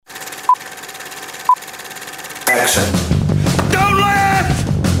Jackson. Don't laugh!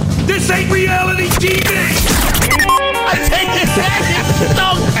 This ain't reality TV! I take it back. It's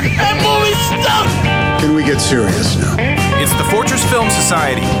stunk. That movie stunk. Can we get serious now? It's the Fortress Film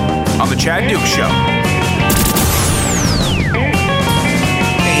Society on the Chad Duke Show.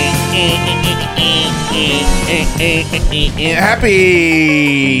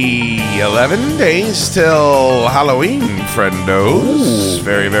 Happy 11 days till Halloween, friendos.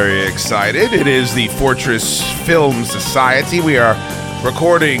 Very, very excited. It is the Fortress Film Society. We are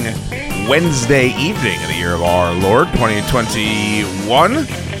recording Wednesday evening of the year of our Lord, 2021.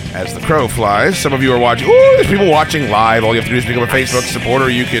 As the crow flies, some of you are watching. Ooh, there's people watching live. All you have to do is become a Facebook supporter.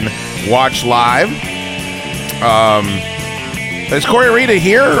 You can watch live. Is Corey Rita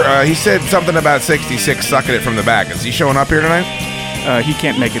here? He said something about 66 sucking it from the back. Is he showing up here tonight? He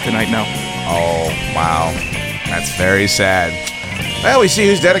can't make it tonight, no. Oh, wow. That's very sad. Well, we see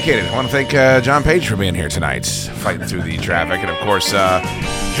who's dedicated. I want to thank John Page for being here tonight, fighting through the traffic. And, of course,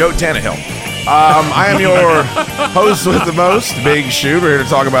 Joe Tannehill. I am your host with the most, Big Shoot. We're here to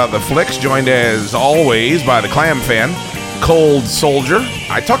talk about the flicks, joined as always by the Clam fan, Cold Soldier.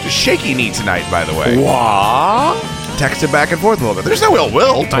 I talked to Shaky Knee tonight, by the way. What? Texted back and forth a little bit. There's no ill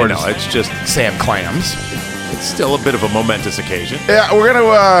will towards it's just Sam Clams. it's still a bit of a momentous occasion. Yeah, we're gonna.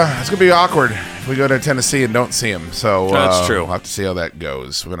 It's gonna be awkward if we go to Tennessee and don't see him. So That's true. We'll have to see how that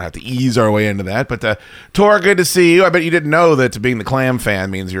goes. We're gonna have to ease our way into that. But Tor, good to see you. I bet you didn't know that being the Clam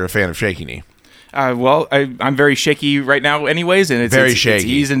fan means you're a fan of Shaky Knee. Well, I'm very shaky right now anyways, and it's shaky. It's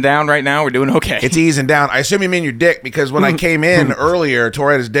easing down right now. We're doing okay. It's easing down. I assume you mean your dick, because when I came in earlier,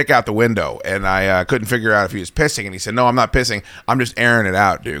 Tor had his dick out the window, and I couldn't figure out if he was pissing, and he said, "No, I'm not pissing. I'm just airing it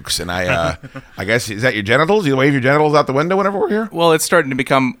out, Dukes." And I guess, is that your genitals? You wave your genitals out the window whenever we're here? Well, it's starting to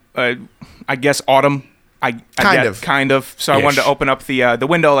become, I guess, autumn. Kind of. So I wanted to open up the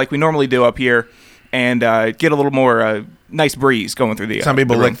window like we normally do up here, and get a little more nice breeze going through the. Some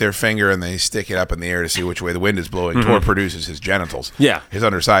people the room. lick their finger and they stick it up in the air to see which way the wind is blowing. Tor produces his genitals. Yeah. His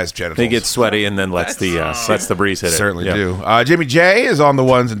undersized genitals. He gets sweaty and then lets the breeze hit it. Certainly Yeah. do. Jimmy J is on the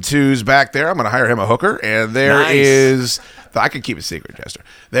ones and twos back there. I'm going to hire him a hooker, and there Nice. is. I could keep a secret, Chester.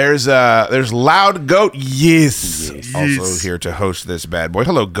 There's Loud Goat. Yes. Also here to host this bad boy.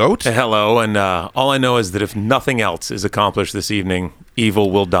 Hello, Goat. Hello, and all I know is that if nothing else is accomplished this evening,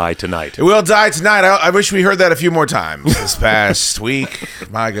 evil will die tonight. It will die tonight. I wish we heard that a few more times this past week.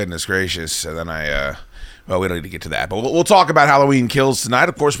 My goodness gracious. And then well, we don't need to get to that, but we'll talk about Halloween Kills tonight.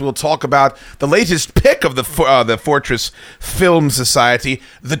 Of course, we'll talk about the latest pick of the Fortress Film Society,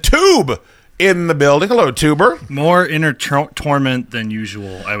 The Tube, in the building. Hello, Tuber. More inner torment than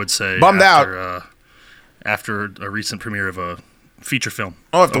usual, I would say. Bummed out. After a recent premiere of a feature film.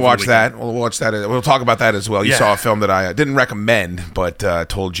 I'll have to watch that. We'll watch that. We'll talk about that as well. You Yeah. saw a film that I didn't recommend, but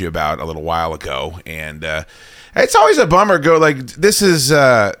told you about a little while ago, and it's always a bummer. This is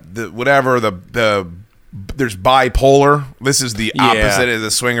there's bipolar. This is the opposite of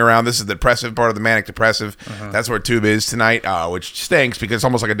the swing around. This is the depressive part of the manic depressive. That's where Tube is tonight, which stinks because it's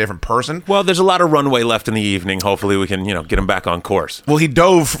almost like a different person. Well, there's a lot of runway left in the evening. Hopefully we can, get him back on course. Well, he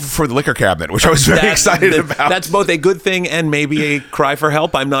dove for the liquor cabinet, which I was very excited about. That's both a good thing and maybe a cry for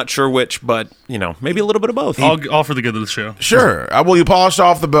help. I'm not sure which, but, maybe a little bit of both. All for the good of the show. Sure. Well, you polished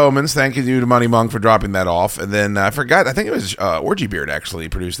off the Bowmans. Thank you to Money Monk for dropping that off. And then I forgot, I think it was Orgy Beard actually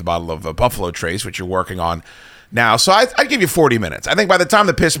produced the bottle of Buffalo Trace, which you're working on now. So I'd give you 40 minutes. I think by the time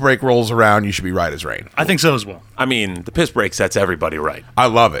the piss break rolls around, you should be right as rain. I think so as well. I mean, the piss break sets everybody right. I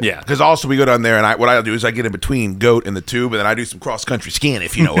love it. Yeah. Because also we go down there, and what I'll do is I get in between Goat and the Tube, and then I do some cross-country skiing,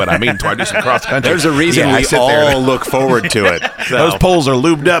 if you know what I mean. So I do some cross-country. There's a reason I we sit there. all look forward to it. So. Those poles are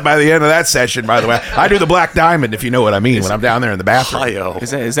lubed up by the end of that session, by the way. I do the Black Diamond, if you know what I mean, when I'm down there in the bathroom. Hi-yo.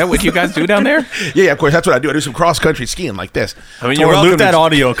 Is that what you guys do down there? Yeah, of course. That's what I do. I do some cross-country skiing like this. I mean, Or loop that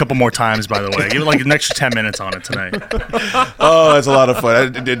audio a couple more times, by the way. Give it like an extra 10 minutes on it tonight. Oh, that's a lot of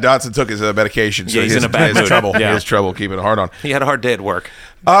fun. Dotson took his medication, so Yeah, he's in a bad he has mood. trouble. Yeah. He has trouble keeping it hard on. He had a hard day at work.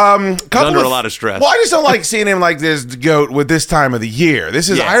 Under a lot of stress. Well, I just don't like seeing him like this, Goat, with this time of the year. This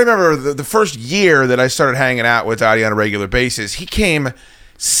is. Yeah. I remember the first year that I started hanging out with Adi on a regular basis. He came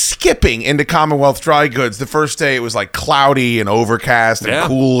skipping into Commonwealth Dry Goods. The first day it was like cloudy and overcast and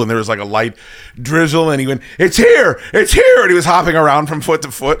cool, and there was like a light drizzle, and he went, "It's here, it's here," and he was hopping around from foot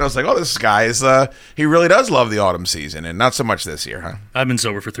to foot, and I was like, "Oh, this guy is he really does love the autumn season," and not so much this year, huh? I've been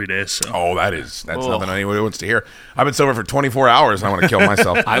sober for 3 days. So. Oh, that's nothing anybody wants to hear. I've been sober for 24 hours, and I want to kill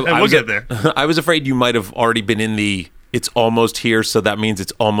myself. We'll get there. I was afraid you might have already been in the it's almost here, so that means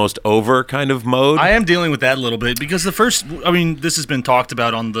it's almost over kind of mode? I am dealing with that a little bit because this has been talked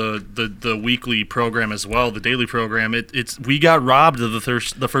about on the weekly program as well, the daily program. We got robbed of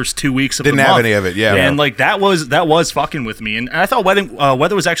the first 2 weeks of Didn't the have month. any of it, yeah. And like that was fucking with me. And I thought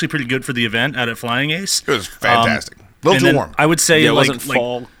weather was actually pretty good for the event out at Flying Ace. It was fantastic. A little too warm. I would say it wasn't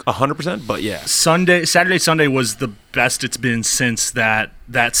fall 100%, but yeah. Saturday, Sunday was the best it's been since that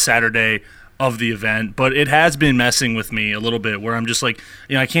Saturday of the event, but it has been messing with me a little bit where I'm just like,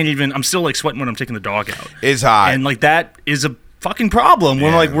 I can't even, I'm still like sweating when I'm taking the dog out. It's hot. And like that is a fucking problem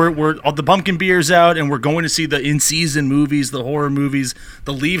when like we're all the pumpkin beer's out and we're going to see the in-season movies, the horror movies.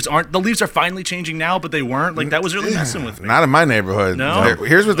 The leaves are finally changing now, but they weren't. Like that was really messing with me. Not in my neighborhood. No.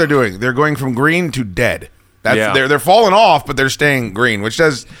 Here's what they're doing. They're going from green to dead. Yeah. They're falling off, but they're staying green, which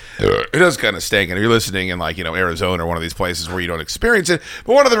does kind of stink. And if you're listening in like Arizona or one of these places where you don't experience it,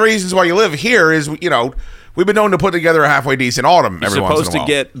 but one of the reasons why you live here is we've been known to put together a halfway decent autumn every once in a while. You're supposed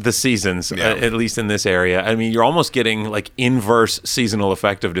to get the seasons, at least in this area. I mean, you're almost getting like inverse seasonal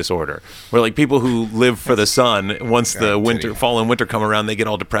affective disorder, where like people who live for the sun, once the fall and winter come around, they get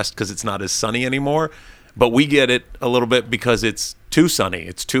all depressed because it's not as sunny anymore. But we get it a little bit because it's too sunny,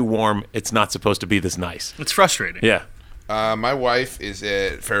 it's too warm, it's not supposed to be this nice. It's frustrating. Yeah. My wife is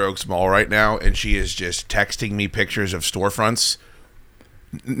at Fair Oaks Mall right now, and she is just texting me pictures of storefronts.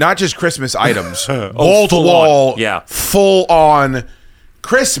 Not just Christmas items, wall to wall, full on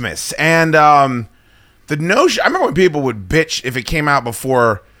Christmas. And the notion, I remember when people would bitch if it came out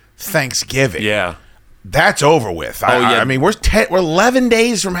before Thanksgiving. Yeah. That's over with. I mean, we're 11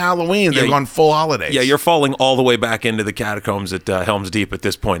 days from Halloween. They've gone full holidays. Yeah, you're falling all the way back into the catacombs at Helm's Deep at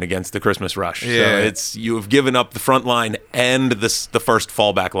this point against the Christmas rush. Yeah. So you have given up the front line and the first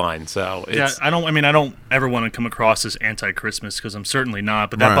fallback line. So I don't ever want to come across as anti-Christmas because I'm certainly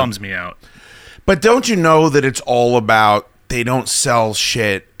not, but that bums me out. But don't you know that it's all about they don't sell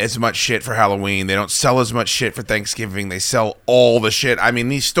as much shit for Halloween. They don't sell as much shit for Thanksgiving. They sell all the shit. I mean,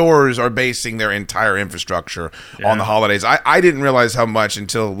 these stores are basing their entire infrastructure on the holidays. I didn't realize how much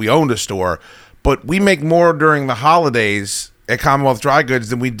until we owned a store, but we make more during the holidays at Commonwealth Dry Goods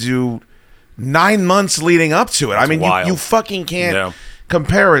than we do 9 months leading up to it. I mean, you fucking can't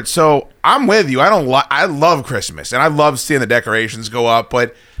compare it. So I'm with you. I love Christmas, and I love seeing the decorations go up,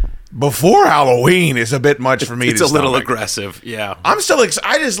 but before Halloween is a bit much for me. It's a little aggressive, yeah. I'm still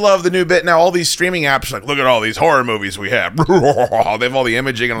I just love the new bit now. All these streaming apps, like, look at all these horror movies we have. They have all the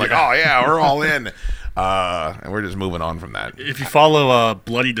imaging, and I'm like, oh yeah, we're all in. And we're just moving on from that. If you follow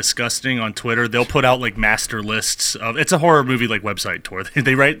Bloody Disgusting on Twitter, they'll put out like master lists of. It's a horror movie like website tour.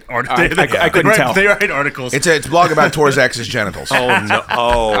 They write articles. I couldn't tell. They write articles. It's a blog about Tor's ex's genitals. Oh no!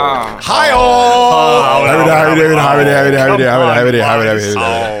 Oh, hi-oh!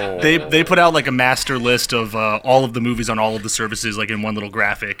 They put out like a master list of all of the movies on all of the services, like in one little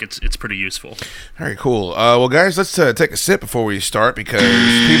graphic. It's pretty useful. Very cool. Well, guys, let's take a sip before we start because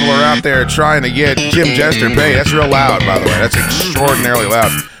people are out there trying to get Jim Jester paid. That's real loud, by the way. That's extraordinarily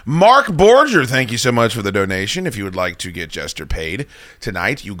loud. Mark Borger, thank you so much for the donation. If you would like to get Jester paid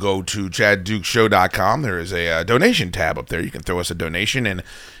tonight, you go to ChadDukeShow.com. There is a donation tab up there. You can throw us a donation and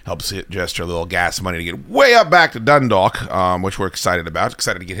helps get Jester a little gas money to get way up back to Dundalk, which we're excited about.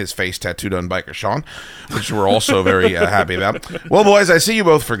 Excited to get his face tattooed on Biker Sean, which we're also very happy about. Well, boys, I see you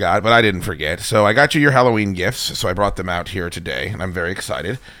both forgot, but I didn't forget. So I got you your Halloween gifts, so I brought them out here today, and I'm very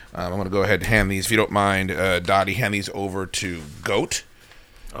excited. I'm going to go ahead and hand these, if you don't mind, Dottie, hand these over to Goat.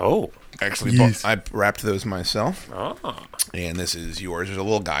 Oh. Actually, yes. I wrapped those myself. Oh. And this is yours. There's a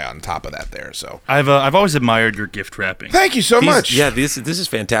little guy on top of that there. So I've always admired your gift wrapping. Thank you so much. Yeah, this is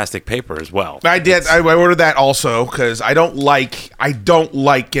fantastic paper as well. I did. I ordered that also because I don't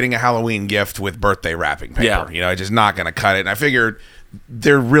like getting a Halloween gift with birthday wrapping paper. Yeah. You know, I'm just not going to cut it. And I figured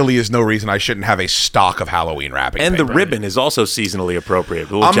there really is no reason I shouldn't have a stock of Halloween wrapping and paper. The ribbon is also seasonally appropriate.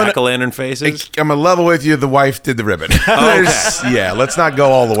 The little jack-o'-lantern faces. I'm going to level with you. The wife did the ribbon. Okay. Yeah, let's not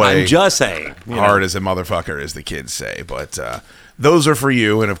go all the way. I'm just saying. Hard as a motherfucker, as the kids say. But those are for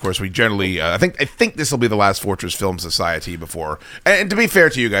you. And, of course, we generally I think this will be the last Fortress Film Society before. And to be fair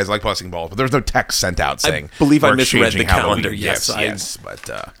to you guys, I like busting balls, but there's no text sent out saying I believe I we're misread the exchanging Halloween calendar. gifts. Yes. But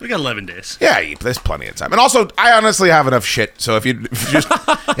we got 11 days. Yeah, there's plenty of time. And also, I honestly have enough shit. So if you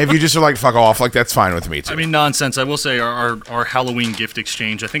just are like, fuck off, like, that's fine with me, too. I mean, nonsense. I will say our Halloween gift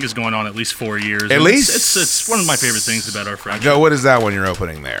exchange, I think, is going on at least 4 years. At least? It's one of my favorite things about our friendship. Joe, what is that one you're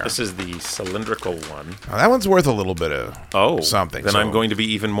opening there? This is the cylindrical one. Oh, that one's worth a little bit of something. something. Then I'm going to be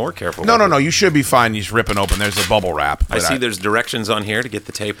even more careful. No. You should be fine. You're just ripping open. There's a bubble wrap. I see there's directions on here to get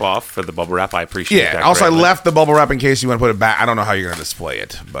the tape off for the bubble wrap. I appreciate that. Yeah. Also, I greatly. left the bubble wrap in case you want to put it back. I don't know how you're going to display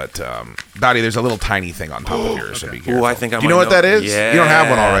it, but Dottie, there's a little tiny thing on top of yours. So be careful. Ooh, I think I do you know what that is? Yeah. You don't have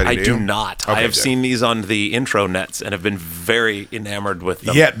one already. I do do you? not. Okay, I have good. seen these on the intro nets and have been very enamored with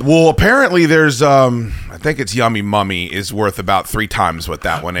them. Yeah, well, apparently there's, I think it's Yummy Mummy is worth about 3 times what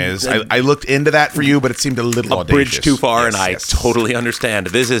that one is. I looked into that for you, but it seemed a little A audacious. bridge too far, Yes, and I yes. totally understand.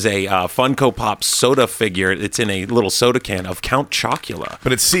 This is a Funko Pop soda figure. It's in a little soda can of Count Chocula.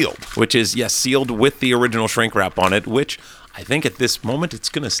 But it's sealed. Which is, yes, sealed with the original shrink wrap on it, which I think at this moment it's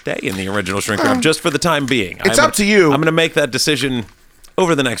going to stay in the original shrink wrap just for the time being. It's up to you. I'm going to make that decision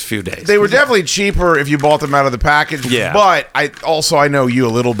over the next few days. They were definitely cheaper if you bought them out of the package. Yeah. But I know you a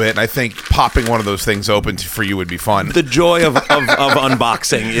little bit, and I think popping one of those things open for you would be fun. The joy of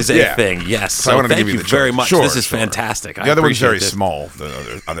unboxing is a thing. Yes. So I wanted to thank give you you the very choice. much. Sure, this is sure. fantastic. The other one's very this. small.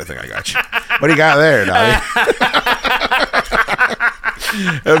 The other thing I got you. What do you got there, Dottie?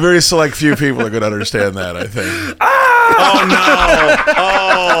 A very select few people are going to understand that, I think. Oh no!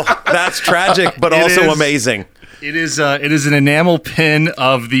 Oh, that's tragic, but also amazing. It is an enamel pin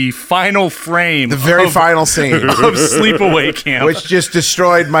of the final frame, The very final scene. of Sleepaway Camp. Which just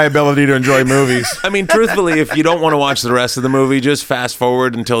destroyed my ability to enjoy movies. I mean, truthfully, if you don't want to watch the rest of the movie, just fast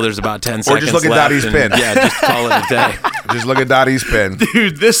forward until there's about 10 seconds just look at left Dottie's and, pin. Yeah, just call it a day. Just look at Dottie's pin.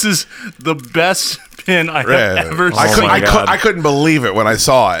 Dude, this is the best pin I have ever I, seen. I couldn't believe it when I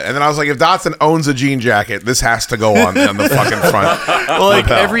saw it. And then I was like, if Dotson owns a jean jacket, this has to go on the fucking front. Well, like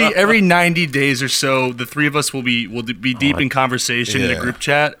lapel. every 90 days or so, the three of us will be deep in conversation in a group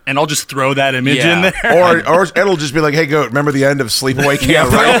chat, and I'll just throw that image in there. Or it'll just be like, hey, Goat, remember the end of Sleepaway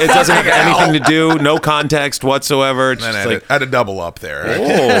Camp? Yeah, right. It doesn't have anything to do, no context whatsoever. It's And just I like, had to double up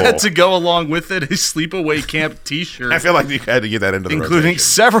there. To go along with it, a Sleepaway Camp T-shirt. I feel like you had to get that into the including rotation.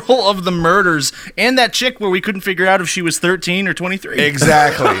 several of the murders and that chick where we couldn't figure out if she was 13 or 23.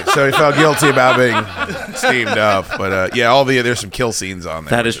 Exactly. So he felt guilty about being steamed up. But there's some kill scenes on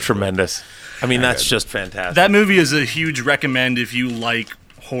there. that is tremendous. I mean, that's just fantastic. That movie is a huge recommend if you like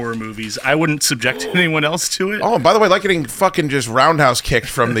horror movies. I wouldn't subject anyone else to it. Oh, and by the way, like getting fucking just roundhouse kicked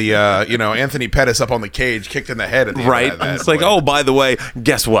from the, Anthony Pettis up on the cage, kicked in the head at the right? end of that It's like, point. oh, by the way,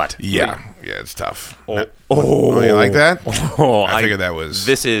 guess what? Yeah, it's tough. Oh, you like that? Oh, I figured that was...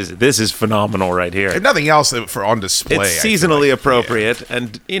 This is phenomenal right here. If nothing else for on display. It's I feel seasonally like. appropriate,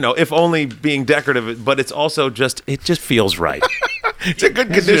 and if only being decorative, but it's also just feels right. It's a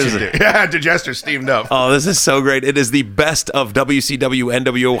good condition. Yeah, digester steamed up. Oh, this is so great! It is the best of WCW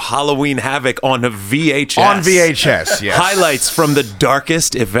NWO Halloween Havoc on VHS. On VHS, yes. Highlights from the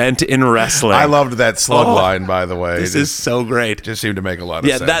darkest event in wrestling. I loved that slug line, by the way. This is so great. Just seemed to make a lot of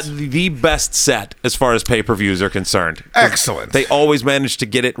sense. That's the best set as far as pay-per-views are concerned. Excellent. They always manage to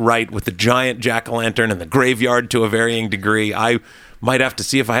get it right with the giant jack-o'-lantern and the graveyard to a varying degree. I might have to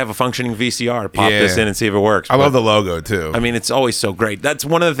see if I have a functioning VCR. Pop this in and see if it works. I love the logo, too. I mean, it's always so great. That's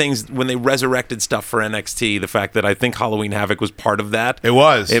one of the things when they resurrected stuff for NXT, the fact that I think Halloween Havoc was part of that. It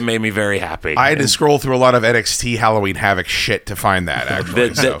was. It made me very happy. I had to scroll through a lot of NXT Halloween Havoc shit to find that,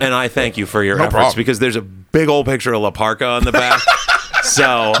 actually. And I thank you for your No efforts problem. because there's a big old picture of La Parka on the back.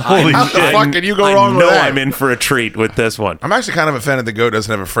 So Holy shit. How the fuck can you go wrong I with know that? I'm in for a treat with this one. I'm actually kind of offended the Goat doesn't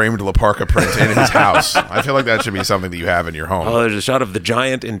have a framed La Parka print in his house. I feel like that should be something that you have in your home. Oh, there's a shot of the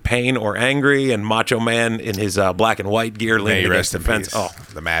Giant in pain or angry, and Macho Man in his black and white gear May leaning you against rest the in fence. peace.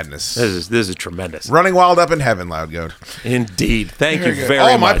 Oh, The madness. this is tremendous. Running wild up in heaven, Loud Goat. Indeed. Thank you Very good. very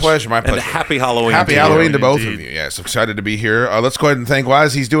Oh, my much. pleasure, my And pleasure. happy Halloween. Happy to you. Halloween to both Indeed. of you. Yes, excited to be here. Let's go ahead and thank, while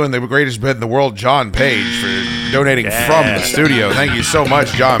he's doing the greatest bit in the world, John Page, for donating from the studio. Thank you so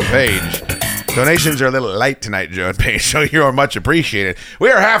much, John Page. Donations are a little light tonight, John Page, so you are much appreciated. We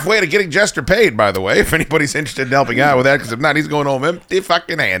are halfway to getting Jester paid, by the way, if anybody's interested in helping out with that, because if not, he's going home empty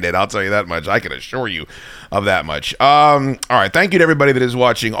fucking handed. I'll tell you that much. I can assure you of that much. All right, thank you to everybody that is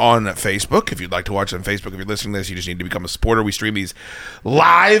watching on Facebook. If you'd like to watch on Facebook, if you're listening to this, you just need to become a supporter. We stream these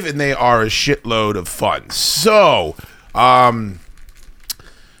live, and they are a shitload of fun. So,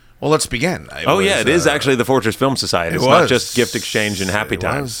 well, let's begin. It is actually the Fortress Film Society. It's not just gift exchange and happy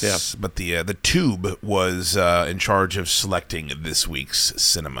times. Yeah. But the Tube was in charge of selecting this week's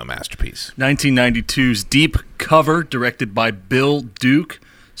cinema masterpiece. 1992's Deep Cover, directed by Bill Duke,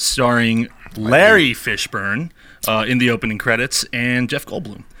 starring Larry Fishburne in the opening credits, and Jeff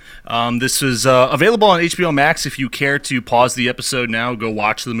Goldblum. This is available on HBO Max. If you care to pause the episode now, go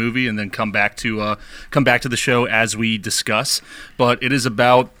watch the movie, and then come back to the show as we discuss. But it is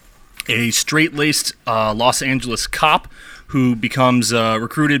about a straight-laced Los Angeles cop who becomes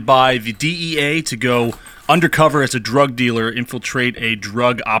recruited by the DEA to go undercover as a drug dealer, infiltrate a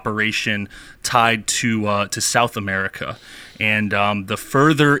drug operation tied to South America. And the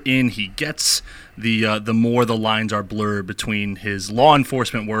further in he gets, the more the lines are blurred between his law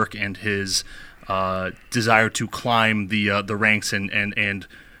enforcement work and his desire to climb the ranks and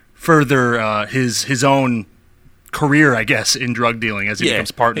further his own career, I guess, in drug dealing as he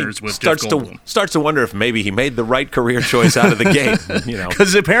becomes partners with Jeff Goldblum. Starts to wonder if maybe he made the right career choice out of the gate.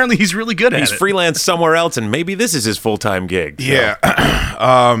 Because apparently he's really good at it. He's freelance somewhere else, and maybe this is his full-time gig. So. Yeah.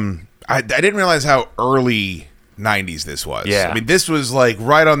 I didn't realize how early 90s this was. Yeah. I mean, this was like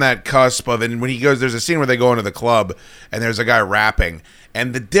right on that cusp of, and when he goes, there's a scene where they go into the club and there's a guy rapping,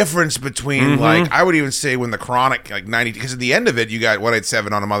 and the difference between like, I would even say when the Chronic, like 90, because at the end of it, you got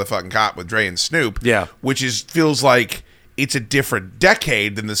 187 on a motherfucking cop with Dre and Snoop. Yeah. Which feels like it's a different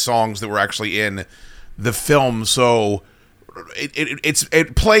decade than the songs that were actually in the film. So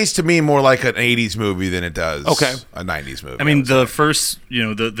it plays to me more like an 80s movie than it does a 90s movie. I mean, the first,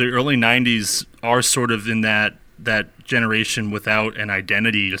 the early 90s are sort of in that generation without an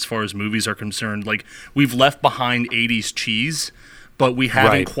identity as far as movies are concerned. Like, we've left behind 80s cheese, but we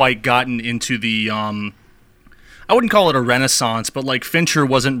haven't quite gotten into the I wouldn't call it a renaissance, but like Fincher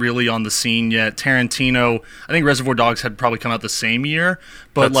wasn't really on the scene yet. Tarantino, I think Reservoir Dogs had probably come out the same year,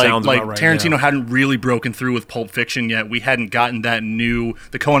 but like Tarantino hadn't really broken through with Pulp Fiction yet. We hadn't gotten that new,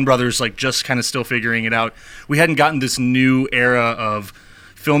 the Coen brothers like just kind of still figuring it out. We hadn't gotten this new era of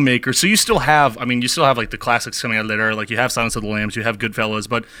filmmakers. So you still have like the classics coming out later, like you have Silence of the Lambs, you have Goodfellas,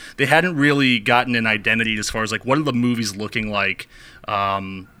 but they hadn't really gotten an identity as far as like what are the movies looking like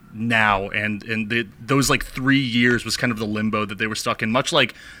now, and those like 3 years was kind of the limbo that they were stuck in, much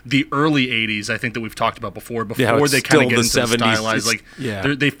like the early 80s, I think, that we've talked about before they kind of get into the stylized, like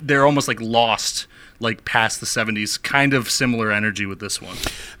they're almost like lost like past the 70s. Kind of similar energy with this one.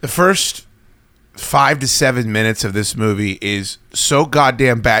 The first 5 to 7 minutes of this movie is so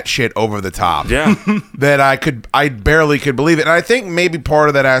goddamn batshit over the top, that I barely could believe it. And I think maybe part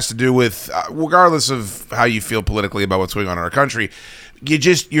of that has to do with, regardless of how you feel politically about what's going on in our country,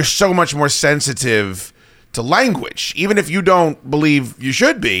 you're so much more sensitive to language, even if you don't believe you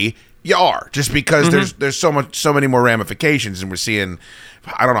should be. You are, just because there's so many more ramifications, and we're seeing,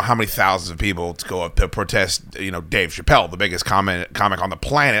 I don't know how many thousands of people to go up to protest, Dave Chappelle, the biggest comic on the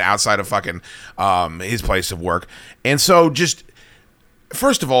planet outside of fucking his place of work. And so just,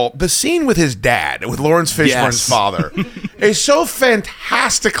 first of all, the scene with his dad, with Lawrence Fishburne's father, is so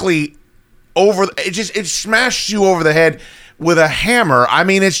fantastically it smashed you over the head with a hammer. I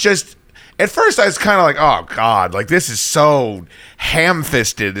mean, it's just, at first I was kind of like, oh God, like this is so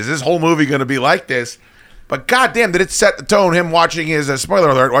ham-fisted. Is this whole movie going to be like this? But goddamn, did it set the tone? Him watching his spoiler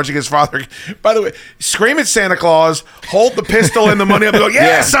alert, watching his father. By the way, scream at Santa Claus, hold the pistol and the money up, and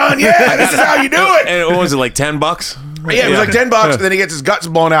go, son, this is how you do it. And what was it, like $10? Yeah, it was like $10, and then he gets his guts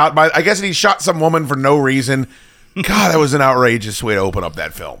blown out. I guess he shot some woman for no reason. God, that was an outrageous way to open up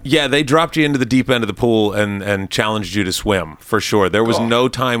that film. Yeah, they dropped you into the deep end of the pool and challenged you to swim, for sure. There was no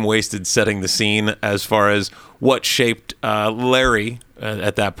time wasted setting the scene as far as what shaped Larry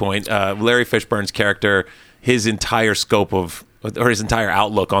at that point. Larry Fishburne's character, his entire scope of, or his entire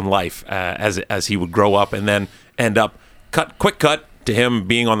outlook on life as he would grow up and then end up, quick cut to him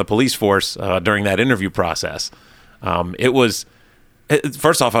being on the police force during that interview process. It was...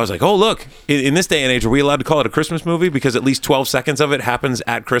 First off, I was like, oh, look, in this day and age, are we allowed to call it a Christmas movie? Because at least 12 seconds of it happens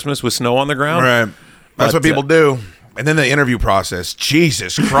at Christmas with snow on the ground. Right. That's what people do. And then the interview process,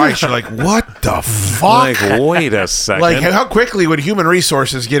 Jesus Christ, you're like, what the fuck? Like, wait a second. Like, how quickly would human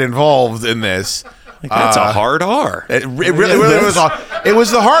resources get involved in this? Like, that's a hard R. It really was. It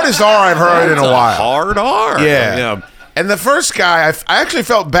was the hardest R I've heard in a while. Hard R. Yeah. And the first guy, I actually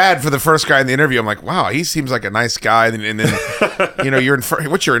felt bad for the first guy in the interview. I'm like, wow, he seems like a nice guy. And then,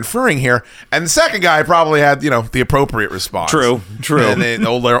 what you're inferring here. And the second guy probably had, the appropriate response. True. And then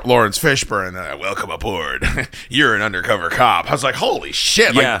old Lawrence Fishburne, welcome aboard. You're an undercover cop. I was like, holy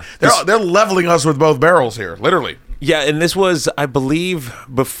shit. Like, they're leveling us with both barrels here, literally. Yeah, and this was, I believe,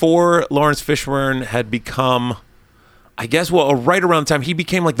 before Lawrence Fishburne had become... I guess, right around the time he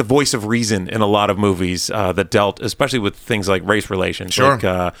became like the voice of reason in a lot of movies that dealt, especially with things like race relations. Sure.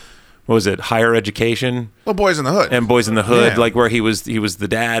 Like, what was it? Higher Education. Well, Boys in the Hood. And Boys in the Hood, like where he was the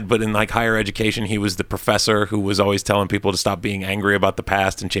dad, but in like Higher Education, he was the professor who was always telling people to stop being angry about the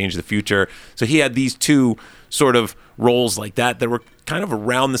past and change the future. So he had these two sort of roles like that were kind of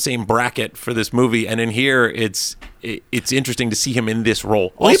around the same bracket for this movie. And in here, it's it's interesting to see him in this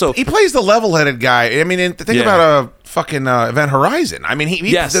role. Well, also, he plays the level-headed guy. I mean, think about a fucking Event Horizon. I mean,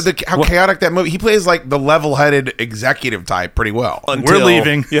 how chaotic that movie. He plays like the level-headed executive type pretty well. We're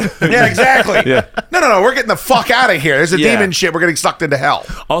leaving. Yeah, exactly. No, we're getting the fuck out of here. There's a demon shit. We're getting sucked into hell.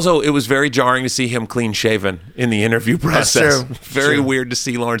 Also, it was very jarring to see him clean-shaven in the interview process. That's true. Very weird to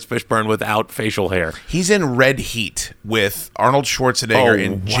see Lawrence Fishburne without facial hair. He's in Red Heat with Arnold Schwarzenegger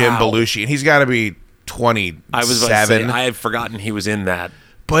and Jim Belushi, and he's got to be 27. I was about to say, I had forgotten he was in that.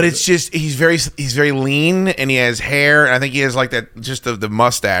 But it's just he's very lean, and he has hair, and I think he has like that just the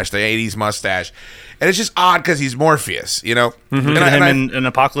mustache, the 80s mustache. And it's just odd because he's Morpheus, you know. Mm-hmm. Look at him in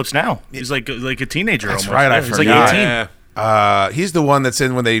Apocalypse Now. He's like a teenager. That's almost. right. I He's forgot. like 18. He's the one that's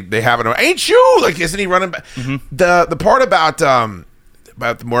in when they have it. Ain't you? Like, isn't he running back? Mm-hmm. The part about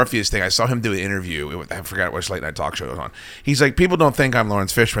the Morpheus thing, I saw him do an interview. I forgot which late night talk show it was on. He's like, people don't think I'm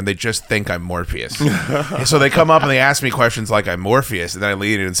Lawrence Fishburne. They just think I'm Morpheus. And so they come up and they ask me questions like I'm Morpheus. And then I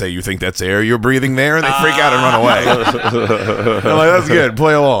lean in and say, you think that's air you're breathing there? And they freak out and run away. I'm like, that's good.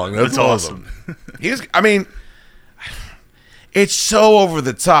 Play along. That's awesome. I mean, it's so over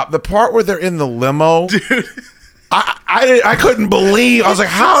the top. The part where they're in the limo, dude, I couldn't believe. I was like,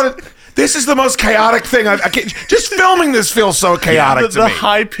 how did... This is the most chaotic thing just filming this feels so chaotic to me. The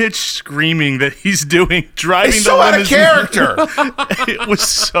high-pitched screaming that he's doing, driving it's so out of character. It was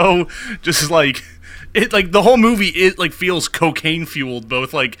so just like the whole movie it feels cocaine fueled,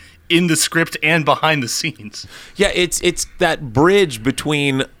 both like in the script and behind the scenes. Yeah, it's that bridge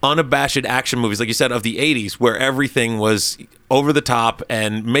between unabashed action movies, like you said, of the 80s, where everything was over the top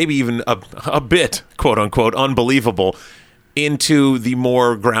and maybe even a bit, quote unquote, unbelievable, into the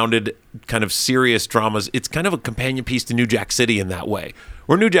more grounded kind of serious dramas. It's kind of a companion piece to New Jack City in that way,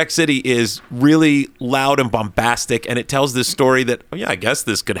 where New Jack City is really loud and bombastic, and it tells this story that, I guess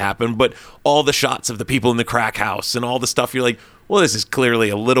this could happen, but all the shots of the people in the crack house and all the stuff, you're like, well, this is clearly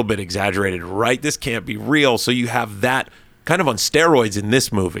a little bit exaggerated, right? This can't be real. So you have that kind of on steroids in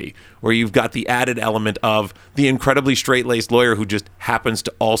this movie, where you've got the added element of the incredibly straight-laced lawyer who just happens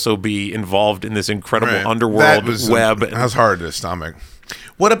to also be involved in this incredible underworld web. That was hard to stomach.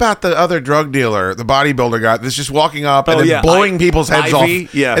 What about the other drug dealer, the bodybuilder guy that's just walking up and then blowing people's heads off in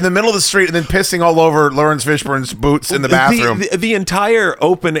the middle of the street and then pissing all over Lawrence Fishburne's boots in the bathroom? The entire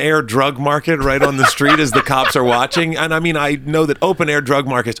open-air drug market right on the street as the cops are watching. And I mean, I know that open-air drug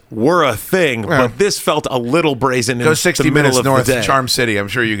markets were a thing, but this felt a little brazen. Go 60 minutes north of Charm City. I'm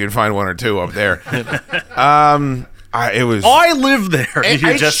sure you can find one or two up there. I live there. You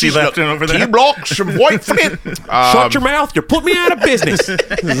hear Jesse Lefton over there. 2 blocks from White Flint. Shut your mouth. You're putting me out of business.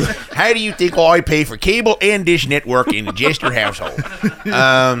 How do you think I pay for cable and dish network in just your household?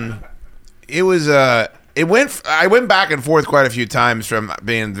 I went back and forth quite a few times from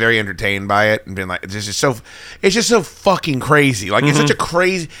being very entertained by it and being like, it's just so fucking crazy. Like, it's such a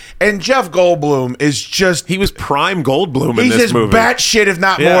crazy, and Jeff Goldblum is just, he was prime Goldblum in this movie. He's as batshit, if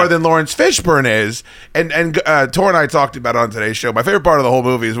not more, than Lawrence Fishburne is. And Tor and I talked about it on today's show. My favorite part of the whole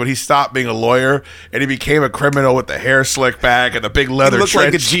movie is when he stopped being a lawyer and he became a criminal with the hair slicked back and the big leather trench. He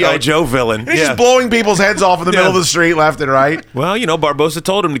looked like a G.I. Joe villain. He's just blowing people's heads off in the middle of the street, left and right. Well, Barbosa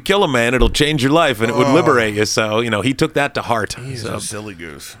told him to kill a man, it'll change your life, and it would liberate you. So, he took that to heart. He's a silly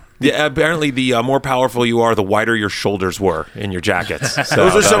goose. Yeah, apparently the more powerful you are, the wider your shoulders were in your jackets. So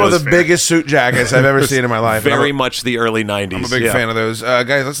those are some of the biggest suit jackets I've ever seen in my life. Very much the early 90s. I'm a big fan of those.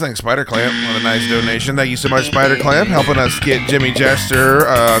 Guys, let's thank Spider Clamp on a nice donation. Thank you so much, Spider Clamp, helping us get Jimmy Jester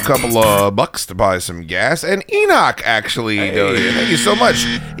a couple of bucks to buy some gas. And Enoch actually donated. Thank you so much.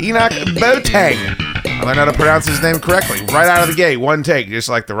 Enoch Boateng. I learned how to pronounce his name correctly. Right out of the gate, one take, just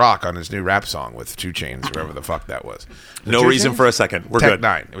like The Rock on his new rap song with 2 Chainz, whoever the fuck that was. No reason for a second. We're Tech good.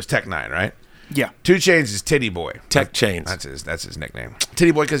 9. It was Tech 9, right? Yeah. 2 Chainz is Titty Boy. Tech Chainz. That's his nickname. Titty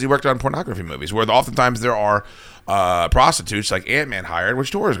Boy because he worked on pornography movies where oftentimes there are prostitutes like Ant-Man hired,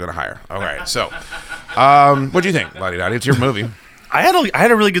 which Tor is going to hire. All right. So, what do you think, Lottie Dottie? It's your movie. I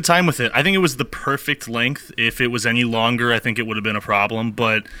had a really good time with it. I think it was the perfect length. If it was any longer, I think it would have been a problem.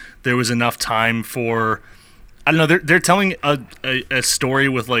 But there was enough time for, I don't know. They're telling a story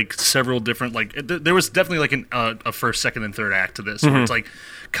with like several different there was definitely like a first, second, and third act to this. Where it's like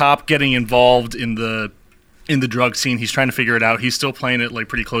cop getting involved in the drug scene. He's trying to figure it out. He's still playing it like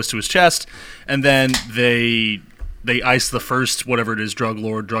pretty close to his chest, and then they ice the first, whatever it is, drug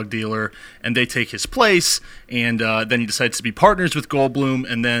lord, drug dealer, and they take his place, and then he decides to be partners with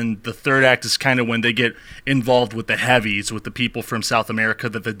Goldblum, and then the third act is kind of when they get involved with the heavies, with the people from South America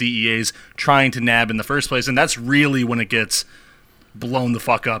that the DEA's trying to nab in the first place, and that's really when it gets blown the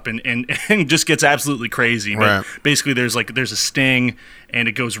fuck up and just gets absolutely crazy. But basically there's a sting, and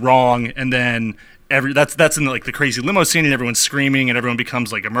it goes wrong, and then that's in like the crazy limo scene, and everyone's screaming, and everyone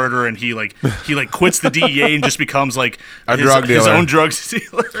becomes like a murderer, and he quits the DEA and just becomes like drug dealer, his own drug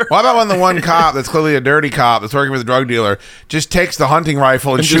dealer. What about when the one cop that's clearly a dirty cop that's working with a drug dealer just takes the hunting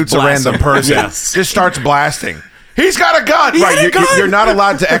rifle and shoots a random person? Yes. Just starts blasting. He's got a gun. You're not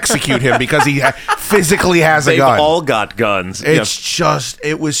allowed to execute him because he physically has a gun. They've all got guns.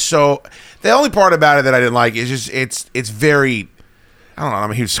 It was so. The only part about it that I didn't like is just it's very. I don't know.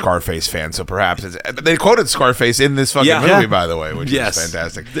 I'm a huge Scarface fan, so perhaps they quoted Scarface in this fucking movie, by the way, which is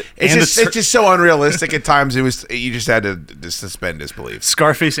fantastic. It's just so unrealistic at times. You just had to suspend disbelief.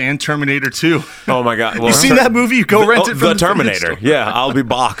 Scarface and Terminator 2. Oh my God! Well, you seen that movie? Go rent it from the Terminator. Yeah, I'll be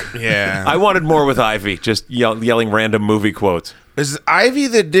Bach. Yeah, I wanted more with Ivy, just yelling random movie quotes. Is Ivy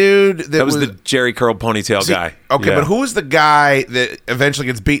the dude that was the Jerry curl ponytail guy? Okay, but who was the guy that eventually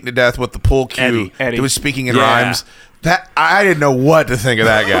gets beaten to death with the pool cue? Eddie. That was speaking in rhymes. That I didn't know what to think of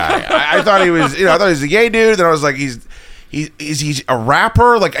that guy. I thought he was, I thought he was a gay dude. Then I was like, he's a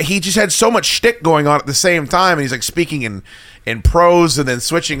rapper. Like he just had so much shtick going on at the same time, and he's like speaking in prose and then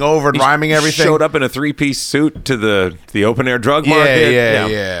switching over and rhyming everything. Showed up in a 3-piece suit to the open air drug market.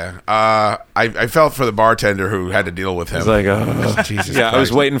 Yeah. I felt for the bartender who had to deal with him. It's like, Jesus. Yeah, Christ. I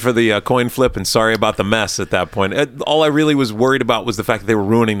was waiting for the coin flip and sorry about the mess at that point. All I really was worried about was the fact that they were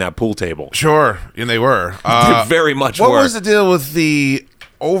ruining that pool table. Sure, and they were. They very much were. What was the deal with the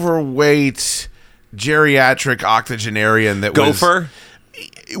overweight geriatric octogenarian that Gopher?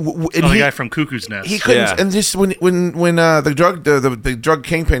 The guy from Cuckoo's Nest. He couldn't, and just when the drug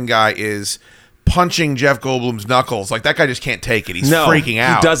kingpin guy is punching Jeff Goldblum's knuckles, like that guy just can't take it. He's freaking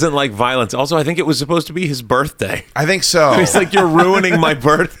out. He doesn't like violence. Also, I think it was supposed to be his birthday. I think so. He's like, you're ruining my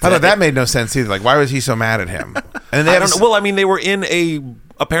birthday. I thought that made no sense either. Like, why was he so mad at him? And I don't know. Well, I mean, they were in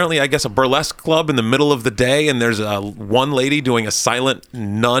apparently, I guess, a burlesque club in the middle of the day, and there's one lady doing a silent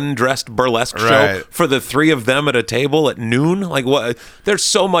nun-dressed burlesque show for the three of them at a table at noon. Like, what? There's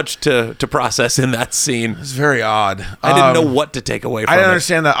so much to process in that scene. It's very odd. I didn't know what to take away from it. I didn't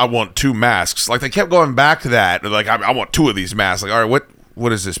understand that I want 2 masks. Like, they kept going back to that. Like, I want 2 of these masks. Like, all right,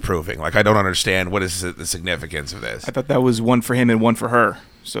 what is this proving? Like, I don't understand. What is the significance of this? I thought that was one for him and one for her.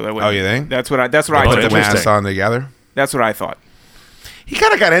 So that would, you think? That's what I put the masks on together? That's what I thought. He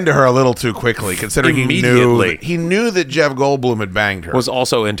kind of got into her a little too quickly, considering he knew that Jeff Goldblum had banged her. Was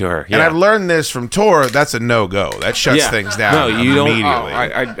also into her. Yeah. And I've learned this from Tor. That's a no-go. That shuts things down. No, you don't. Immediately.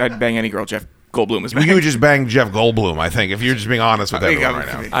 I'd bang any girl Jeff Goldblum is banging. You would just bang Jeff Goldblum, I think, if you're just being honest with everyone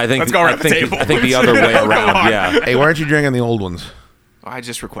right now. I think. Let's go around the table. I think the other way around. Yeah. Hey, why aren't you drinking the old ones? I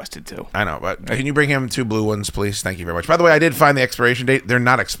just requested to. I know, but can you bring him 2 blue ones, please? Thank you very much. By the way, I did find the expiration date. They're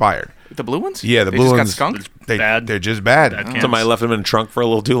not expired. The blue ones? Yeah, the blue just ones. Got skunked? They're just bad. Somebody left them in the trunk for a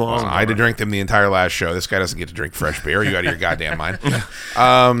little too long. I had to drink them the entire last show. This guy doesn't get to drink fresh beer. You out of your goddamn mind.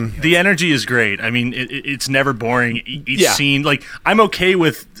 The energy is great. I mean, it's never boring. Each scene, like, I'm okay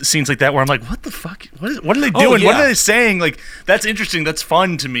with scenes like that where I'm like, what the fuck? What are they doing? What are they saying? Like, that's interesting. That's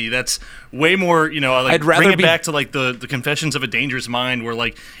fun to me. That's way more, like, I'd rather bring it back to, like, the Confessions of a Dangerous Mind, where,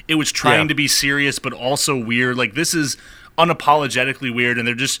 like, it was trying to be serious but also weird. Like, this is unapologetically weird, and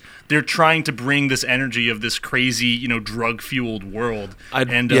they're trying to bring this energy of this crazy, drug fueled world,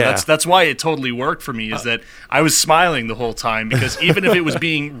 that's why it totally worked for me. Is that I was smiling the whole time, because even if it was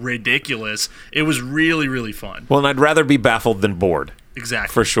being ridiculous, it was really, really fun. Well, and I'd rather be baffled than bored.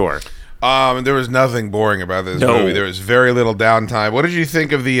 Exactly, for sure. There was nothing boring about this movie. There was very little downtime. What did you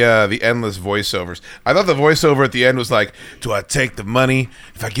think of the endless voiceovers? I thought the voiceover at the end was like, "Do I take the money?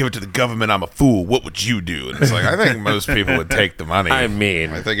 If I give it to the government, I'm a fool. What would you do?" And it's like, I think most people would take the money. I mean,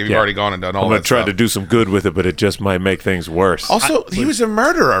 I think if you've already gone and done all that I'm going to try to do some good with it, but it just might make things worse. Also, he was a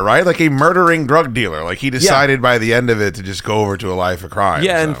murderer, right? Like a murdering drug dealer. Like he decided by the end of it to just go over to a life of crime.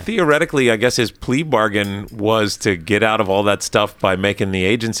 Yeah, and theoretically, I guess his plea bargain was to get out of all that stuff by making the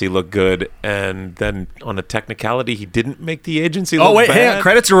agency look good, and then on a technicality, he didn't make the agency look bad. Hang on.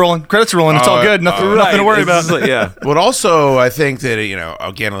 Credits are rolling. It's all good. Nothing to worry about. But also, I think that,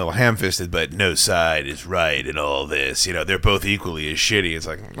 again, a little ham-fisted, but no side is right in all this. They're both equally as shitty. It's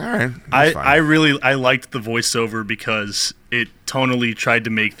like, all right. I liked the voiceover because it tonally tried to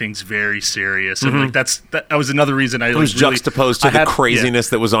make things very serious, and like that was another reason it was juxtaposed to the craziness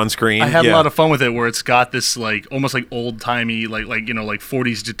that was on screen. I had a lot of fun with it, where it's got this like almost like old timey like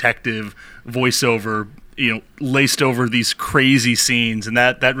 40s detective voiceover, laced over these crazy scenes, and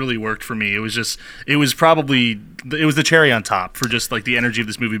that really worked for me. It was the cherry on top for just like the energy of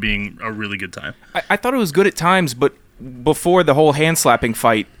this movie being a really good time. I thought it was good at times, but before the whole hand slapping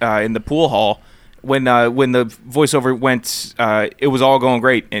fight in the pool hall, when the voiceover went, it was all going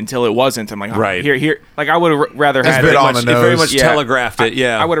great until it wasn't. I'm like, right here. Like I would have rather had bit on the nose. It very much telegraphed it.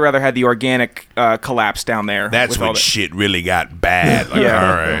 Yeah, I would have rather had the organic collapse down there. That's when shit really got bad. Like, Yeah.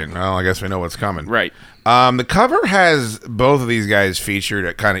 All right. Well, I guess we know what's coming. Right. The cover has both of these guys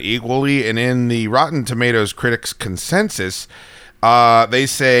featured kind of equally, and in the Rotten Tomatoes critics consensus, they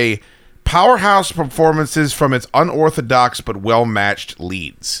say powerhouse performances from its unorthodox but well-matched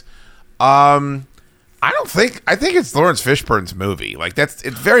leads. I think it's Lawrence Fishburne's movie. Like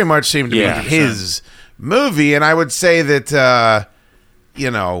it very much seemed to be his movie, and I would say that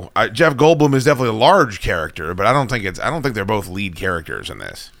Jeff Goldblum is definitely a large character, but I don't think they're both lead characters in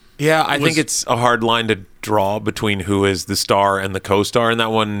this. Yeah, I think it's a hard line to draw between who is the star and the co-star in that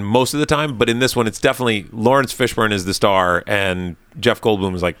one most of the time. But in this one, it's definitely Lawrence Fishburne is the star and Jeff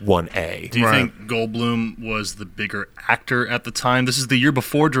Goldblum is like 1A. Do you think Goldblum was the bigger actor at the time? This is the year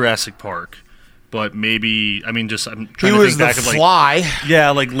before Jurassic Park, but maybe, I'm trying to think back of Fly.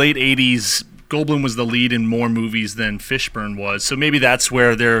 like late 80s. Goldblum was the lead in more movies than Fishburne was, so maybe that's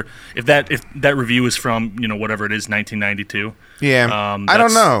where if that review is from, whatever it is, 1992. Yeah, I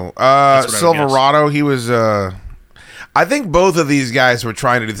don't know. Silverado, he was. I think both of these guys were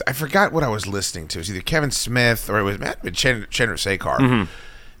trying to do this. I forgot what I was listening to. It was either Kevin Smith or it was Chandra Sekhar. Mm-hmm.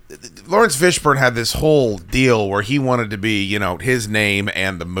 Lawrence Fishburne had this whole deal where he wanted to be, his name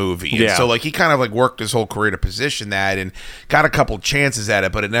and the movie. And so he kind of worked his whole career to position that and got a couple chances at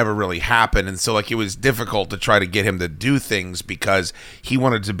it, but it never really happened. And so it was difficult to try to get him to do things because he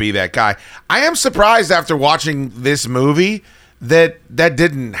wanted to be that guy. I am surprised after watching this movie that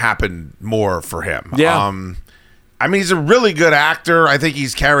didn't happen more for him. Yeah. He's a really good actor. I think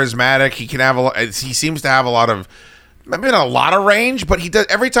he's charismatic. He seems to have a lot of, maybe not a lot of range, but he does.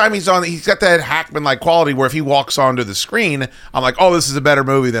 Every time he's on, he's got that Hackman-like quality where if he walks onto the screen, I'm like, oh, this is a better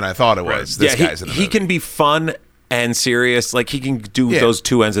movie than I thought it was. This guy's in the movie. He can be fun and serious. Like he can do those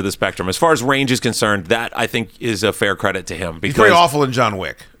two ends of the spectrum. As far as range is concerned, that I think is a fair credit to him. He's pretty awful in John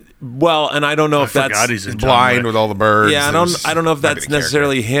Wick. Well, and I don't know if that's he's blind with all the birds. Yeah, I don't know if that's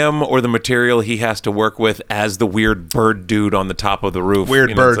necessarily him or the material he has to work with as the weird bird dude on the top of the roof.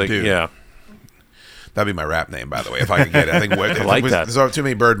 Weird bird dude. Yeah. That'd be my rap name, by the way, if I could get it. I think that. There's too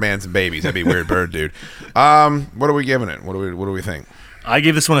many Birdmans and babies. That'd be Weird Bird Dude. What are we giving it? What do we think? I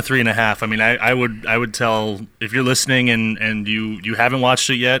gave this one a 3.5. I would tell, if you're listening and you haven't watched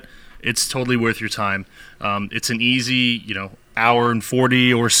it yet, it's totally worth your time. It's an easy, hour and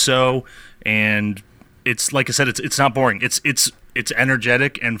 40 or so, and it's, like I said, it's not boring. It's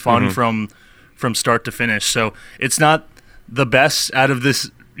energetic and fun from start to finish. So it's not the best out of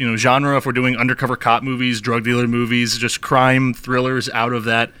this genre if we're doing undercover cop movies, drug dealer movies, just crime thrillers out of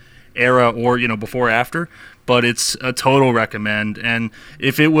that era or before or after, but it's a total recommend. And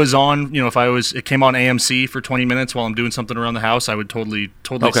if it was on, it came on AMC for 20 minutes while I'm doing something around the house, I would totally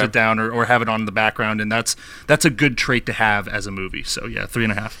sit down or have it on in the background, and that's a good trait to have as a movie. So yeah,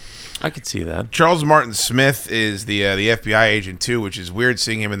 3.5. I could see that. Charles Martin Smith is the FBI agent too, which is weird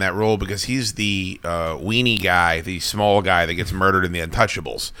seeing him in that role because he's the weenie guy, the small guy that gets murdered in The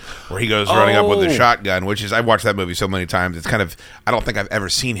Untouchables, where he goes running up with the shotgun. Which is, I've watched that movie so many times. It's kind of, I don't think I've ever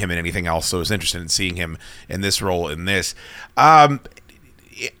seen him in anything else, so I was interested in seeing him in this role in this. I'll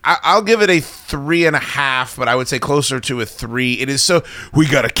give it a 3.5, but I would say closer to a 3. It is so, we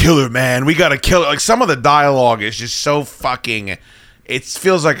got to kill her, man. We got to kill her. Like some of the dialogue is just so fucking. It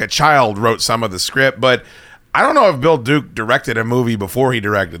feels like a child wrote some of the script, but I don't know if Bill Duke directed a movie before he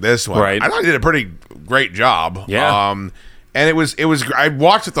directed this one. Right. I thought he did a pretty great job. Yeah. And it was. I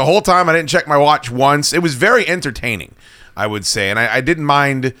watched it the whole time. I didn't check my watch once. It was very entertaining, I would say, and I didn't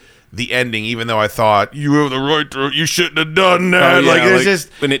mind the ending, even though I thought you have the right to. You shouldn't have done that. It's just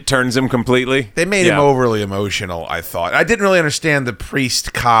when it turns him completely. They made him overly emotional. I thought I didn't really understand the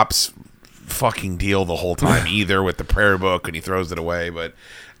priest cops fucking deal the whole time either with the prayer book and he throws it away, but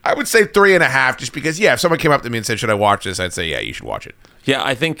I would say 3.5 just because if someone came up to me and said should I watch this, I'd say yeah, you should watch it. Yeah,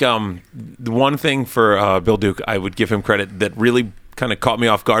 I think the one thing for Bill Duke I would give him credit that really kind of caught me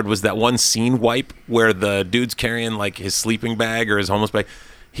off guard was that one scene wipe where the dude's carrying like his sleeping bag or his homeless bag,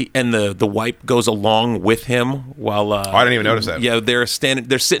 and the wipe goes along with him while I didn't even notice that. Yeah, they're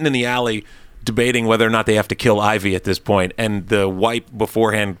sitting in the alley debating whether or not they have to kill Ivy at this point, and the wipe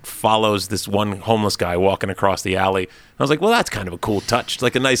beforehand follows this one homeless guy walking across the alley. I was like, well, that's kind of a cool touch. It's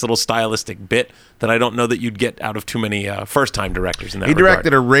like a nice little stylistic bit that I don't know that you'd get out of too many first-time directors in that regard. He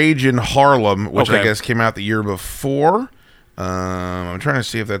directed A Rage in Harlem, which I guess came out the year before. I'm trying to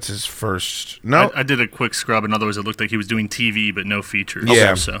see if that's his first. No, I did a quick scrub. In other words, it looked like he was doing TV but no features.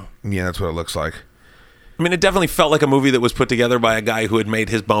 Yeah, so yeah, that's what it looks like. I mean, it definitely felt like a movie that was put together by a guy who had made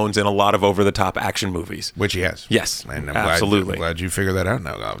his bones in a lot of over-the-top action movies. Which he has. Yes, and I'm absolutely. Glad you figured that out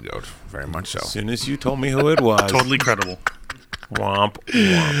now, Goat. Very much so. As soon as you told me who it was. Totally credible. Womp,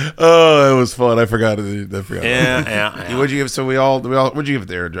 womp. Oh, it was fun. I forgot it. Yeah. What'd you give? So we all. What'd you give it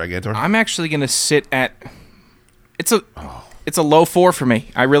there, Gigantor? I'm actually going to sit at... It's a low 4 for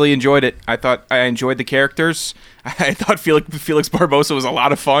me. I really enjoyed it. I enjoyed the characters. I thought Felix Barbosa was a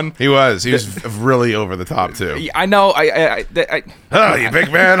lot of fun. He was really over the top too. I know. You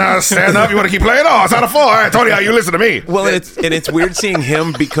big man, stand up. You want to keep playing? Oh, it's out of 4. I told you how you listen to me. Well, it's weird seeing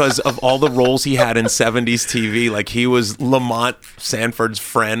him because of all the roles he had in 70s TV. Like he was Lamont Sanford's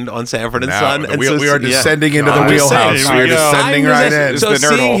friend on Sanford and Son. And we are descending into the wheelhouse. Saying, we are descending right in. So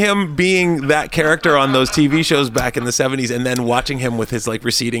seeing him being that character on those TV shows back in the 70s, and then watching him with his like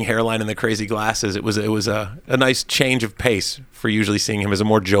receding hairline and the crazy glasses, it was a nice change of pace for usually seeing him as a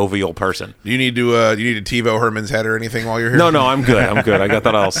more jovial person. Do you need to TiVo Herman's head or anything while you're here? No, I'm good. I got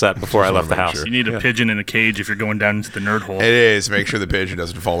that all set before I left the house. You need a pigeon in a cage if you're going down into the nerd hole. It is. Make sure the pigeon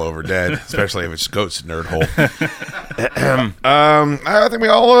doesn't fall over dead, especially if it's Goat's nerd hole. I think we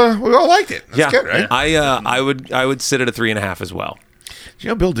all liked it. That's good, right? I would sit at a 3.5 as well. Do you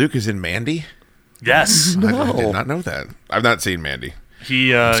know Bill Duke is in Mandy? Yes. I did not know that. I've not seen Mandy.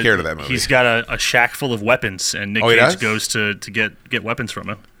 I'm scared of that movie. He's got a shack full of weapons, and Nick Cage goes to get weapons from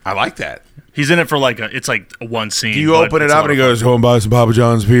him. I like that. He's in it for it's like a one scene. Do you open it up and he goes, "Go and buy some Papa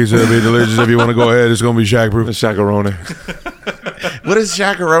John's pizza. It'll be delicious. If you want to go ahead, it's going to be shack-proof." Shakaroni. What is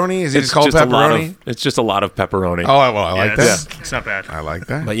shakaroni? Is it just called pepperoni? It's just a lot of pepperoni. Oh, well, I like that. It's not bad. I like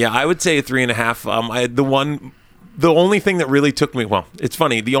that. But yeah, I would say a 3.5. The only thing that really took me, well, it's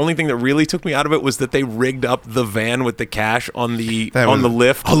funny. The only thing that really took me out of it was that they rigged up the van with the cash on the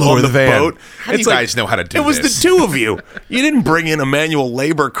lift on the boat. How do you guys know how to do this? It was the two of you. You didn't bring in a manual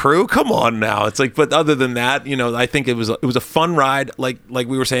labor crew. Come on now. It's like, but other than that, I think it was a fun ride. Like we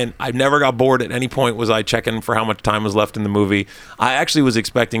were saying, I never got bored at any point. Was I checking for how much time was left in the movie? I actually was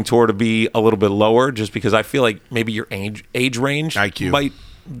expecting Tor to be a little bit lower, just because I feel like maybe your age range IQ might.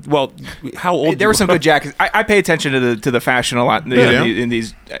 Well, how old? There were some good jackets. I pay attention to the fashion a lot in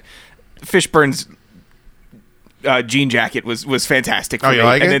these. Fishburne's jean jacket was fantastic. For you me.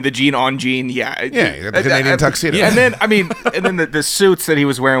 like it? And then the jean on jean, you got the Canadian tuxedo. Yeah. And then the suits that he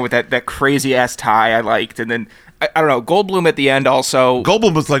was wearing with that crazy ass tie, I liked. And then I don't know, Goldblum at the end also.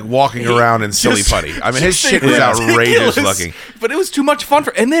 Goldblum was like walking around in silly putty. I mean, his shit was outrageous looking. But it was too much fun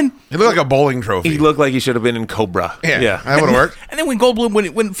and then he looked like a bowling trophy. He looked like he should have been in Cobra. Yeah. That would have worked. And then when Goldblum,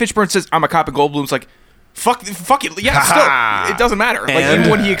 when Fishburne says, "I'm a cop," and Goldblum's like, Fuck it. Yeah, still, it doesn't matter. Like, even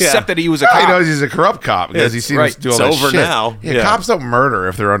when he accepted he was a cop. He knows he's a corrupt cop because he's seen us do all that shit. It's over now. Yeah, cops don't murder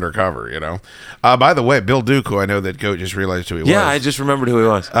if they're undercover, By the way, Bill Duke, who I know that Goat just realized who he was. Yeah, I just remembered who he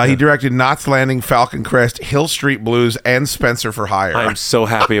was. He directed Knots Landing, Falcon Crest, Hill Street Blues, and Spencer for Hire. I'm so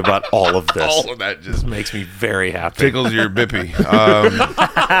happy about all of this. All of that just makes me very happy. Tickles your bippy.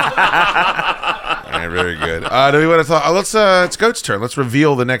 Yeah, very good. Do we want to talk? It's Goat's turn. Let's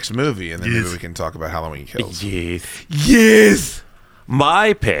reveal the next movie, and then maybe we can talk about Halloween Kills. Yes.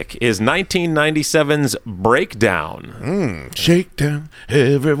 My pick is 1997's Breakdown. Shakedown,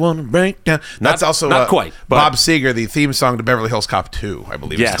 everyone break down. That's also not quite. But Bob Seger, the theme song to Beverly Hills Cop 2, I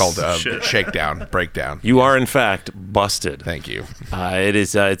believe. Yes. It's called Shakedown, Breakdown. You are in fact busted. Thank you.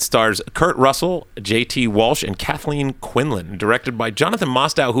 It stars Kurt Russell, J.T. Walsh, and Kathleen Quinlan. Directed by Jonathan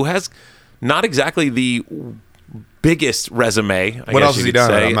Mostow, who has not exactly the biggest resume. What else has he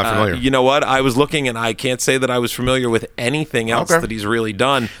done? I'm not familiar. You know what? I was looking, and I can't say that I was familiar with anything else that he's really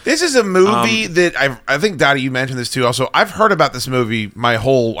done. This is a movie that I think, Dottie, you mentioned this too. Also, I've heard about this movie my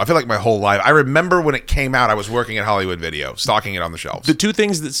whole life. I remember when it came out. I was working at Hollywood Video, stocking it on the shelves. The two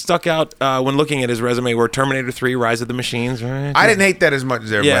things that stuck out when looking at his resume were Terminator 3: Rise of the Machines. Right? I didn't hate that as much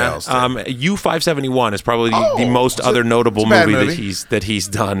as everybody else did. U-571 is probably the most other notable movie that he's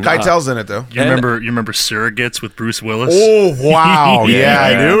done. Keitel's in it though. You remember Surrogates with Bruce Willis? Oh wow! Yeah,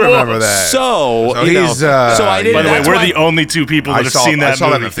 I do remember that. So he's. So I didn't. By the way, we're the only two people that have seen that movie. I saw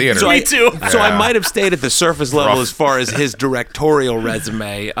that in the theater. Me too. So I might have stayed at the surface level as far as his directorial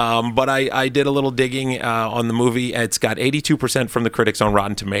resume, but I did a little digging on the movie. It's got 82% from the critics on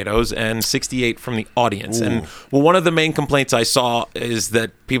Rotten Tomatoes and 68% from the audience. Ooh. And one of the main complaints I saw is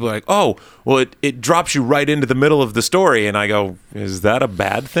that people are like, "Oh, well, it drops you right into the middle of the story," and I go, "Is that a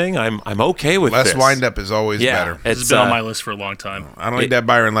bad thing? I'm okay with less this. wind up is always better." It's been on my list for a long time. I don't need that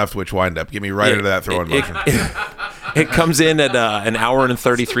Byron Leftwich wind up. Get me right into that throwing motion. It comes in at an hour and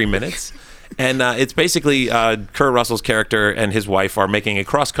 33 minutes. And it's basically Kurt Russell's character and his wife are making a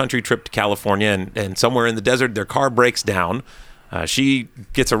cross-country trip to California, and somewhere in the desert, their car breaks down. She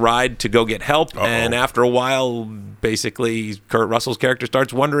gets a ride to go get help, and after a while, basically, Kurt Russell's character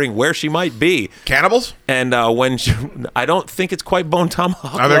starts wondering where she might be. Cannibals? And I don't think it's quite Bone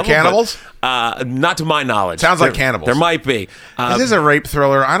Tomahawk. Are there level, cannibals? Not to my knowledge. Sounds like cannibals. There might be. This is a rape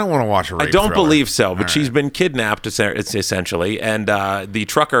thriller. I don't want to watch a rape thriller. I don't believe so, but she's been kidnapped, essentially, and the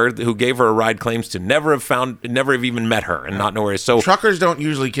trucker who gave her a ride claims to never have even met her and not know where. So truckers don't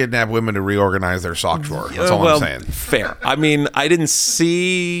usually kidnap women to reorganize their sock drawer. That's all I'm saying. Fair. I mean, I didn't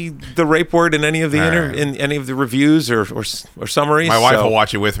see the rape word in any of the in any of the reviews or summaries. My wife will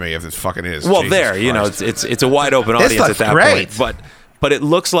watch it with me if this fucking is. Well, Jesus it's a wide open audience at that great. point, but it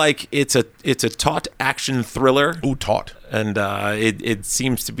looks like it's a taut action thriller. Ooh, taut. And it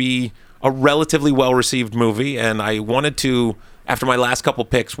seems to be a relatively well-received movie, and I wanted to, after my last couple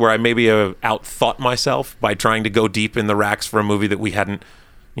picks where I maybe out-thought myself by trying to go deep in the racks for a movie that we hadn't,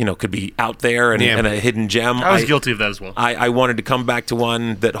 could be out there and a hidden gem. I was guilty of that as well. I wanted to come back to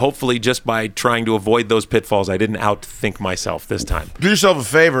one that hopefully just by trying to avoid those pitfalls, I didn't outthink myself this time. Do yourself a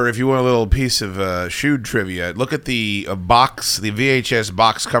favor if you want a little piece of Shoot trivia. Look at the the VHS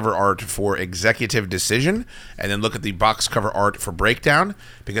box cover art for Executive Decision, and then look at the box cover art for Breakdown,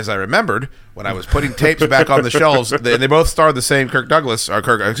 because I remembered when I was putting tapes back on the shelves, they both starred the same Kurt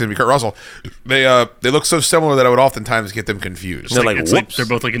Russell. They look so similar that I would oftentimes get them confused. They're they're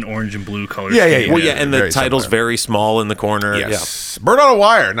both like an orange and blue color. Yeah. And the title's very small in the corner. Yes. Bird on a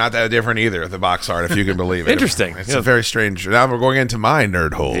Wire, not that different either, the box art, if you can believe it. Interesting. It's a very strange. Now we're going into my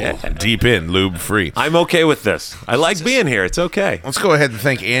nerd hole. Yeah. Deep in, lube free. I'm okay with this. I like being here. It's okay. Let's go ahead and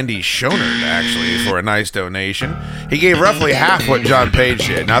thank Andy Schonert, actually, for a nice donation. He gave roughly half what John Page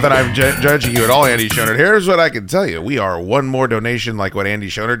did. Now that I'm judging you at all, Andy Schonert, here's what I can tell you. We are one more donation like what Andy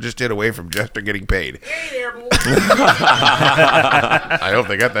Schonert just did away from Jester getting paid. Hey there, boy. I hope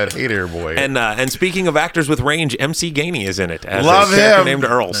they got that hey there, boy. And speaking of actors with range, MC Gainey is in it as love a character him. named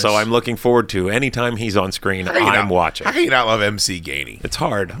Earl. So I'm looking forward to anytime he's on screen. I'm watching. How can you not love MC Gainey? It's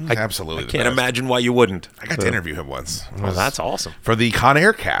hard. Absolutely. I can't imagine why you wouldn't. I got to interview him once. Well, that's awesome. For the Con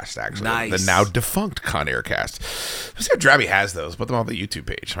Air cast, actually. Nice. The now defunct Con Air cast. Let's see if Drabby has those. Put them on the YouTube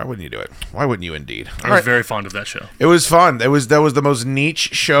page. Why wouldn't you do it? Why wouldn't you indeed? I was very fond of that show. It was fun. That was the most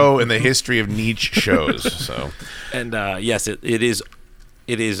niche show in the history of niche shows. So, and yes, it is.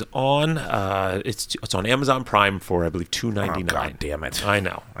 It is on. It's on Amazon Prime for I believe $2.99. Oh, God damn it! I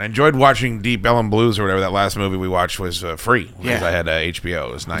know. I enjoyed watching Deep Ellum Blues or whatever that last movie we watched was free because I had HBO.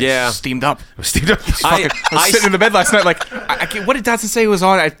 It was nice. Yeah, steamed up. It was steamed up. I was sitting in the bed last night like, what did Dotson say was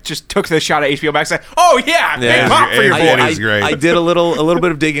on? I just took the shot at HBO Max. And said, oh yeah, big pop for your boy. It is great. I did a little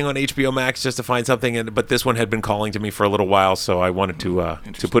bit of digging on HBO Max just to find something, but this one had been calling to me for a little while, so I wanted to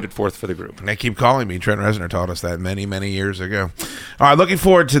put it forth for the group. And they keep calling me. Trent Reznor taught us that many years ago. All right, looking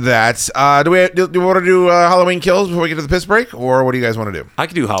forward to that. Do we want to do Halloween Kills before we get to the piss break, or what do you guys want to do? I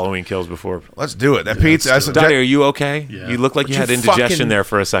could do Halloween Kills before. Let's do it. That pizza. Donnie, are you okay? Yeah. You look like you had indigestion there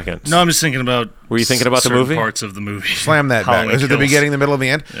for a second. No, I'm just thinking about. Were you thinking about the movie? Parts of the movie. Slam that back. Is it the beginning, the middle, and the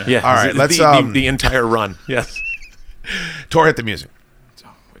end? Yeah. All right. Let's the entire run. Yes. Tor, hit the music. So,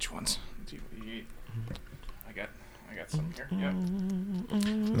 which ones? I got some here. Yeah.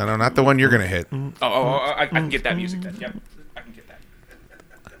 No, not the one you're gonna hit. I can get that music then. Yep. I can get that.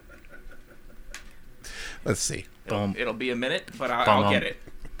 Let's see. It'll be a minute, but I'll get it.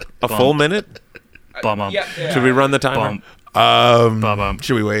 A full minute? Yeah. Should we run the timer?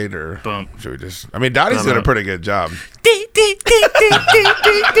 Should we wait or should we just? I mean, Dottie's did a pretty good job. Did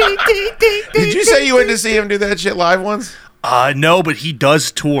you say you went to see him do that shit live once? No, but he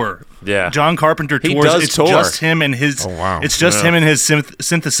does tour. Yeah, John Carpenter tours. It's tour. just him and his. Oh, wow. It's just him and his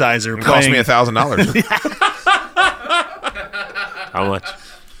synthesizer. It cost me $1,000. How much?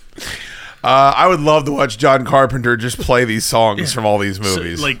 I would love to watch John Carpenter just play these songs from all these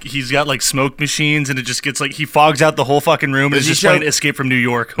movies. So, like he's got like smoke machines, and it just gets like he fogs out the whole fucking room, and is just playing Escape from New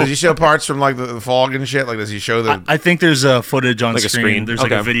York. Does he show parts from like the fog and shit? Like does he show the? I think there's footage on like screen. There's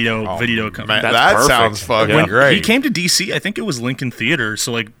like a video coming. Man, that perfect. sounds fucking great. He came to DC. I think it was Lincoln Theater,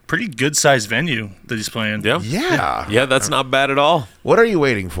 so like pretty good sized venue that he's playing. Yeah. That's not bad at all. What are you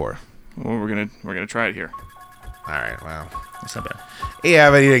waiting for? Well, we're gonna try it here. All right. Wow. That's not bad. Yeah,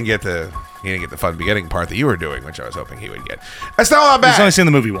 but he didn't get the fun beginning part that you were doing, which I was hoping he would get. That's not all bad. He's only seen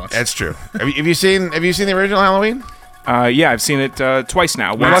the movie once. That's true. Have you seen the original Halloween? Yeah, I've seen it twice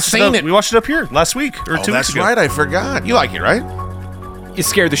now. We watched it up here last week or 2 weeks ago. That's right. I forgot. You like it, right? It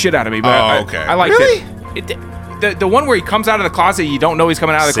scared the shit out of me, but okay. I liked it. The one where he comes out of the closet, you don't know he's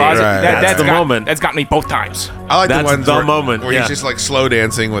coming out of the closet. Right. That's the moment. That's got me both times. I like That's the ones the where, moment, where he's just like slow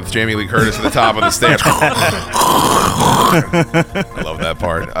dancing with Jamie Lee Curtis at the top of the stairs. I love that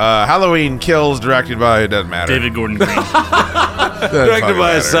part. Halloween Kills, directed by, it doesn't matter. David Gordon Green. Directed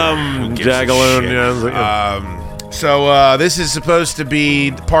by some jagaloon. So this is supposed to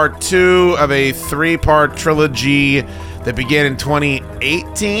be part 2 of a 3-part trilogy that began in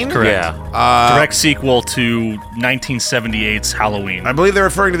 2018. Correct. Yeah. Direct sequel to 1978's Halloween. I believe they're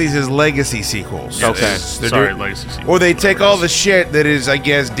referring to these as legacy sequels. Okay. Legacy sequel. Or they take all the shit that is, I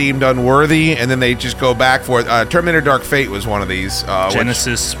guess, deemed unworthy, and then they just go back for it. Terminator Dark Fate was one of these.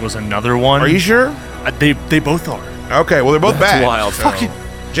 Genesis was another one. Are you sure? They both are. Okay, well, they're both bad. Wild. Fucking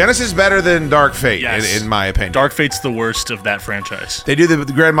Genesis is better than Dark Fate, Yes. in my opinion. Dark Fate's the worst of that franchise. They do the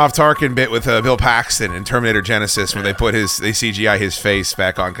Grand Moff Tarkin bit with Bill Paxton in Terminator Genesis, where they CGI his face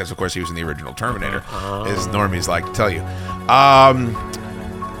back on, because of course he was in the original Terminator, as normies like to tell you.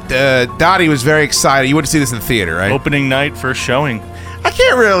 Dottie was very excited. You went to see this in the theater, right? Opening night, first showing. I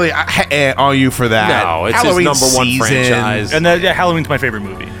can't really on you for that. No, it's Halloween his number one season. franchise. And Halloween's my favorite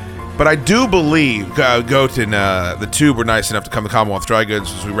movie. But I do believe Goat and the Tube were nice enough to come to Commonwealth Dry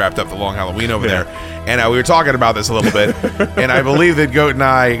Goods as we wrapped up the long Halloween over there. And we were talking about this a little bit. And I believe that Goat and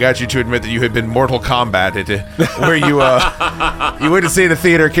I got you to admit that you had been Mortal Kombat-ed, where you went to see the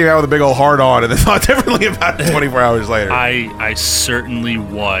theater, came out with a big old hard-on, and then thought differently about it 24 hours later. I certainly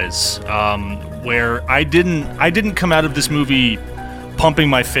was. Where I didn't come out of this movie pumping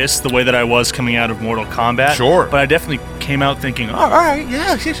my fist the way that I was coming out of Mortal Kombat. Sure. But I definitely came out thinking, all right,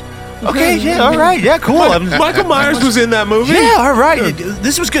 yeah, okay, yeah, all right, yeah, cool. Michael Myers was in that movie. Yeah, all right.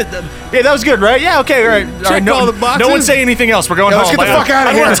 This was good. Yeah, that was good, right? Yeah, okay, all right. Check all the boxes. No one say anything else. We're going Let's home. get the fuck out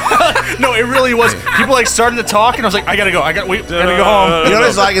of here. No, it really was. People started to talk, and I was like, I gotta go. I gotta go home. You know what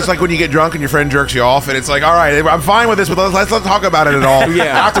it's like? It's like when you get drunk and your friend jerks you off, and it's like, all right, I'm fine with this, but let's not talk about it at all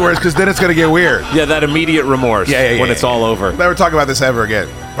afterwards, because then it's going to get weird. Yeah, that immediate remorse when it's all over. Never talk about this ever again.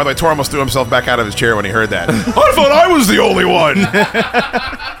 By the way, Tor almost threw himself back out of his chair when he heard that. I thought I was the only one.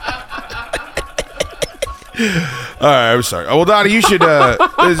 All right, I'm sorry. Oh, well, Donnie, you should.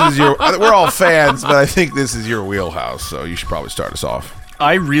 This is your. We're all fans, but I think this is your wheelhouse, so you should probably start us off.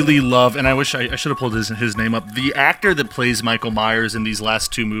 I really love, and I wish I should have pulled his name up. The actor that plays Michael Myers in these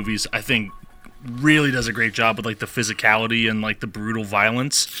last 2 movies, I think, really does a great job with like the physicality and like the brutal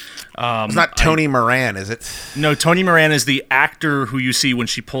violence. It's not Tony Moran, is it? No, Tony Moran is the actor who you see when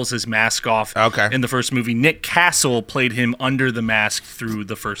she pulls his mask off. Okay. In the first movie, Nick Castle played him under the mask through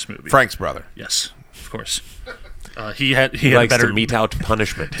the first movie. Frank's brother. Yes, of course. He likes to mete out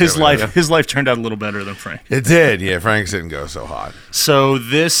punishment. His life turned out a little better than Frank. It did. Yeah, Frank's didn't go so hot. So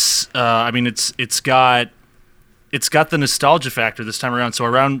this, it's got the nostalgia factor this time around. So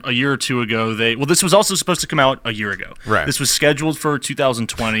around a year or 2 ago, this was also supposed to come out a year ago. Right. This was scheduled for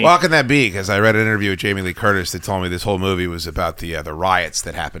 2020. Well, how can that be? Because I read an interview with Jamie Lee Curtis that told me this whole movie was about the riots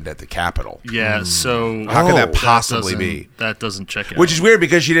that happened at the Capitol. Yeah. So how can that possibly be? That doesn't check out. Which is weird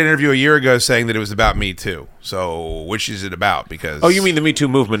because she did an interview a year ago saying that it was about Me Too. So which is it about? Because you mean the Me Too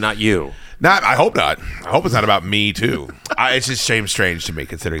movement, not you? I hope not. I hope it's not about Me Too. It's just strange to me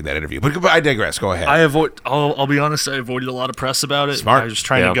considering that interview. But I digress. Go ahead. I'll be honest. I avoided a lot of press about it. Smart. I was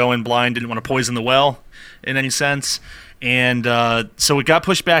trying to go in blind. Didn't want to poison the well in any sense. And so it got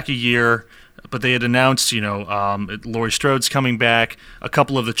pushed back a year. But they had announced, Laurie Strode's coming back. A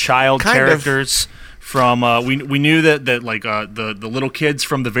couple of the child characters from we knew that the little kids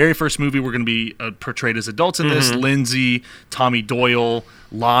from the very first movie were going to be portrayed as adults in this. Lindsay, Tommy Doyle,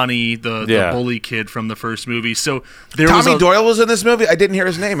 Lonnie, the bully kid from the first movie. So Tommy Doyle was in this movie? I didn't hear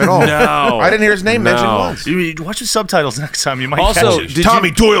his name at all. No. I didn't hear his name mentioned once. Watch the subtitles next time. You might also catch it.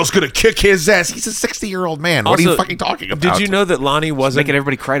 Tommy Doyle's going to kick his ass. He's a 60-year-old man. What are you fucking talking about? Did you know that Lonnie wasn't making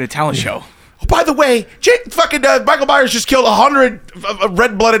everybody cry at a talent show? Oh, by the way, Michael Myers just killed 100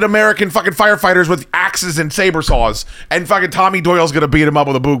 red-blooded American fucking firefighters with axes and saber saws, and fucking Tommy Doyle's gonna beat him up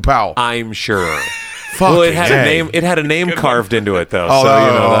with a boog pow. I'm sure. Well, it had a name. It had a name carved into it, though. So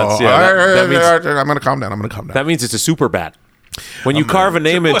that means I'm gonna calm down. That means it's a super bat. When you carve a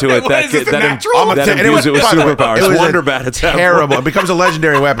name into it, that imbues it with superpowers. It was Wonder Bat. It's terrible. It becomes a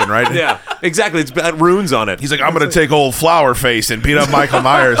legendary weapon, right? Yeah, exactly. It's got runes on it. He's like, I'm going to take old Flower Face and beat up Michael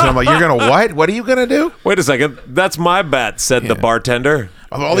Myers. And I'm like, you're going to what? What are you going to do? Wait a second. That's my bat, said the bartender.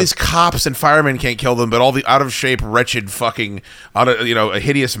 All these cops and firemen can't kill them, but all the out of shape, wretched, fucking,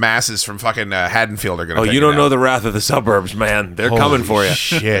 hideous masses from fucking Haddonfield are gonna. You don't know the wrath of the suburbs, man. They're coming for you.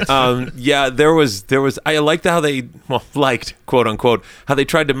 Shit. There was. I liked how they liked, quote unquote, how they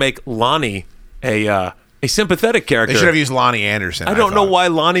tried to make Lonnie a a sympathetic character. They should have used Lonnie Anderson. I don't know why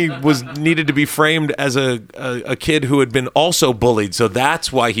Lonnie was needed to be framed as a kid who had been also bullied. So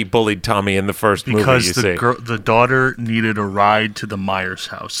that's why he bullied Tommy in the first movie. Because the daughter needed a ride to the Myers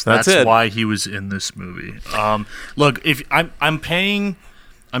house. That's why he was in this movie. Look, if I'm paying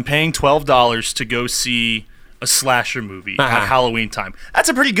 $12 to go see a slasher movie at Halloween time. That's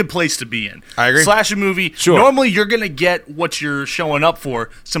a pretty good place to be in. I agree. Slasher movie, sure. Normally you're going to get what you're showing up for,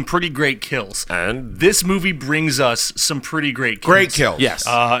 some pretty great kills. And this movie brings us some pretty great kills. Great kills. Yes.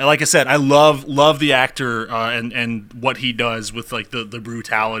 Like I said, I love the actor and what he does with like the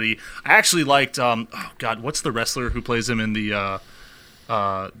brutality. I actually liked what's the wrestler who plays him in the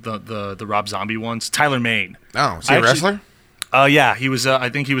Rob Zombie ones? Tyler Mane. Oh, is he a wrestler? Yeah, he was. I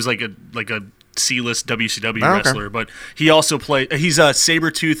think he was like a C-list WCW wrestler, but he also played. He's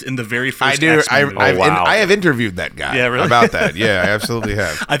Sabretooth in the very first. X-Men movie. I have interviewed that guy. Yeah, really? About that. Yeah, I absolutely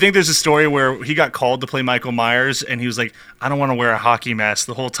have. I think there's a story where he got called to play Michael Myers, and he was like, "I don't want to wear a hockey mask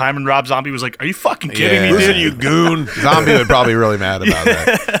the whole time." And Rob Zombie was like, "Are you fucking kidding me, dude? You goon!" Zombie would probably be really mad about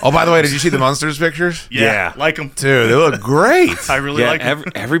that. Oh, by the way, did you see the Munsters pictures? Yeah. Like them, dude. They look great. I really like them.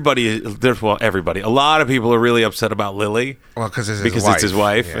 Everybody. A lot of people are really upset about Lily. Well, because it's his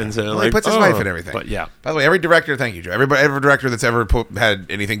wife, and so he puts his wife in everything. But yeah. By the way, every director, thank you, Joe. Every director that's ever had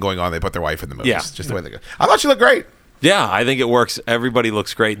anything going on, they put their wife in the movies. Yeah. Just the way they go. I thought she looked great. Yeah, I think it works. Everybody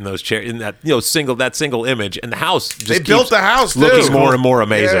looks great in those chairs, in that single image, and the house. Just built the house looking too. more and more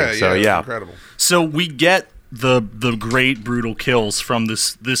amazing. Yeah, incredible. So we get the great brutal kills from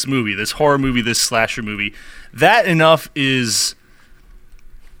this movie, this horror movie, this slasher movie. That enough is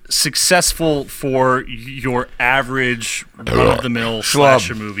successful for your average run-of-the-mill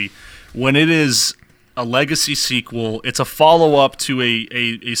slasher movie. When it is a legacy sequel, it's a follow-up to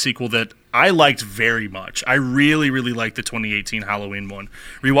a sequel that I liked very much. I really, really liked the 2018 Halloween one.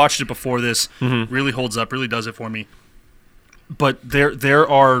 Rewatched it before this. Really holds up. Really does it for me. But there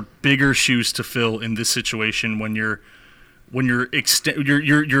are bigger shoes to fill in this situation when you're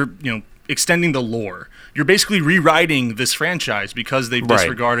extending the lore. You're basically rewriting this franchise because they've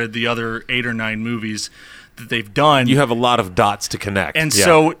disregarded the other 8 or 9 movies that they've done. You have a lot of dots to connect. And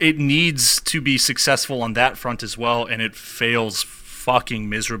so it needs to be successful on that front as well, and it fails fucking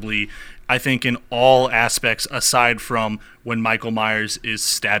miserably, I think, in all aspects aside from when Michael Myers is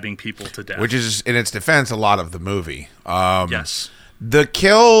stabbing people to death. Which is, in its defense, a lot of the movie. Yes. The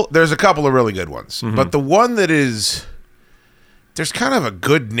kill, there's a couple of really good ones. But the one that is... There's kind of a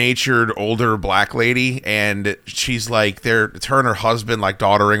good-natured older black lady, and she's like, it's her and her husband like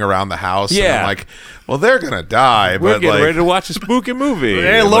doddering around the house. Yeah, and I'm like, well, they're gonna die. We're but getting ready to watch a spooky movie.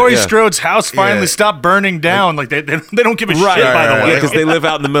 Hey, Laurie Strode's house finally stopped burning down. Like they don't give a shit. By the way, because they live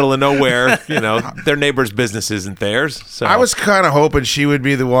out in the middle of nowhere. Their neighbor's business isn't theirs. So I was kind of hoping she would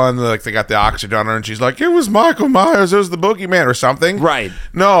be the one. Like they got the oxygen on her, and she's like, "It was Michael Myers. It was the boogeyman or something." Right?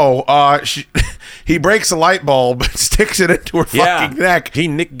 No. He breaks a light bulb and sticks it into her fucking neck. He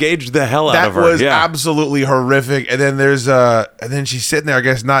Nick Caged the hell out of her. That was absolutely horrific. And then and then she's sitting there, I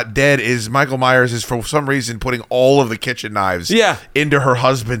guess not dead. Michael Myers is for some reason putting all of the kitchen knives into her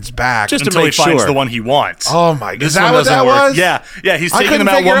husband's back. Just until he finds the one he wants. Oh my god. Is that what that was? Yeah. He's taking them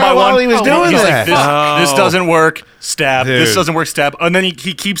out one by one. While he was doing that. Like, this doesn't work. Stab. Dude. This doesn't work. Stab. And then he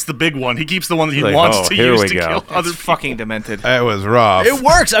keeps the big one. He keeps the one that he wants to use to kill other fucking demented. It was rough. It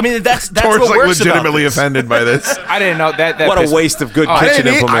works. I mean, that's what like works legitimately offended by this. I didn't know that. What a waste of good kitchen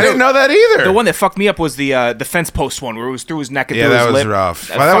implements. I didn't know that either. The one that fucked me up was the fence post one where it was through his neck and through his lip. Yeah, that was rough.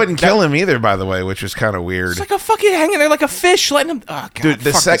 That wouldn't kill him either, by the way, which was kind of weird. It's like a fucking hanging there like a fish, letting him. Oh, God, dude,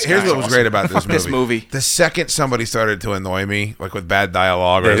 here's what was great about this movie. The second somebody started to annoy me, like with bad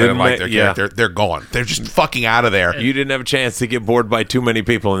dialogue or they didn't like their character, they're gone. They're just fucking out of there. You didn't have a chance to get bored by too many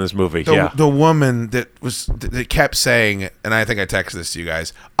people in this movie. The woman that kept saying, and I think I texted this to you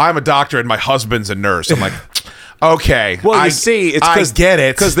guys, I'm a doctor and my husband's a nurse. I'm like, okay. Well, I get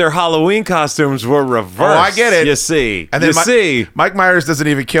it. Because their Halloween costumes were reversed. Oh, I get it. You see. And then Mike Myers doesn't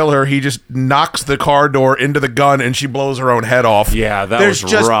even kill her. He just knocks the car door into the gun and she blows her own head off. Yeah, that was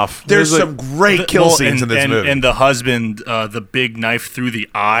rough. There's some great kill scenes in this movie. And the husband, the big knife through the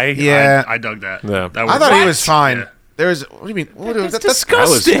eye. Yeah. I dug that. Yeah. I thought he was fine. Yeah. What do you mean? That's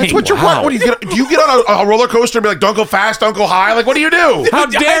disgusting. That's what you want. What do you get on a roller coaster and be like, don't go fast, don't go high? Like, what do you do? How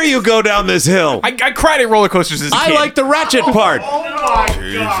dare you go down this hill? I cried at roller coasters as a kid. I like the ratchet part. Oh my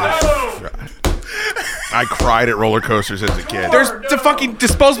God. I cried at roller coasters as a kid. There's the fucking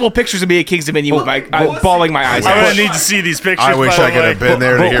disposable pictures of me at King's Dominion with bawling my eyes out. I need to see these pictures. I wish I could have been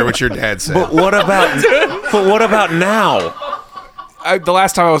there to hear what your dad said. But what about now? The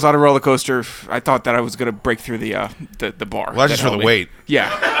last time I was on a roller coaster, I thought that I was going to break through the bar. Well, that's just for the weight.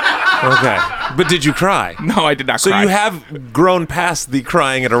 Yeah. Okay. But did you cry? No, I did not So cry. you have grown past the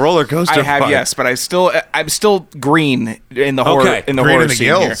crying at a roller coaster. I have, part. yes, but I'm still green in the horror Okay. in the Green horror in the scene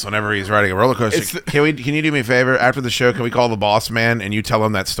gills here. whenever he's riding a roller coaster. Can you do me a favor? After the show, can we call the boss man and you tell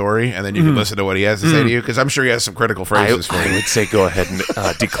him that story, and then you can listen to what he has to say to you? Because I'm sure he has some critical phrases for I you. would say go ahead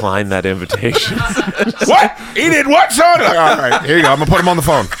and decline that invitation. What? He did what, son? Like, all right, here you go. I'm gonna put him on the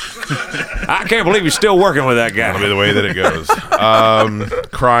phone. I can't believe you're still working with that guy. That'll be the way that it goes.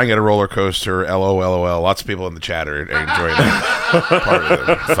 Crying at a roller coaster. LOL. Lots of people in the chat are enjoying that part of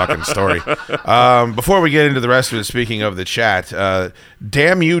the fucking story. Before we get into the rest of it, speaking of the chat,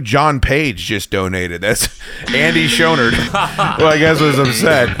 damn you, John Page just donated. That's Andy Schonert, who I guess was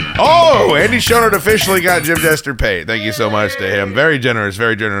upset. Oh, Andy Schonert officially got Jim Jester paid. Thank you so much to him. Very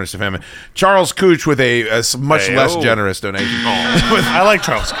generous of him. Charles Cooch with a much less generous donation. I like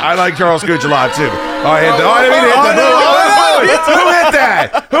Charles. I like Charles Cooch a lot too. I didn't hit the boo. Who hit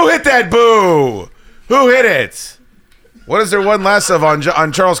that? Who hit that boo? Who hit it? What is there one less of on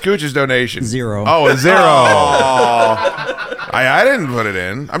Charles Cooch's donation? 0. Oh, a 0. I didn't put it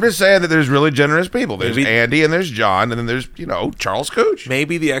in. I'm just saying that there's really generous people. There's Andy and there's John, and then there's, Charles Cooch.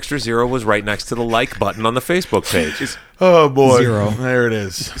 Maybe the extra 0 was right next to the like button on the Facebook page. Oh, boy. 0. There it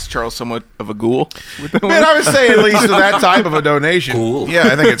is. Is Charles somewhat of a ghoul? Man, I would say at least with that type of a donation. Cool. Yeah,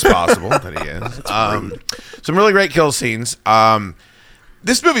 I think it's possible that he is. Some really great kill scenes.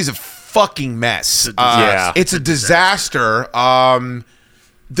 This movie's a fucking mess. It's a disaster.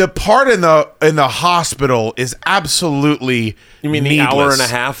 The part in the hospital is absolutely You mean the needless. hour and a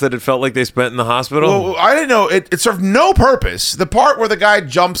half that it felt like they spent in the hospital? Well, I didn't know. It served no purpose. The part where the guy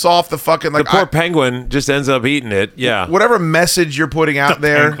jumps off the fucking the poor penguin just ends up eating it. Yeah. Whatever message you're putting out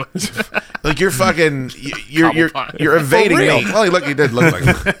there, like you're fucking you're evading me. Well, he did look like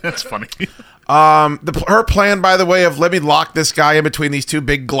that. That's funny. Her plan, by the way, of let me lock this guy in between these two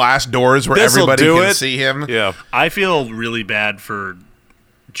big glass doors where This'll everybody do can it. see him. Yeah. I feel really bad for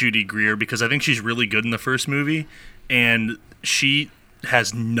Judy Greer because I think she's really good in the first movie, and she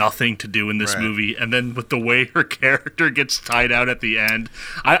has nothing to do in this movie. And then with the way her character gets tied out at the end,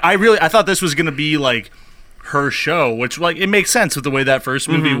 I thought this was going to be like her show, which like it makes sense with the way that first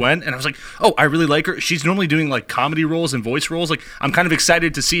movie went, and I was like, oh, I really like her. She's normally doing like comedy roles and voice roles. Like I'm kind of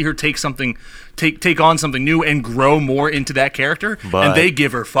excited to see her take on something new and grow more into that character. And they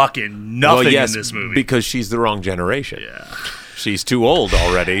give her fucking nothing in this movie because she's the wrong generation. Yeah, she's too old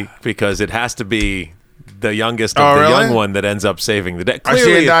already because it has to be the youngest of the really? young one that ends up saving the day. I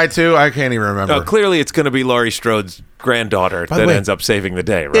see it die too. I can't even remember. Clearly, it's going to be Laurie Strode's granddaughter that ends up saving the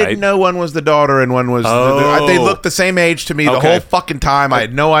day, right? No, one was the daughter and one was they looked the same age to me the whole fucking time. I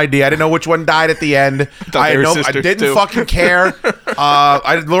had no idea. I didn't know which one died at the end. I didn't fucking care.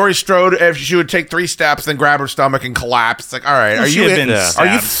 Laurie Strode, if she would take 3 steps, then grab her stomach and collapse. It's like, all right, are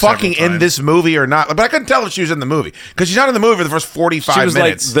you fucking in this movie or not? But I couldn't tell if she was in the movie because she's not in the movie for the first 45 minutes. She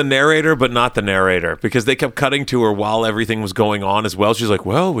was like the narrator, but not the narrator because they kept cutting to her while everything was going on as well. She's like,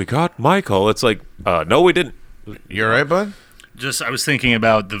 well, we got Michael. It's like, no, we didn't. You all right, bud? I was thinking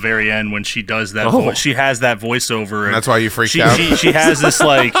about the very end when she does that. She has that voiceover, and that's why you freaked out. She has this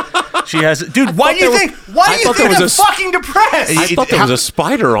like. She has, dude. Why do you think I'm fucking depressed? I thought there was a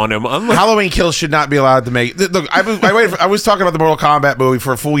spider on him. Halloween Kills should not be allowed to make. Look, I was talking about the Mortal Kombat movie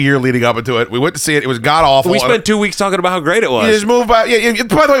for a full year leading up into it. We went to see it. It was god awful. We spent 2 weeks talking about how great it was. You just moved by.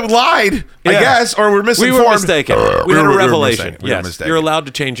 By the way, we lied. I guess, or we're misinformed. We were mistaken. We had a revelation. We were yes, mistaken. You're allowed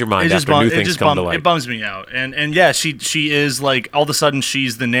to change your mind after new things come to light. It bums me out, and yeah, she is like all of a sudden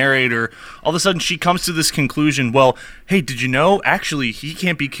she's the narrator. All of a sudden she comes to this conclusion. Well, hey, did you know? Actually, he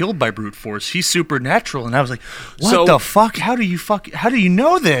can't be killed by brute force. He's supernatural. And I was like, what the fuck? How do you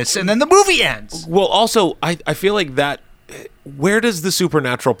know this? And then the movie ends. Well, also, I feel like that. Where does the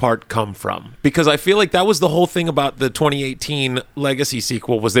supernatural part come from? Because I feel like that was the whole thing about the 2018 Legacy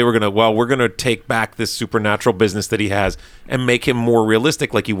sequel was we're going to take back this supernatural business that he has and make him more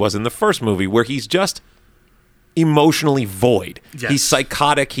realistic like he was in the first movie where he's just emotionally void. Yes. He's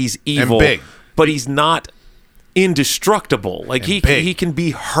psychotic, he's evil, and big. But he's not indestructible. Like he can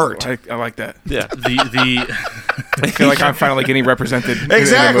be hurt. I like that. Yeah. I feel like I'm finally getting represented.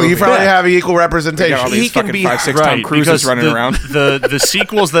 Exactly. You probably have equal representation. All these fucking 5-6 Tom Cruises running around. The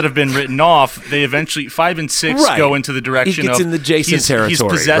sequels that have been written off, they eventually 5 and 6 go into the direction he gets of in the Jason territory. He's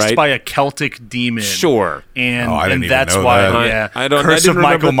possessed by a Celtic demon. Sure. And that's why Curse of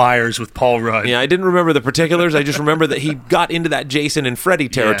Michael Myers with Paul Rudd. Yeah, I didn't remember the particulars. I just remember that he got into that Jason and Freddy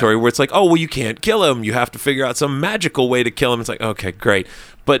territory where it's like, oh, well, you can't kill him. You have to figure out some magical way to kill him. It's like, okay, great.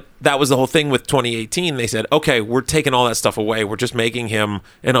 But that was the whole thing with 2018. They said, okay, we're taking all that stuff away. We're just making him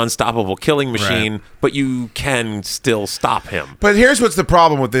an unstoppable killing machine, but you can still stop him. But here's what's the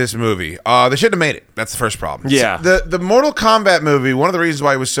problem with this movie. They shouldn't have made it. That's the first problem. Yeah. The Mortal Kombat movie, one of the reasons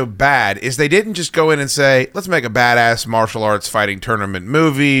why it was so bad is they didn't just go in and say, let's make a badass martial arts fighting tournament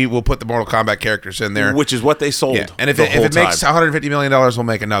movie. We'll put the Mortal Kombat characters in there. Which is what they sold. Yeah. And if it makes $150 million, we'll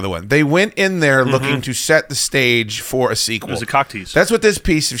make another one. They went in there looking to set the stage for a sequel. It was a cock tease. That's what this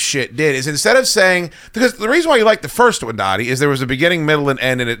piece of shit did, is instead of saying, because the reason why you like the first one, Dottie, is there was a beginning, middle, and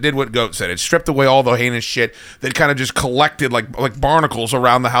end, and it did what Goat said. It stripped away all the heinous shit that kind of just collected like barnacles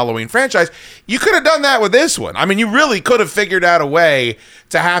around the Halloween franchise. You could have done that with this one. I mean, you really could have figured out a way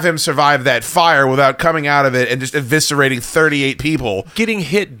to have him survive that fire without coming out of it and just eviscerating 38 people. Getting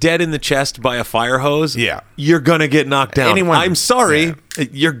hit dead in the chest by a fire hose, you're going to get knocked down. I'm sorry,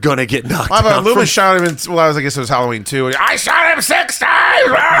 you're going to get knocked down. Loomis shot him I guess it was Halloween 2. I shot him 6 times!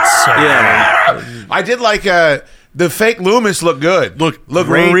 I did like... the fake Loomis looked good. Look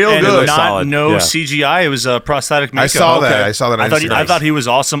great, real and good. No CGI. It was prosthetic makeup. I saw that. I saw that. I thought he was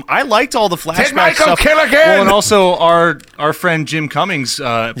awesome. I liked all the flashback Michael stuff. Kill again. Well, and also our friend Jim Cummings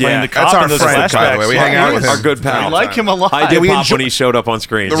playing the cop that's our in those friend, flashbacks. by the way. We hang out with him. Our good pal. I like him a lot. I did pop when he showed up on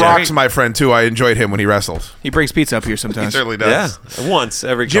screen. The Rock's my friend too. I enjoyed him when he wrestled. He brings pizza up here sometimes. He certainly does. Yeah, once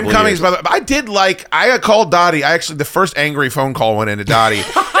every Jim couple Cummings, of years. by the way, I did like. I called Dottie. The first angry phone call went into Dottie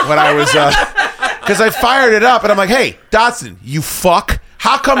when I was because I fired it up and I'm like, "Hey, Dotson, you fuck!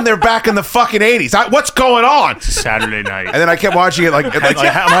 How come they're back in the fucking 80s? What's going on?" It's a Saturday night, and then I kept watching it like am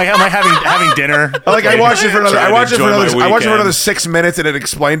I having dinner? I watched it for another 6 minutes and it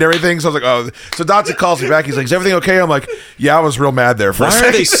explained everything. So I was like, "Oh." So Dotson calls me back. He's like, "Is everything okay?" I'm like, "Yeah, I was real mad there for a second." Why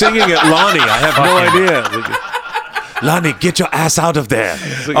are they singing at Lonnie? I have no idea. Lonnie, get your ass out of there.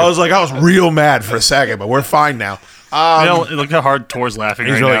 I was real mad for a second, but we're fine now. Look how hard Tor's laughing.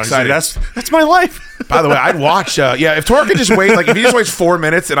 He's right really now. excited. He's like, that's my life. By the way, I'd watch. If Tor could just wait, if he just waits 4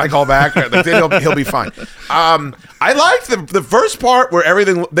 minutes and I call back, then he'll be fine. I liked the first part where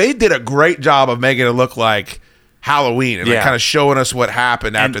everything. They did a great job of making it look like Halloween and kind of showing us what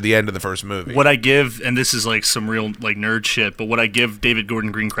happened after the end of the first movie. What I give, and this is like some real nerd shit, but what I give David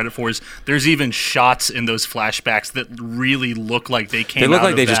Gordon Green credit for is there's even shots in those flashbacks that really look like they came. They look out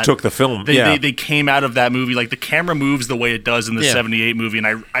like of they that. just took the film. They came out of that movie. Like the camera moves the way it does in the '78 movie, and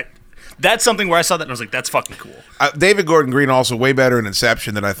I that's something where I saw that and I was like, that's fucking cool. David Gordon Green also way better in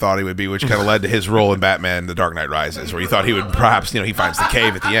Inception than I thought he would be, which kind of led to his role in Batman: The Dark Knight Rises, where you thought he would perhaps, he finds the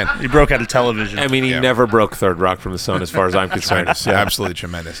cave at the end. He broke out of television. I mean, he never broke Third Rock from the Sun, as far as I'm concerned. Absolutely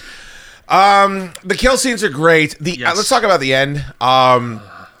tremendous. The kill scenes are great. Let's talk about the end. I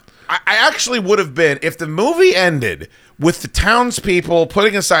actually would have been, if the movie ended with the townspeople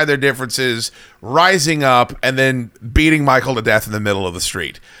putting aside their differences, rising up, and then beating Michael to death in the middle of the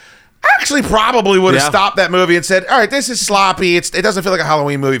street. I actually probably would have stopped that movie and said, all right, this is sloppy. It doesn't feel like a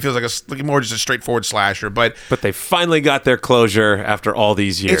Halloween movie. It feels like more just a straightforward slasher. But they finally got their closure after all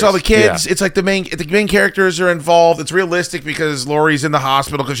these years. It's all the kids. Yeah. It's like the main characters are involved. It's realistic because Laurie's in the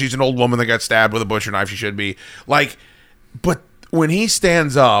hospital because she's an old woman that got stabbed with a butcher knife. She should be. But when he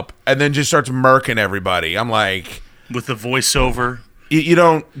stands up and then just starts murking everybody, I'm like... With the voiceover... You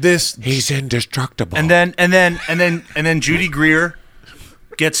don't... He's indestructible. And then Judy Greer...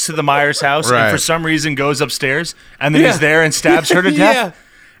 gets to the Myers house and for some reason goes upstairs and then he's there and stabs her to death.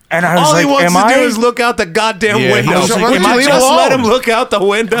 And I was all like, he wants to do is look out the goddamn window. Just let him look out the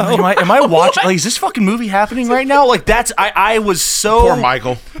window? Am I watching? Is this fucking movie happening right now? I was so poor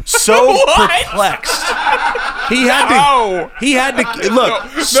Michael, so perplexed. He had to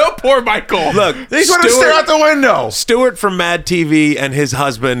look. No, poor Michael. Look, he's going to stare out the window. Stuart from Mad TV and his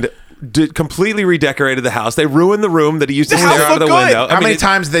husband completely redecorated the house. They ruined the room that he used to stare out of the window. How many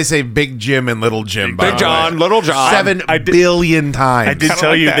times did they say Big Jim and Little Jim? Big John, Little John. 7 billion times. I did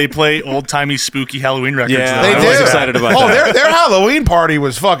tell you they play old-timey spooky Halloween records. Yeah, they I was excited about that. Their Halloween party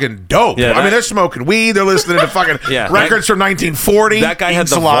was fucking dope. Yeah, I mean, they're smoking weed. They're listening to fucking records from 1940. That guy had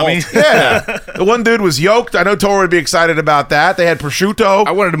the salami. vault. Yeah. The one dude was yoked. I know Tor would be excited about that. They had prosciutto.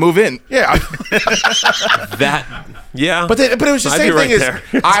 I wanted to move in. Yeah. Yeah. But it was the same thing as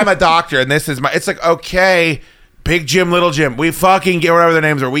I'm a doctor and this is my... It's like, okay, Big Jim, Little Jim, we fucking get whatever their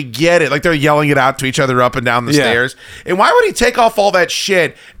names are. We get it. Like they're yelling it out to each other up and down the stairs. And why would he take off all that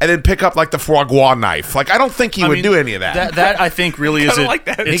shit and then pick up like the foie gras knife? Like I don't think he would do any of that. That I think really is it. Like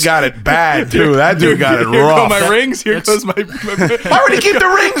that. He got it bad too. That dude got it Here rough. go my rings. Here goes my Why would he keep the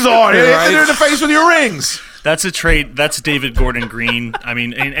rings on? Hit it in the face with your rings. That's a trait. That's David Gordon Green. I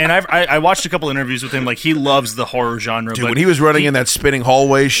mean, and I watched a couple interviews with him. Like, he loves the horror genre. Dude, when he was running in that spinning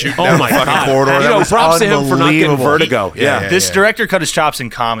hallway, shooting down the fucking corridor, that was props to him for not getting vertigo. This director cut his chops in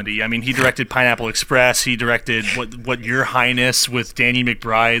comedy. I mean, he directed Pineapple Express. He directed what Your Highness with Danny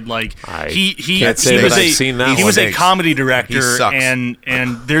McBride. Like, he was a comedy director, and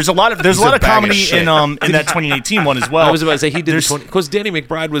there's a lot of comedy in that 2018 one as well. I was about to say he did because Danny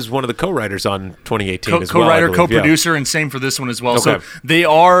McBride was one of the co-writers on 2018 as well. Co-writer, co-producer, and same for this one as well. Okay. So they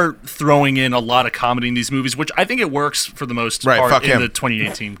are throwing in a lot of comedy in these movies, which I think it works for the most part in the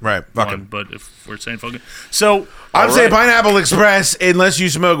 2018 one. But if we're saying fuck him. So I'm saying Pineapple Express, unless you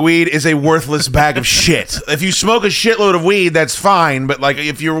smoke weed, is a worthless bag of shit. If you smoke a shitload of weed, that's fine. But like,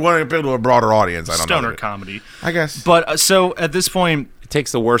 if you're wanting to appeal to a broader audience, I don't know. Stoner comedy, I guess. But so at this point, it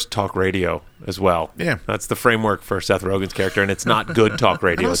takes the worst talk radio as well. Yeah, that's the framework for Seth Rogen's character, and it's not good talk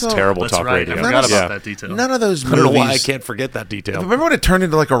radio. It's terrible talk radio. I forgot about that detail. None of those movies. I don't know why I can't forget that detail. Remember when it turned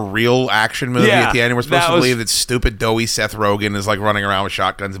into like a real action movie at the end? We're supposed to believe that stupid doughy Seth Rogen is like running around with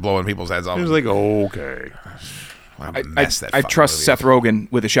shotguns and blowing people's heads off. It was like, okay. I trust Seth Rogen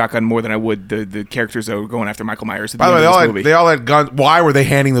with a shotgun more than I would the characters that were going after Michael Myers. By the way, they all had guns. Why were they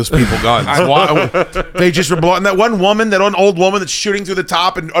handing those people guns? They just were blowing. That one woman, that one old woman that's shooting through the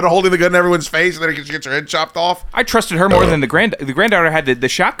top and holding the gun in everyone's face, and then she gets her head chopped off. I trusted her more than the granddaughter had the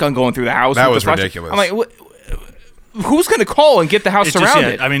shotgun going through the house. That was ridiculous. I'm like, who's going to call and get the house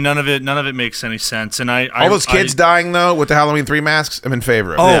surrounded? I mean, none of it makes any sense. And all those kids dying though with the Halloween 3 masks, I'm in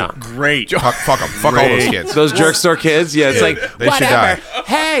favor of. Oh, great! Fuck them. Fuck all those kids. Those jerk store kids. Yeah, it's like they should die.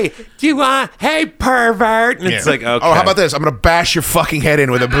 Hey, do you want? Hey, pervert! And it's like, okay. Oh, how about this? I'm gonna bash your fucking head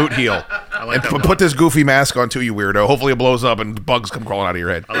in with a boot heel. And put this goofy mask on too, you weirdo. Hopefully it blows up and bugs come crawling out of your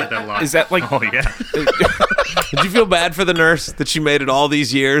head. I like that a lot. Is that like? Oh yeah. Did you feel bad for the nurse that she made it all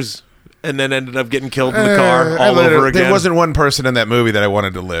these years? And then ended up getting killed in the car all over again. There wasn't one person in that movie that I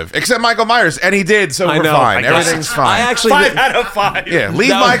wanted to live, except Michael Myers, and he did. So we're fine. Everything's fine. I actually 5 out of 5. Yeah,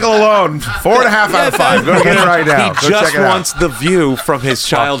 leave Michael alone. 4.5 out of 5. Go get it right now. He just wants the view from his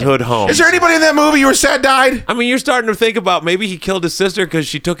childhood home. Is there anybody in that movie you were sad died? I mean, you're starting to think about maybe he killed his sister because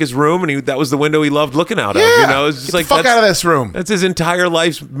she took his room, and that was the window he loved looking out of. Yeah. You know, it's just get the fuck out of this room. That's his entire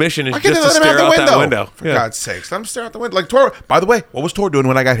life's mission is Why just can't to they let him stare out out that window. For God's sakes, let him stare out the window. Like Tor. By the way, what was Tor doing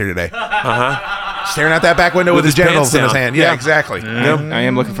when I got here today? Staring out that back window with his genitals in his hand. Yeah, exactly. I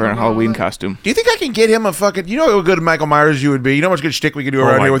am looking for a Halloween costume. Do you think I can get him a fucking... You know how good Michael Myers you would be? You know how much good shtick we could do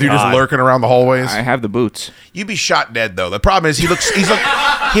around here with you just lurking around the hallways? I have the boots. You'd be shot dead, though. The problem is he looks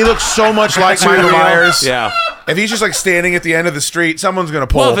so much like Michael Myers. Yeah. If he's just like standing at the end of the street, someone's going to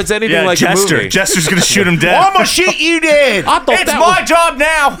pull. Well, if it's anything like Jester. a movie. Jester's going to shoot him dead. I'm going to shoot you dead. It's my job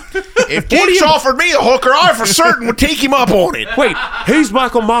now. If Dick's offered me a hooker, I for certain would take him up on it. Wait, he's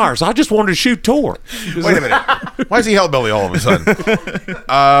Michael Myers. I just wanted to shoot Tor. Wait a minute. Why is he hellbilly all of a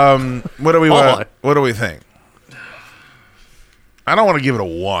sudden? What do we think? I don't want to give it a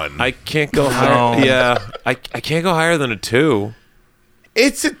 1. I can't go higher. Yeah, I can't go higher than a 2.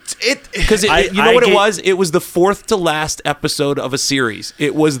 Because you know what it was? It was the 4th to last episode of a series.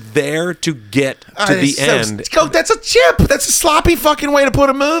 It was there to get to the end. That's a chip. That's a sloppy fucking way to put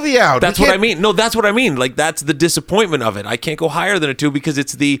a movie out. That's what I mean. No, that's what I mean. Like, that's the disappointment of it. I can't go higher than a 2 because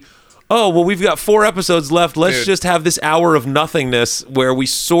it's the... Oh, well, we've got 4 episodes left. Let's just have this hour of nothingness where we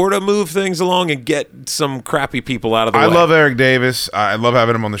sort of move things along and get some crappy people out of the way. I love Eric Davis. I love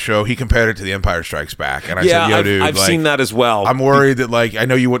having him on the show. He compared it to The Empire Strikes Back. And I said, yo, dude. I've seen that as well. I'm worried that, like, I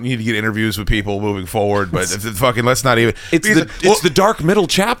know you wouldn't need to get interviews with people moving forward, but let's not even. It's the dark middle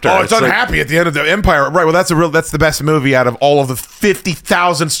chapter. Oh, it's unhappy at the end of The Empire. Right, well, that's the best movie out of all of the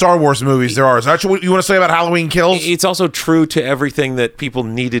 50,000 Star Wars movies there are. Is that what you want to say about Halloween Kills? It's also true to everything that people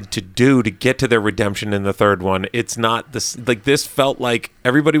needed to do to get to their redemption in the third one. It's not this, like, this felt like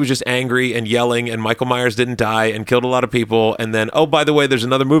everybody was just angry and yelling, and Michael Myers didn't die and killed a lot of people, and then, oh, by the way, there's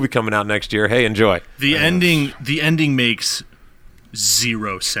another movie coming out next year. Hey, enjoy. The ending makes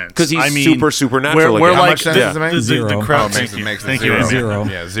zero sense because he's super supernatural. How much sense does it make? The crowd makes zero.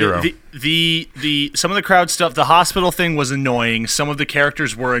 Yeah, zero. The some of the crowd stuff, the hospital thing was annoying. Some of the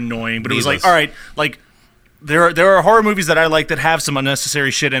characters were annoying, but it was like, all right, like. There are horror movies that I like that have some unnecessary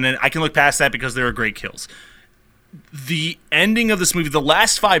shit in it. I can look past that because there are great kills. The ending of this movie, the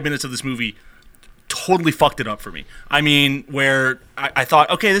last 5 minutes of this movie, totally fucked it up for me. I mean, where I thought,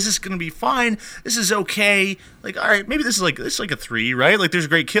 okay, this is gonna be fine. This is okay. Like, all right, maybe this is like a 3, right? Like, there's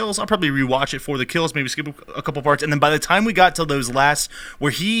great kills. I'll probably rewatch it for the kills. Maybe skip a couple parts, and then by the time we got to those last,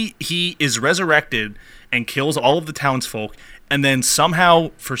 where he is resurrected and kills all of the townsfolk. And then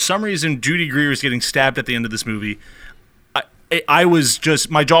somehow, for some reason, Judy Greer is getting stabbed at the end of this movie. I was just,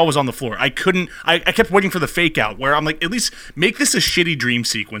 my jaw was on the floor. I kept waiting for the fake out where I'm like, at least make this a shitty dream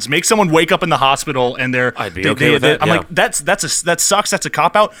sequence. Make someone wake up in the hospital and I'd be okay with that. I'm like, that sucks. That's a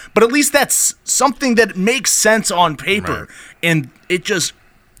cop out. But at least that's something that makes sense on paper. Right. And it just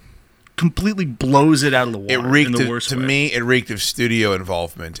completely blows it out of the water. It reeked in the worst to way. me. It reeked of studio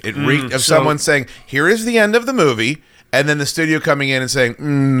involvement. It reeked of someone saying, "Here is the end of the movie." And then the studio coming in and saying,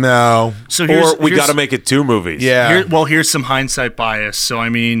 no. So we got to make it 2 movies. Yeah. Here's some hindsight bias. So, I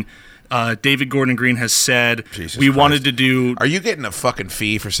mean, David Gordon Green has said wanted to do... Are you getting a fucking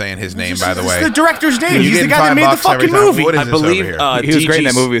fee for saying his name, by the way? It's the director's name. He's the guy that made the fucking movie. What is I believe he was great in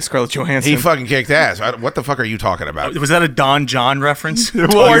that movie with Scarlett Johansson. He fucking kicked ass. What the fuck are you talking about? Was that a Don John reference?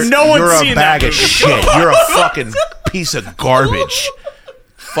 Or no one's seen that? You're a bag of shit. You're a fucking piece of garbage.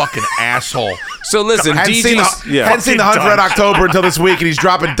 Fucking asshole. So listen, hadn't seen the Hunt for Red October until this week, and he's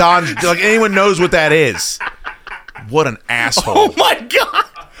dropping Don. Like anyone knows what that is. What an asshole! Oh my god!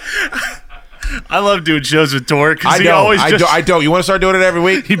 I love doing shows with Torque. I don't. You want to start doing it every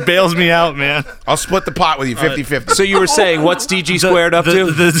week? He bails me out, man. I'll split the pot with you, 50-50. So you were saying, what's DG squared up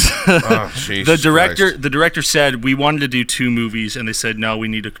to? The director said we wanted to do 2 movies, and they said no, we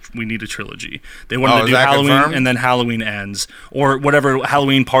need a trilogy. They wanted to do Halloween confirmed? and then Halloween Ends, or whatever,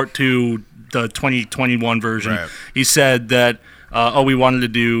 Halloween Part 2, the 2021 version. Right. He said that we wanted to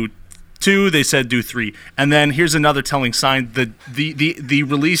do 2, they said do 3. And then here's another telling sign. The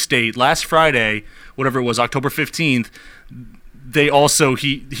release date, last Friday, whatever it was, October 15th, they also,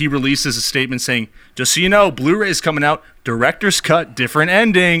 he releases a statement saying, just so you know, Blu-ray's coming out, director's cut, different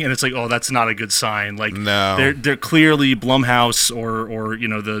ending. And it's like, oh, that's not a good sign. Like, no. They're clearly Blumhouse or you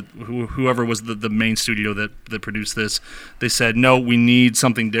know, whoever was the main studio that produced this, they said, no, we need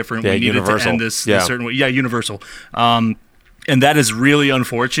something different. Yeah, we needed Universal. to end this a certain way. Yeah, Universal. And that is really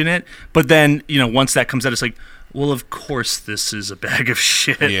unfortunate. But then, you know, once that comes out, it's like, well, of course this is a bag of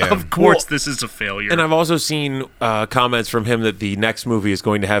shit. Yeah. Of course this is a failure. And I've also seen comments from him that the next movie is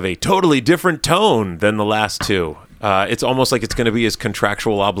going to have a totally different tone than the last 2. It's almost like it's going to be his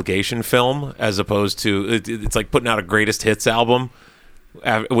contractual obligation film, as opposed to, it's like putting out a greatest hits album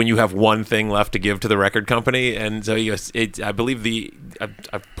when you have one thing left to give to the record company. And so I believe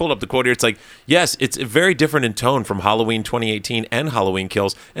I've pulled up the quote here. It's like, yes, it's very different in tone from Halloween 2018 and Halloween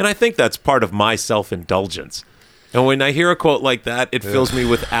Kills. And I think that's part of my self-indulgence. And when I hear a quote like that, it fills me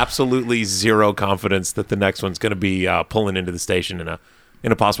with absolutely zero confidence that the next one's going to be pulling into the station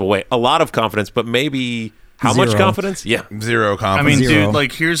in a possible way. A lot of confidence, but maybe how much confidence? Yeah. Zero confidence. I mean, dude,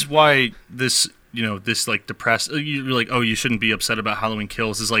 like, here's why this, you know, this like depressed, you're like, oh, you shouldn't be upset about Halloween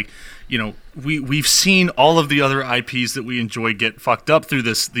Kills, is like, you know, we've seen all of the other IPs that we enjoy get fucked up through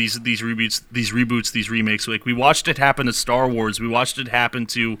these reboots, these remakes. Like, we watched it happen to Star Wars, we watched it happen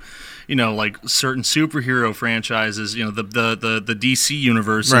to, you know, like certain superhero franchises, you know, the DC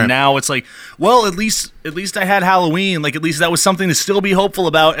universe, and now it's like, well, at least I had Halloween, like, at least that was something to still be hopeful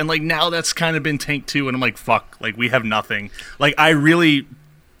about, and like now that's kind of been tanked too, and I'm like, fuck, like, we have nothing. Like, I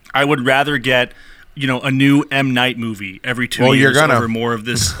would rather get, you know, a new M. Night movie every 2 years over more of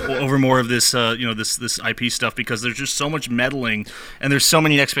this, you know, this IP stuff, because there's just so much meddling and there's so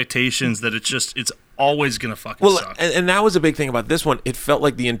many expectations that it's always gonna fucking suck. And that was a big thing about this one. It felt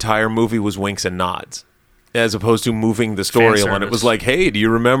like the entire movie was winks and nods, as opposed to moving the story along. It was like, hey, do you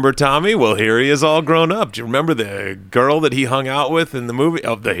remember Tommy? Well, here he is all grown up. Do you remember the girl that he hung out with in the movie?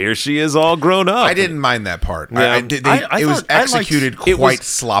 Oh, here she is all grown up. I didn't mind that part. Yeah. It was executed quite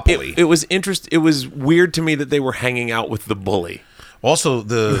sloppily. It was It was weird to me that they were hanging out with the bully. Also,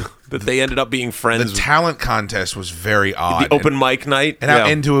 that they ended up being friends. The talent contest was very odd. The open mic night, and how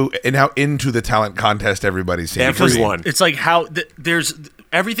into the talent contest everybody seemed. Everyone. It's like how there's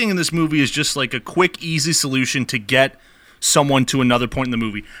everything in this movie is just like a quick, easy solution to get someone to another point in the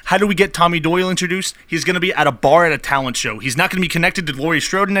movie. How do we get Tommy Doyle introduced? He's going to be at a bar at a talent show. He's not going to be connected to Laurie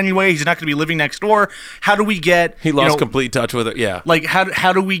Strode in any way. He's not going to be living next door. How do we get? He lost complete touch with it. Yeah. Like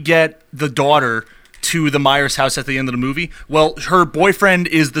how do we get the daughter to the Myers house at the end of the movie? Well, her boyfriend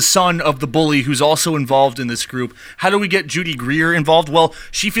is the son of the bully who's also involved in this group. How do we get Judy Greer involved? Well,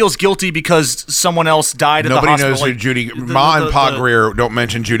 she feels guilty because someone else died at the hospital. Nobody knows who Judy... Ma and Pa Greer don't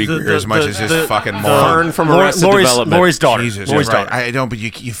mention Judy Greer as much as his fucking mom. Fern from Arrested Development. Laurie's daughter. Jesus, Laurie's right. daughter. I don't, but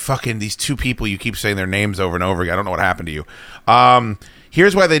you fucking... These 2 people, you keep saying their names over and over again. I don't know what happened to you.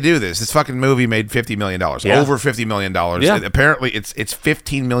 Here's why they do this. This fucking movie made $50 million. Over $50 million. Yeah. Apparently, it's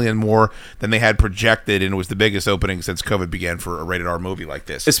 $15 million more than they had projected, and it was the biggest opening since COVID began for a rated R movie like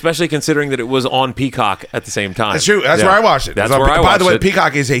this. Especially considering that it was on Peacock at the same time. That's true. That's where I watched it. By the way,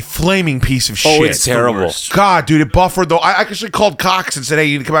 Peacock is a flaming piece of shit. Oh, it's terrible. God, dude, it buffered though. I actually called Cox and said, "Hey,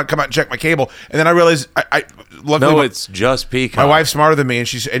 you need to come out and check my cable." And then I realized, luckily, it's just Peacock. My wife's smarter than me, and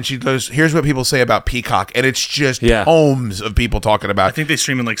she goes, "Here's what people say about Peacock," and it's just tomes of people talking about. I think they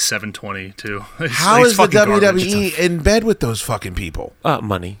stream in like 720 too. How is the WWE in bed with those fucking people?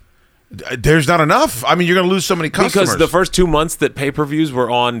 Money. There's not enough. I mean, you're going to lose so many customers. Because the first 2 months that pay-per-views were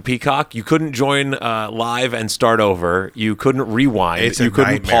on Peacock, you couldn't join live and start over. You couldn't rewind. You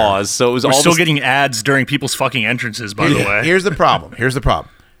couldn't pause. So it was We're still getting ads during people's fucking entrances, by the way. Here's the problem.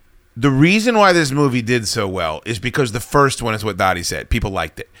 The reason why this movie did so well is because the first one is what Dottie said. People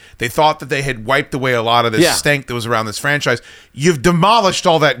liked it. They thought that they had wiped away a lot of this stink that was around this franchise. You've demolished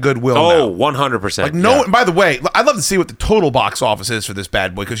all that goodwill now. 100%. Like no. By the way, I'd love to see what the total box office is for this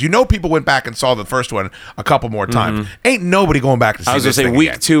bad boy, because people went back and saw the first one a couple more times. Ain't nobody going back to see this. I was going to say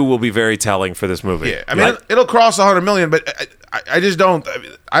week 2 will be very telling for this movie. Yeah, I mean it'll cross 100 million, but I just don't.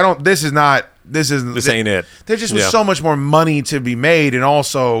 I don't. This ain't it. There just was so much more money to be made, and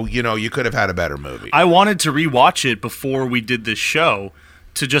also, you could have had a better movie. I wanted to rewatch it before we did this show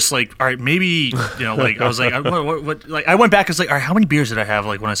to just all right, maybe I was like, what? Like I went back. I was like, all right, how many beers did I have?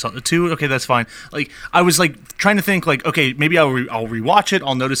 Like when I saw 2, okay, that's fine. Like I was like trying to think, like, okay, maybe I'll rewatch it.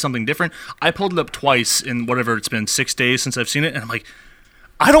 I'll notice something different. I pulled it up twice in whatever it's been 6 days since I've seen it, and I'm like,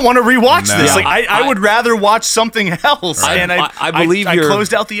 I don't want to rewatch this. Like I would rather watch something else. Right. And I believe I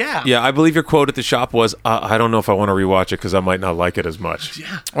closed out the app. Yeah, I believe your quote at the shop was, I don't know if I want to rewatch it because I might not like it as much.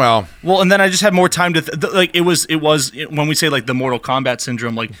 Yeah. Well, and then I just had more time to like. It was when we say like the Mortal Kombat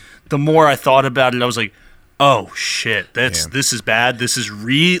syndrome. Like the more I thought about it, I was like, oh shit, this is bad. This is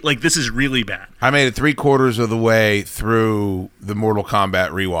really bad. I made it 3/4 of the way through the Mortal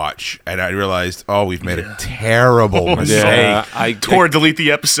Kombat rewatch, and I realized, we've made a terrible mistake. Yeah, I delete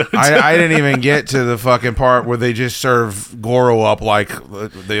the episode. I didn't even get to the fucking part where they just serve Goro up like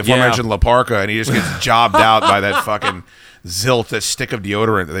the aforementioned La Parka, and he just gets jobbed out by that fucking Zilt, that stick of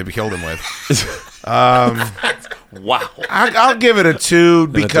deodorant that they killed him with. Wow. I'll give it a 2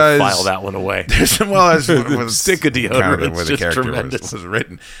 because file that one away. With stick of deodorant with just the character tremendous. was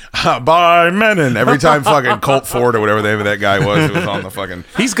written by Menon. Every time fucking Colt Ford or whatever the name of that guy was, it was on the fucking.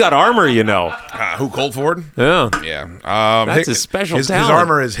 He's got armor, Who, Colt Ford? Yeah. That's his special his talent. His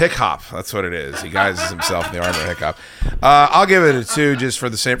armor is Hick Hop. That's what it is. He guises himself in the armor of Hick Hop. I'll give it a 2 just for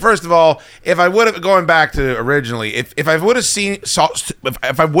the same. First of all, if I would have going back to originally, if I would have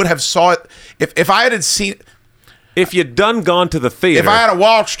if I would have saw it, if I had seen. If you'd gone to the theater. If I had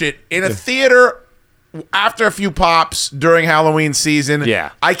watched it in a theater after a few pops during Halloween season,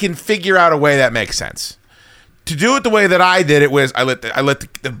 I can figure out a way that makes sense. To do it the way that I did it was I let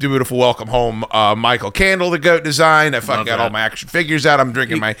the beautiful Welcome Home Michael Candle, the goat design. I fucking got all my action figures out. I'm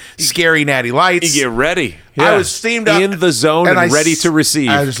drinking my scary natty lights. You get ready. I was steamed up. In the zone and ready to receive.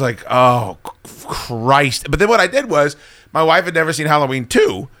 I was like, oh, Christ. But then what I did was, my wife had never seen Halloween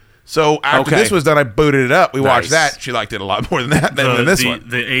 2. So after this was done, I booted it up. We watched that. She liked it a lot more than this one.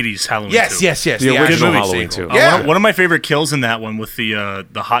 The 80s Halloween 2. Yes. The original Halloween 2. Yeah. One of my favorite kills in that one with the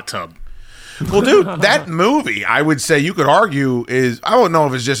hot tub. Well, dude, that movie, I would say you could argue I don't know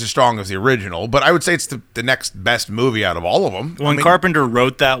if it's just as strong as the original, but I would say it's the next best movie out of all of them. When Carpenter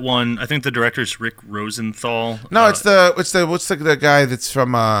wrote that one, I think the director's Rick Rosenthal. No, what's the guy that's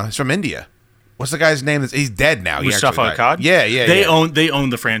from India? What's the guy's name? He's dead now. Mustafa Akkad? Yeah. They own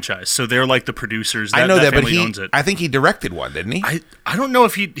the franchise, so they're like the producers. I know that, but owns it. I think he directed one, didn't he? I don't know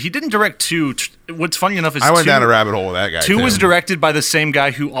if he didn't direct 2. What's funny enough is I went down a rabbit hole with that guy. 2 was directed by the same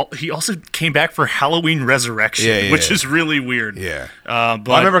guy who he also came back for Halloween Resurrection, which is really weird. Yeah, but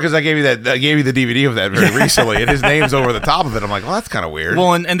I remember because I gave you the DVD of that very recently, and his name's over the top of it. I'm like, well, that's kind of weird.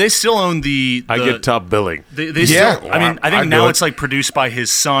 Well, and they still own the I get top billing. They still. I mean, I think now it's like produced by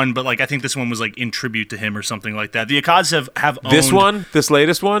his son, but like I think this one was like in tribute to him or something like that. The Akkads have owned this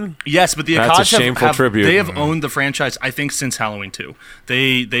latest one. Yes, but the That's Akkads a shameful tribute. They have owned the franchise, I think, since Halloween 2.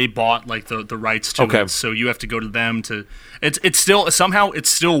 They bought like the rights to it, so you have to go to them to. It's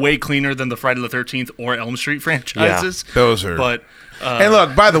still way cleaner than the Friday the 13th or Elm Street franchises. Yeah, those are. But and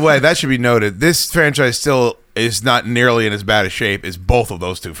look, by the way, that should be noted. This franchise still is not nearly in as bad a shape as both of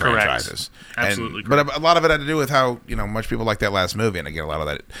those two franchises. Correct. Absolutely. But a lot of it had to do with how much people like that last movie, and again, a lot of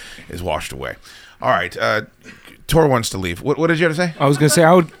that is washed away. All right, Tor wants to leave. What did you have to say? I was going to say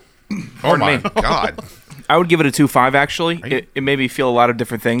I would. Oh my God! I would give it a 2.5. Actually, it made me feel a lot of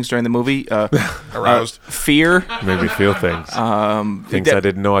different things during the movie. Aroused, fear, made me feel things. Things I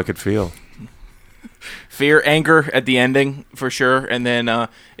didn't know I could feel. Fear, anger at the ending for sure. And then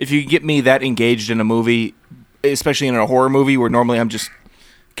if you get me that engaged in a movie, especially in a horror movie where normally I'm just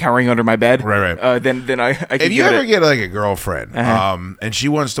cowering under my bed, right. Then I can if you ever get like a girlfriend, and she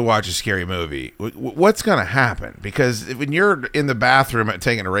wants to watch a scary movie, what's gonna happen? Because when you're in the bathroom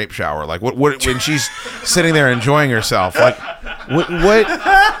taking a rape shower, like what when she's sitting there enjoying herself, like what?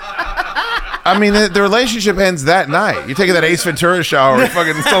 I mean, the relationship ends that night. You're taking that Ace Ventura shower,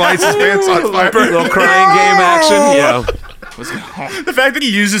 fucking still lights his pants on fire, little crying game action. Yeah. The fact that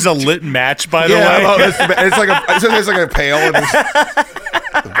he uses a lit match, by the way, it's like a pail.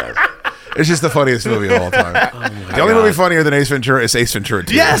 It's just the funniest movie of all time. The only movie funnier than Ace Ventura is Ace Ventura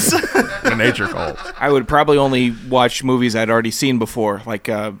 2. Yes. A Nature Cult. I would probably only watch movies I'd already seen before. Like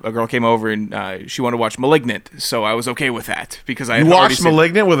a girl came over and she wanted to watch *Malignant*, so I was okay with that because I had already watched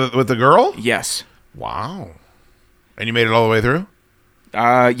 *Malignant* with the girl. Yes. Wow. And you made it all the way through?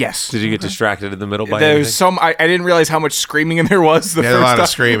 Yes. Did you get distracted in the middle by There's anything? I didn't realize how much screaming there was the Yeah, first a lot time. of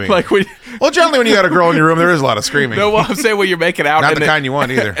screaming. Well, generally when you got a girl in your room, there is a lot of screaming. No, well, I'm saying when you're making out, Not and the kind you want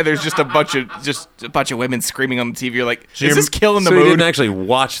either. And there's just a bunch of women screaming on the TV. You're like, is this killing the So mood? you didn't actually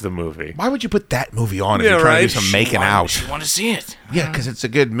watch the movie. Why would you put that movie on if you're trying to do some making out? You want to see it? Yeah, because it's a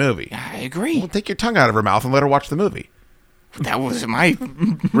good movie. I agree. Well, take your tongue out of her mouth and let her watch the movie. That wasn't my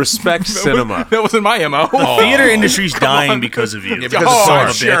Respect cinema. That wasn't my MO. The theater industry's dying because of you. Yeah, because Oh, of I'm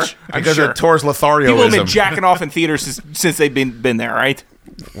Thor. sure. Because I'm of Tor's Lotharianism. People have been jacking off in theaters since they've been there, right?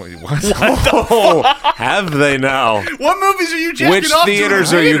 Wait, what? Have they now? What movies are you jacking Which off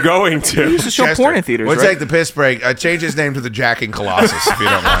theaters to? are you going to? Used to show Chester, porn in theaters, We'll right? take the piss break. Change his name to the Jacking Colossus, if you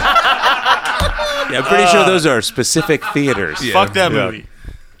don't mind. Yeah, I'm pretty sure those are specific theaters. Fuck that movie.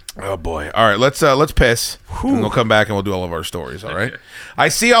 Oh boy! All right, let's piss, and we'll come back and we'll do all of our stories. All right. I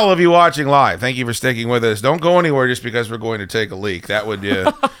see all of you watching live. Thank you for sticking with us. Don't go anywhere just because we're going to take a leak. That would,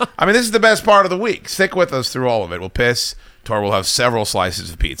 I mean, this is the best part of the week. Stick with us through all of it. We'll piss. Tor will have several slices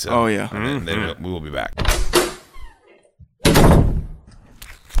of pizza. Oh, yeah. And then we will be back.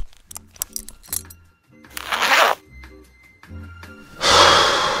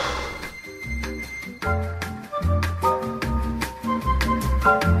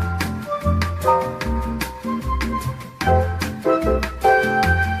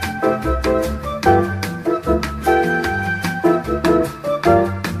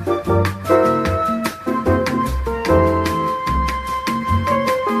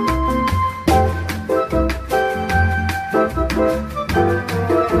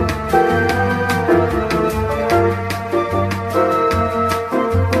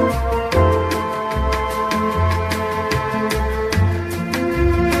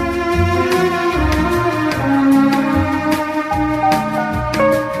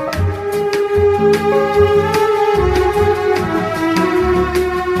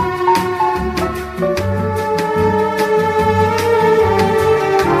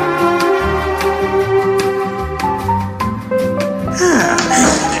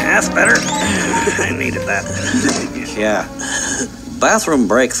 That's better. I needed that. Yeah. Bathroom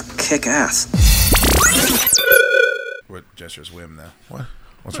breaks kick ass. What Jester's whim now? What?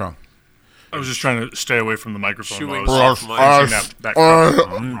 What's wrong? I was just trying to stay away from the microphone. Chewing while I was soft that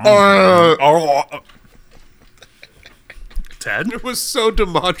Ted? It was so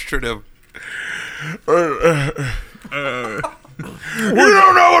demonstrative. We don't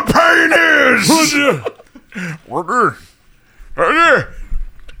know what pain is.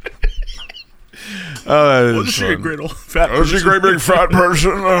 Oh, Was she a great old fat Was she a great big fat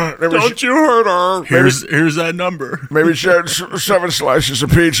person? Don't you hurt her. Here's that number. Maybe she had 7 slices of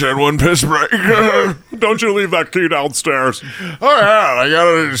pizza and 1 piss break. Don't you leave that key downstairs. Oh, yeah, I got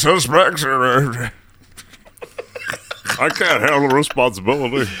any suspects. I can't handle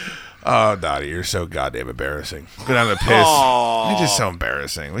responsibility. Oh, Dottie, you're so goddamn embarrassing. Go down to piss. You're just so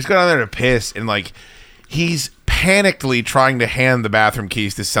embarrassing. We just go down there to piss, and, like, he's panickedly trying to hand the bathroom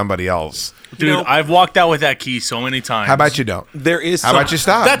keys to somebody else. Dude, I've walked out with that key so many times. How about you don't? There is. How about you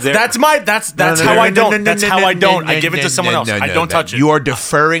stop? That's how I don't. That's how I don't. I give it to someone else. I don't touch it. You are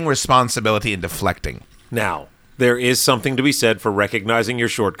deferring responsibility and deflecting. Now, there is something to be said for recognizing your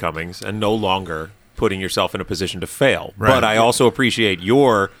shortcomings and no longer putting yourself in a position to fail. Right. But I also appreciate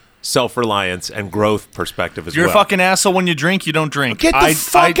your self-reliance and growth perspective as You're well. a fucking asshole when you drink. You don't drink. Get the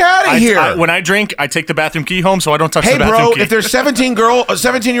fuck out of here. When I drink, I take the bathroom key home so I don't touch Hey, the bathroom bro, key. if there's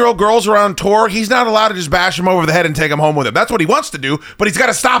 17-year-old girls around Tor, he's not allowed to just bash them over the head and take them home with him. That's what he wants to do, but he's got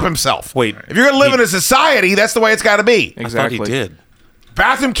to stop himself. Wait, if you're going to live in a society, that's the way it's got to be. I thought he did.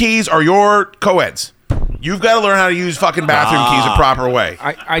 Bathroom keys are your co-eds. You've got to learn how to use fucking bathroom keys a proper way.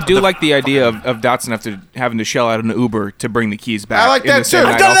 I do like the idea of Dotson having to shell out an Uber to bring the keys back. I like that too.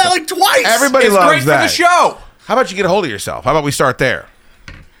 I've done that like twice. Everybody It's loves great that. for the show. How about you get a hold of yourself? How about we start there?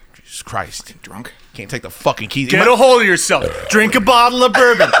 Jesus Christ. Drunk. Can't take the fucking keys. Get a hold of yourself. Drink a bottle of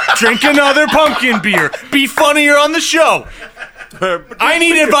bourbon. Drink another pumpkin beer. Be funnier on the show. I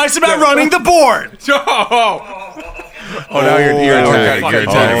need advice about running the board. Now you're attacking. Okay.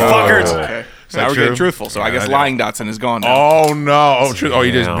 Fuckers. Okay. So that now we're true? getting truthful. So I guess know. lying Dotson is gone now. Oh no! Oh, true. Oh,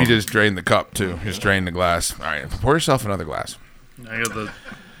 you just drained the cup too. You just drained the glass. All right, pour yourself another glass. I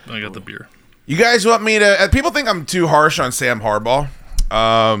got the beer. You guys want me to? People think I'm too harsh on Sam Harbaugh.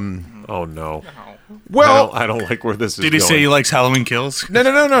 Oh no. Well, I don't like where this is Did he going. say he likes Halloween Kills? No.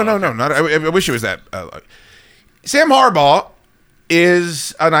 Not. I wish it was that. Sam Harbaugh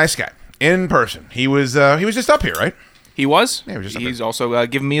is a nice guy in person. He was just up here, right? He was? Yeah, he was just up He's there. also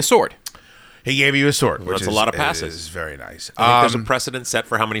given me a sword. He gave you a sword, which That's is a lot of passes. Is very nice. I think there's a precedent set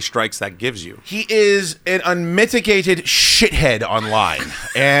for how many strikes that gives you. He is an unmitigated shithead online,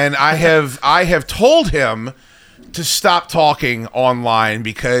 and I have told him to stop talking online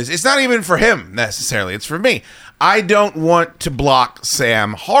because it's not even for him necessarily. It's for me. I don't want to block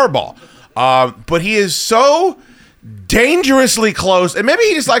Sam Harbaugh, but he is so dangerously close, and maybe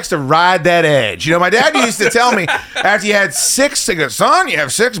he just likes to ride that edge. You know, my dad used to tell me after you had 6, he goes, son, you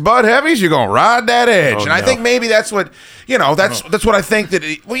have 6 Bud Heavies, you're gonna ride that edge. I think maybe that's what that's what I think that.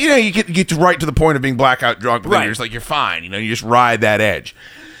 You get right to the point of being blackout drunk, but then you're just like, you're fine. You just ride that edge.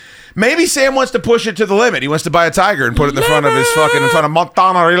 Maybe Sam wants to push it to the limit. He wants to buy a tiger and put it in the front of his in front of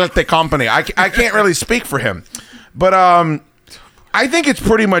Montana Real Estate Company. I can't really speak for him, but I think it's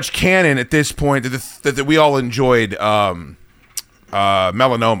pretty much canon at this point that we all enjoyed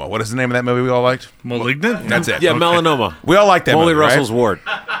Melanoma. What is the name of that movie we all liked? Malignant? That's it. Yeah, Melanoma. We all like that Molly movie, Russell's right? Ward.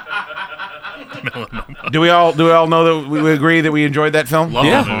 Do we all know that we agree that we enjoyed that film? Love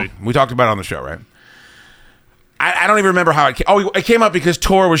that movie. We talked about it on the show, right? I don't even remember how it came. Oh, it came up because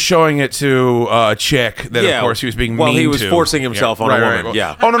Tor was showing it to a chick that, of course, he was being mean to. Well, he was forcing himself on a woman. Well,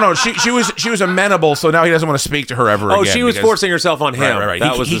 yeah. Oh no, she was amenable, so now he doesn't want to speak to her ever again. Oh, she was forcing herself on him. Right.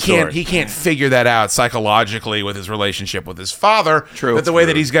 That was the story. He can't figure that out psychologically with his relationship with his father. True. That the way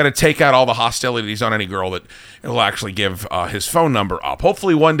that he's got to take out all the hostilities on any girl that will actually give his phone number up.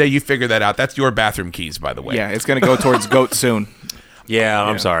 Hopefully, one day you figure that out. That's your bathroom keys, by the way. Yeah, it's going to go towards GOAT soon. Yeah,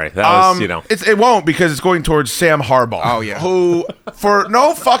 I'm sorry. That was, It won't because it's going towards Sam Harbaugh. Oh, yeah. Who, for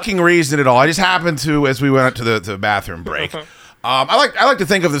no fucking reason at all, I just happened to, as we went to the bathroom break, I like to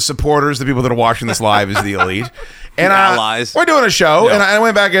think of the supporters, the people that are watching this live, as the elite. And allies. We're doing a show, and I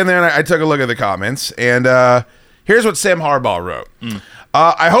went back in there and I took a look at the comments, and here's what Sam Harbaugh wrote.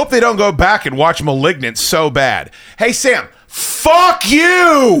 I hope they don't go back and watch Malignant so bad. Hey, Sam, fuck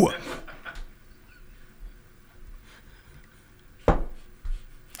you!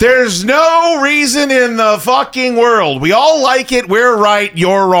 There's no reason in the fucking world. We all like it. We're right.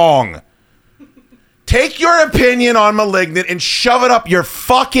 You're wrong. Take your opinion on Malignant and shove it up your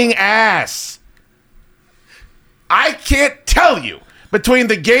fucking ass. I can't tell you between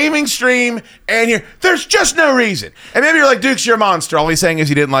the gaming stream and there's just no reason. And maybe you're like, Dukes, you're a monster. All he's saying is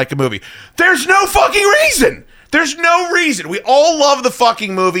he didn't like a movie. There's no fucking reason. There's no reason. We all love the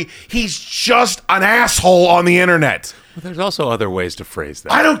fucking movie. He's just an asshole on the internet. Well, there's also other ways to phrase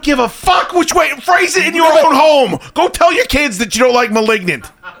that. I don't give a fuck which way. Phrase it in your own home. Go tell your kids that you don't like Malignant.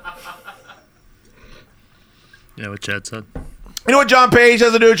 Yeah, what Chad said. You know what John Page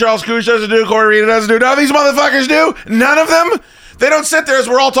doesn't do, Charles Cooch doesn't do, Corey Reed doesn't do, none of these motherfuckers do? None of them? They don't sit there as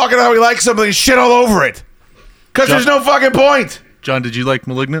we're all talking about how we like something and shit all over it. Because there's no fucking point. John, did you like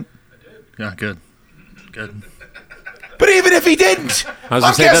Malignant? I did. Yeah, good. Good. But even if he didn't, I was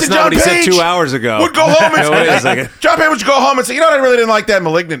going to say, that's not what he said 2 hours ago. Would go home and Wait a second. John Page would go home and say, you know what, I really didn't like that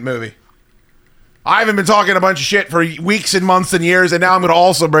Malignant movie. I haven't been talking a bunch of shit for weeks and months and years, and now I'm going to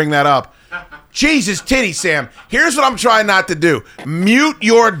also bring that up. Jesus titty, Sam. Here's what I'm trying not to do. Mute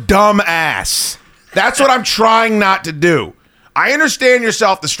your dumb ass. That's what I'm trying not to do. I understand you're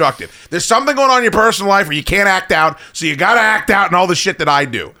self-destructive. There's something going on in your personal life where you can't act out, so you got to act out in all the shit that I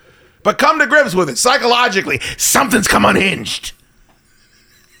do. But come to grips with it. Psychologically, something's come unhinged.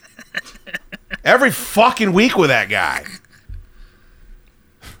 Every fucking week with that guy.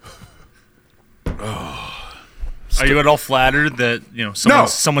 Are you at all flattered that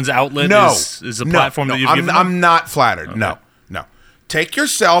someone's outlet is a platform that you've given them? I'm not flattered. Okay. No. Take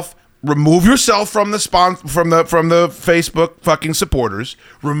yourself, remove yourself from the from the Facebook fucking supporters.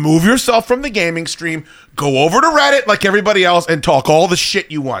 Remove yourself from the gaming stream. Go over to Reddit like everybody else and talk all the shit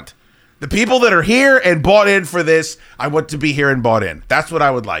you want. The people that are here and bought in for this, I want to be here and bought in. That's what I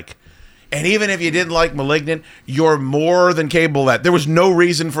would like. And even if you didn't like Malignant, you're more than capable of that. There was no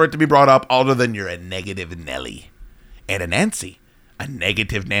reason for it to be brought up other than you're a negative Nelly. And a Nancy. A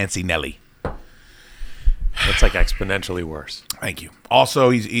negative Nancy Nelly. That's like exponentially worse. Thank you. Also,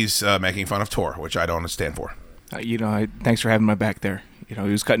 he's making fun of Tor, which I don't stand for. Thanks for having my back there. He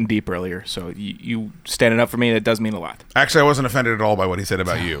was cutting deep earlier, so you standing up for me, that does mean a lot. Actually, I wasn't offended at all by what he said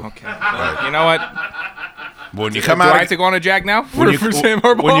about you. Okay. You know what? When you come do out, I have to go on a jack now for Sam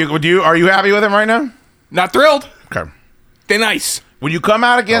Harbaugh? Are you happy with him right now? Not thrilled. Okay. They're nice. When you come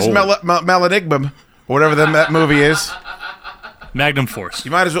out against Melodigbum, whatever that movie is, Magnum Force.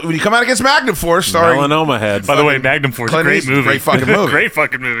 You might as well. When you come out against Magnum Force, starring Melanoma Head. By the way, Magnum Force, great movie. Great fucking movie. Great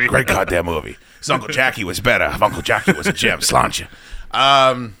fucking movie. Great goddamn movie. His Uncle Jackie was better. If Uncle Jackie was a gem, sláinte.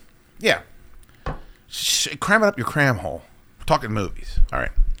 Yeah. Cram it up your cram hole. We're talking movies. All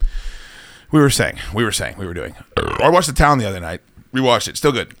right. We were doing. I watched The Town the other night. Rewatched it.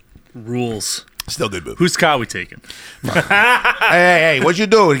 Still good. Rules. Still good movie. Whose car we taking? Hey, what'd you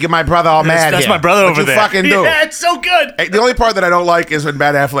do? Get my brother all mad That's here. my brother What'd over there. Fucking do? Yeah, it's so good. Hey, the only part that I don't like is when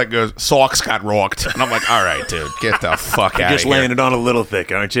Ben Affleck goes, "Socks got rocked," and I'm like, "All right, dude, get the fuck out of here." Just laying it on a little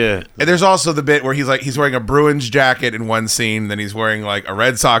thick, aren't you? And there's also the bit where he's wearing a Bruins jacket in one scene, then he's wearing like a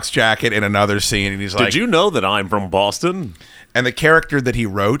Red Sox jacket in another scene, and he's like, "Did you know that I'm from Boston?" And the character that he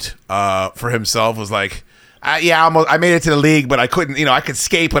wrote for himself was like, I made it to the league, but I couldn't, I could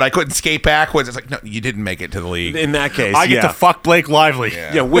skate, but I couldn't skate backwards. It's like, no, you didn't make it to the league. In that case, I get to fuck Blake Lively.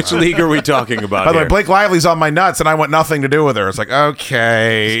 Yeah, which league are we talking about? By the way, Blake Lively's on my nuts, and I want nothing to do with her. It's like,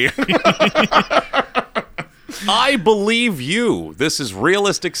 okay. I believe you. This is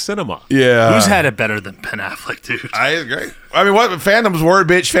realistic cinema. Yeah. Who's had it better than Ben Affleck, dude? I agree. I mean, what Phantom's word,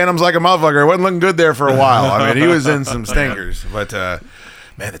 bitch. Phantom's like a motherfucker. It wasn't looking good there for a while. I mean, he was in some stinkers, but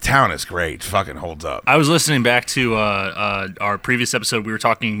man, The Town is great. Fucking holds up. I was listening back to our previous episode. We were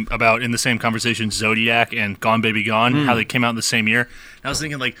talking about, in the same conversation, Zodiac and Gone Baby Gone, how they came out in the same year. And I was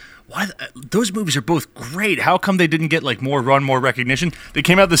thinking, like, why? Those movies are both great. How come they didn't get like more recognition? They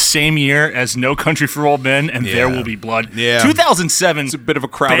came out the same year as No Country for Old Men and There Will Be Blood. Yeah. 2007. It's a bit of a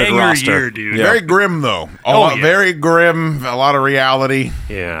crowded banger roster. year, dude. Very grim, though. Very grim. A lot of reality.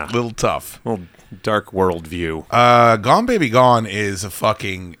 Yeah. A little tough. Well, dark worldview. Gone Baby Gone is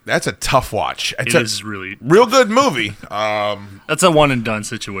that's a tough watch. It is really real good movie. That's a one and done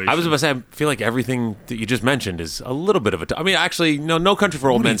situation. I was about to say, I feel like everything that you just mentioned is a little bit of a. I mean, actually, No Country for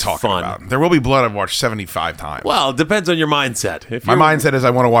Old Men's fun. About? There Will Be Blood. I've watched 75 times. Well, it depends on your mindset. My mindset is I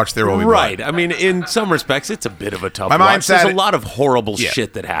want to watch There Will Be Blood. Right. I mean, in some respects, it's a bit of a tough My watch. mindset. There's a lot of horrible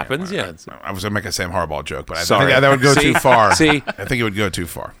shit that happens. Yeah. I was gonna make a Sam Harbaugh joke, but I Sorry. think that would go too far. See? I think it would go too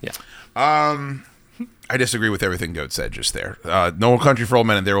far. Yeah. I disagree with everything Goat said just there. No Country for Old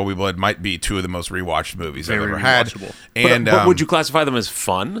Men and There Will Be Blood might be two of the most rewatched movies I've ever had. rewatchable. And But would you classify them as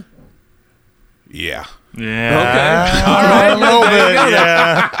fun? Yeah. Yeah. Okay. All right. A little bit,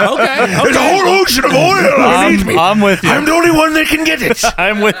 yeah. Okay. There's a whole ocean of oil underneath me. I'm with you. I'm the only one that can get it.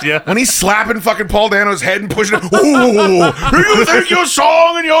 I'm with you. When he's slapping fucking Paul Dano's head and pushing it, ooh, you think your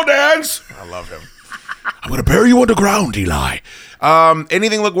song and your dance? I love him. I'm going to bury you underground, Eli.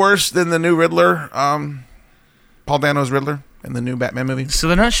 Anything look worse than the new Riddler? Paul Dano's Riddler in the new Batman movie? So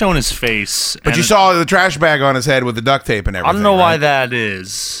they're not showing his face. But you saw the trash bag on his head with the duct tape and everything. I don't know why right? that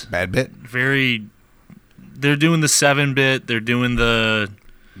is. Bad bit? They're doing the 7-bit. They're doing the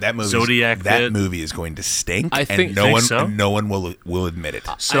Zodiac that bit. movie is going to stink. I think so. No one will admit it.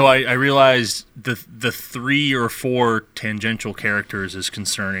 So I realized the 3 or 4 tangential characters is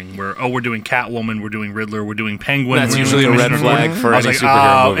concerning. Where we're doing Catwoman, we're doing Riddler, we're doing Penguin. That's we're usually doing a red Commissioner flag Gordon. for I was any like,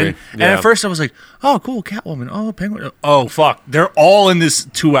 superhero movie. And at first I was like, oh, cool, Catwoman. Oh, Penguin. Oh, fuck. They're all in this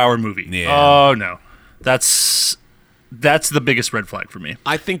 2-hour movie. Yeah. Oh, no. That's the biggest red flag for me.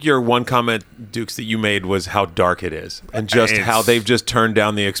 I think your one comment, Dukes, that you made was how dark it is, and just how they've just turned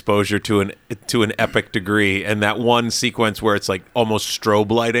down the exposure to an epic degree. And that one sequence where it's like almost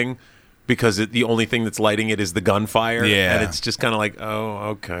strobe lighting, because the only thing that's lighting it is the gunfire. Yeah, and it's just kind of like,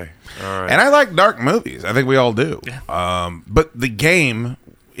 oh, okay, all right. And I like dark movies. I think we all do. Yeah. But The Game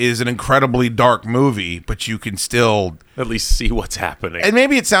is an incredibly dark movie, but you can still at least see what's happening. And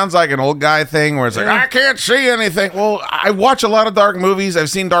maybe it sounds like an old guy thing where it's like, I can't see anything. Well, I watch a lot of dark movies. I've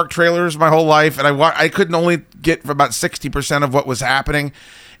seen dark trailers my whole life, and I couldn't only get about 60% of what was happening.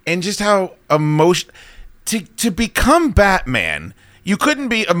 And just how to become Batman, you couldn't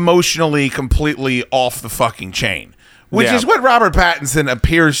be emotionally completely off the fucking chain. Which is what Robert Pattinson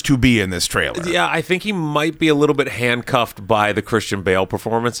appears to be in this trailer. Yeah, I think he might be a little bit handcuffed by the Christian Bale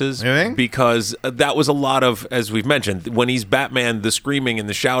performances. You think? Because that was a lot of, as we've mentioned, when he's Batman, the screaming and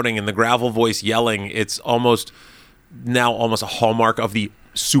the shouting and the gravel voice yelling, it's almost a hallmark of the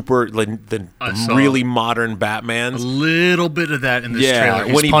super the really modern Batmans. A little bit of that in this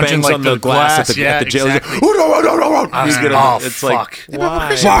trailer. When he bangs on the glass at the jail. Exactly. It's fuck. like,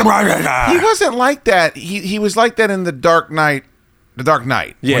 why? He wasn't like that. He was like that in The Dark Knight. The Dark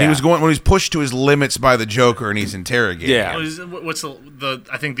Knight. Yeah. When he was pushed to his limits by the Joker and he's interrogated. Yeah. What's the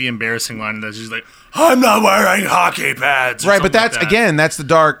I think the embarrassing line in this is like, I'm not wearing hockey pads. Right, but that's like that's The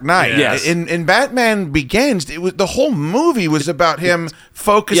Dark Knight. Yeah. Yes. In Batman Begins, the whole movie was about him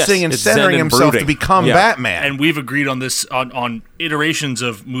focusing and centering himself to become Batman. And we've agreed on this on iterations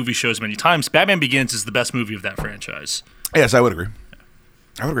of movie shows many times. Batman Begins is the best movie of that franchise. Yes, I would agree.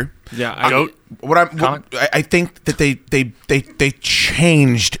 Yeah, I think that they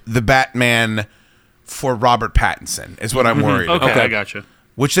changed the Batman for Robert Pattinson is what I'm worried about. Okay, I gotcha.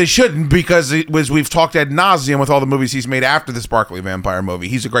 Which they shouldn't, because we've talked ad nauseum with all the movies he's made after the Sparkly Vampire movie.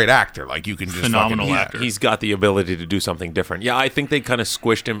 He's a great actor. Like, you can just phenomenal actor. He's got the ability to do something different. Yeah, I think they kind of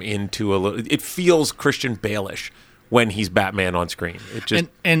squished him into a little. It feels Christian Bale-ish when he's Batman on screen. It just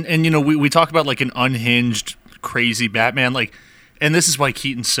and you know, we talk about like an unhinged, crazy Batman, like. And this is why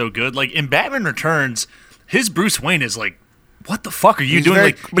Keaton's so good. Like, in Batman Returns, his Bruce Wayne is like, what the fuck are you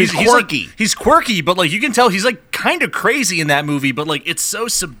doing? He's quirky. He's quirky, but like you can tell he's like kind of crazy in that movie, but like it's so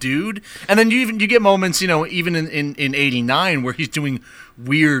subdued. And then you get moments, you know, even in '89 where he's doing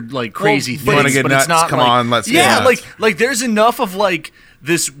weird, like crazy things. You want to get but nuts? It's not Come like, on, let's get nuts. like there's enough of like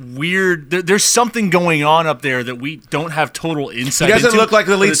this weird. There's something going on up there that we don't have total insight. He doesn't into, look like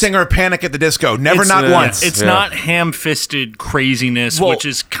the lead singer of Panic at the Disco. Never, not once. It's not ham-fisted craziness, which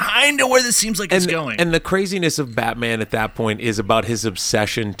is kind of where this seems like it's going. And the craziness of Batman at that point is about his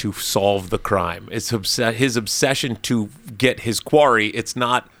obsession to solve the crime. It's his obsession to get his quarry. It's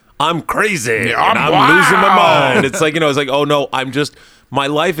not, I'm crazy, I'm losing my mind. It's like, it's like, oh no, my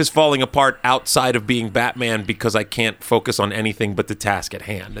life is falling apart outside of being Batman because I can't focus on anything but the task at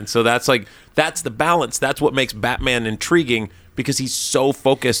hand. And so that's the balance. That's what makes Batman intriguing, because he's so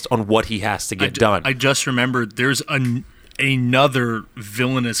focused on what he has to get done. I just remembered there's another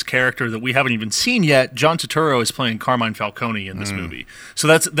villainous character that we haven't even seen yet. John Turturro is playing Carmine Falcone in this movie. So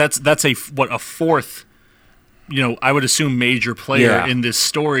that's a fourth, I would assume major player in this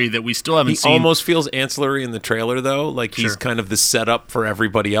story that we still haven't seen. He almost feels ancillary in the trailer, though. Like he's kind of the setup for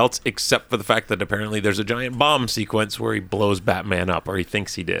everybody else, except for the fact that apparently there's a giant bomb sequence where he blows Batman up, or he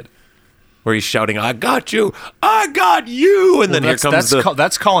thinks he did. Where he's shouting, "I got you! I got you!" And then here comes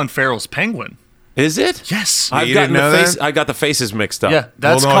that's Colin Farrell's Penguin. Is it? Yes. I got the faces mixed up. Yeah,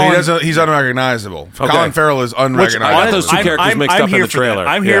 that's he's unrecognizable. Okay. Colin Farrell is unrecognizable. I got those two characters mixed up in the trailer.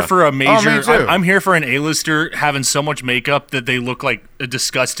 I'm here for a major. Me too. I'm here for an A-lister having so much makeup that they look like a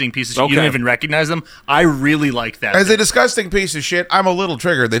disgusting piece of shit. You don't even recognize them. I really like that. As a disgusting piece of shit, I'm a little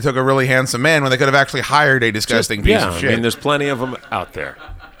triggered. They took a really handsome man when they could have actually hired a disgusting piece of shit. I mean, there's plenty of them out there.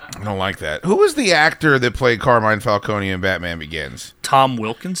 I don't like that. Who was the actor that played Carmine Falcone in Batman Begins? Tom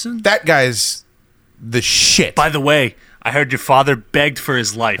Wilkinson? That guy's the shit. By the way, I heard your father begged for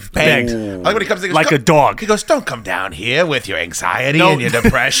his life. Begged. Like when he comes, he goes, like a dog. He goes, "Don't come down here with your anxiety and your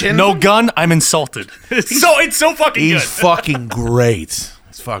depression." No gun, I'm insulted. It's so fucking good. He's fucking great.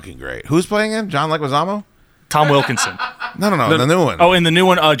 It's fucking great. Who's playing him? John Leguizamo? Tom Wilkinson. No, the new one. Oh, in the new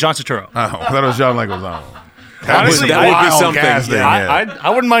one, John Turturro. Oh, I thought it was John Leguizamo. Honestly, that would be something. I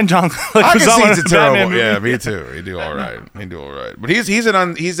wouldn't mind John Leguizamo. I can see it's terrible. Movie. Yeah, me too. He do all right. But he's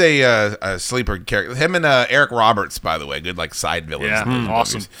a sleeper character. Him and Eric Roberts, by the way, good like side villains. Yeah,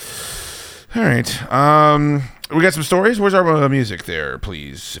 awesome. All right. We got some stories. Where's our music there,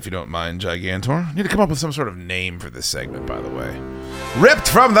 please, if you don't mind, Gigantor? Need to come up with some sort of name for this segment, by the way. Ripped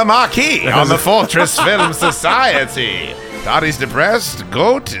from the marquee on the Fortress Film Society. Dottie's depressed.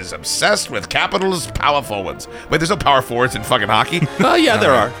 Goat is obsessed with Capital's power forwards. Wait, there's no power forwards in fucking hockey? Yeah,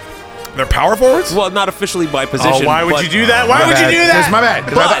 there are. They're power forwards? Well, not officially by position. Oh, why would you do that? Why would you do that? It's my bad.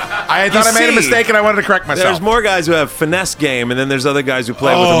 I thought I made a mistake and I wanted to correct myself. There's more guys who have finesse game, and then there's other guys who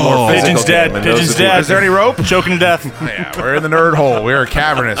play with a more physical Pigeon's dead. game. Pigeon's dead. Is there any rope? Choking to death. Yeah, we're in the nerd hole. We're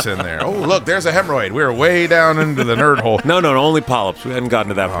cavernous in there. Oh, look, there's a hemorrhoid. We're way down into the nerd hole. No, only polyps. We hadn't gotten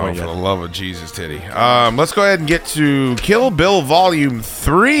to that point yet. For the love of Jesus, titty. Let's go ahead and get to Kill Bill Volume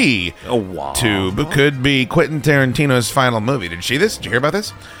 3. Oh, wow. Could be Quentin Tarantino's final movie. Did you see this? Did you hear about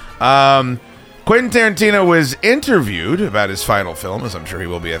this? Quentin Tarantino was interviewed about his final film, as I'm sure he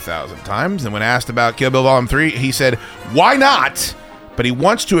will be 1,000 times, and when asked about Kill Bill Volume 3, he said, "Why not?" But he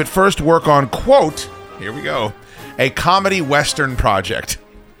wants to at first work on, quote, here we go, a comedy western project.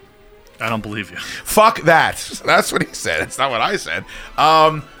 I don't believe you. Fuck that. That's what he said. It's not what I said.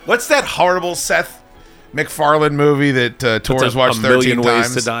 What's that horrible Seth McFarlane movie that Tor's watched 13 times. A Million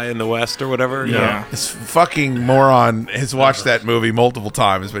Ways to Die in the West or whatever. Yeah. This fucking moron has watched that movie multiple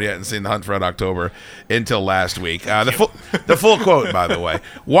times, but he hadn't seen The Hunt for Red October until last week. The full quote, by the way.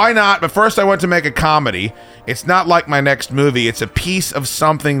 Why not? But first I want to make a comedy. It's not like my next movie. It's a piece of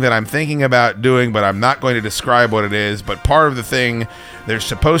something that I'm thinking about doing, but I'm not going to describe what it is. But part of the thing, there's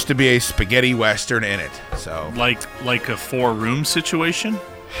supposed to be a spaghetti western in it. So like a 4-room situation?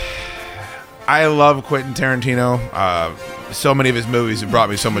 I love Quentin Tarantino. So many of his movies have brought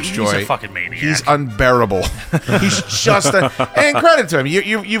me so much joy. He's a fucking maniac. He's unbearable. He's just and credit to him.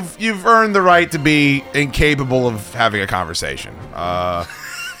 You've earned the right to be incapable of having a conversation.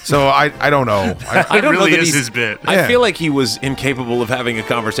 So I don't know. I don't really know that is his bit. I feel like he was incapable of having a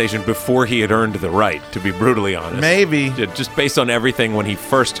conversation before he had earned the right, to be brutally honest. Maybe. Just based on everything when he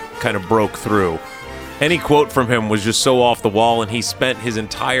first kind of broke through. Any quote from him was just so off the wall, and he spent his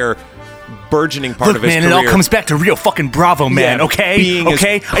entire burgeoning part of his career. Look, man, it all comes back to real fucking Bravo, man, Yeah, okay?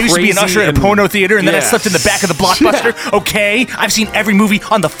 Okay? I used to be an usher at a porno theater, and then I slept in the back of the Blockbuster, okay? I've seen every movie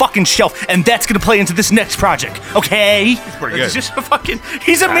on the fucking shelf, and that's gonna play into this next project, okay? Pretty good. He's just a fucking...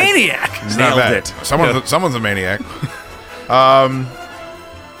 He's a maniac. It's not bad. it. Someone's a maniac.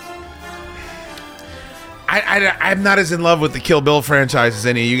 I'm not as in love with the Kill Bill franchise as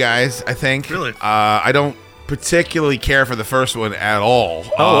any of you guys, I think. Really? I don't particularly care for the first one at all.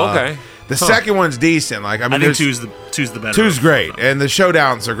 Oh, okay. The second one's decent. Like I mean, I think two's the better. Two's great, and the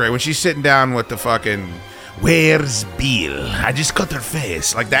showdowns are great. When she's sitting down with the fucking, where's Bill? I just cut her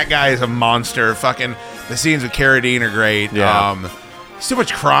face. Like that guy is a monster. Fucking the scenes with Carradine are great. Yeah. Too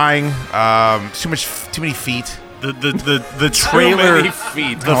much crying. Too many feet. The trailer. Too many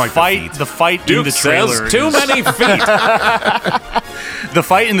feet. The fight in the trailer. Too many feet. The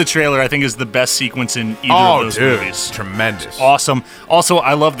fight in the trailer, I think, is the best sequence in either of those movies. Tremendous. Awesome. Also,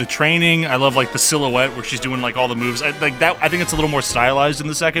 I love the training. I love like the silhouette where she's doing like all the moves. I think it's a little more stylized in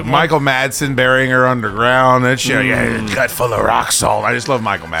the second one. Michael Madsen burying her underground. And she gut full of rock salt. I just love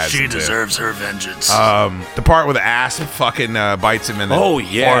Michael Madsen. She deserves her vengeance. The part where the ass fucking bites him in the. Oh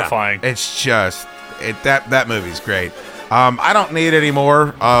yeah, horrifying. It's just that movie's great. I don't need any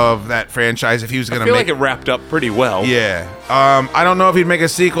more of that franchise if he was going to make. I feel like it wrapped up pretty well. Yeah. I don't know if he'd make a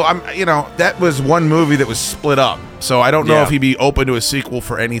sequel. That was one movie that was split up, so I don't know if he'd be open to a sequel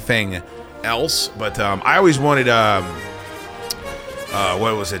for anything else. But I always wanted.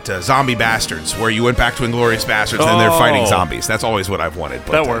 What was it? Zombie Bastards, where you went back to Inglourious Bastards and they're fighting zombies. That's always what I've wanted.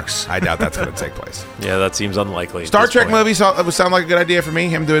 But, that works. I doubt that's going to take place. Yeah, that seems unlikely. Star Trek movies would sound like a good idea for me.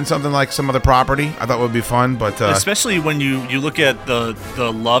 Him doing something like some other property, I thought would be fun. But especially when you look at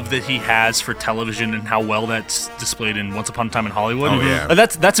the love that he has for television and how well that's displayed in Once Upon a Time in Hollywood. Oh, yeah.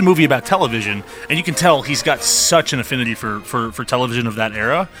 That's a movie about television, and you can tell he's got such an affinity for television of that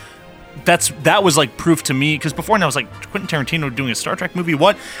era. That was like proof to me, because before now I was like, Quentin Tarantino doing a Star Trek movie?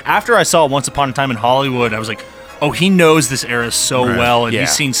 What? After I saw Once Upon a Time in Hollywood, I was like, oh, he knows this era so well, and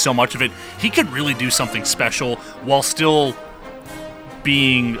he's seen so much of it. He could really do something special while still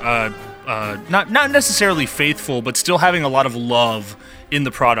being not necessarily faithful, but still having a lot of love in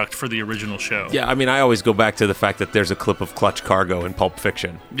the product for the original show. Yeah, I mean, I always go back to the fact that there's a clip of Clutch Cargo in Pulp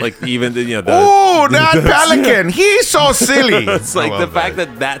Fiction. Like, even the oh, that Pelican, he's so silly. It's like the fact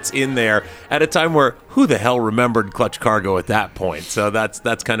that that's in there at a time where who the hell remembered Clutch Cargo at that point? So that's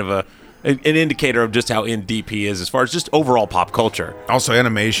kind of an indicator of just how in deep he is as far as just overall pop culture. Also,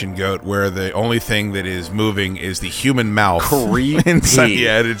 Animation Goat, where the only thing that is moving is the human mouth. Creepy.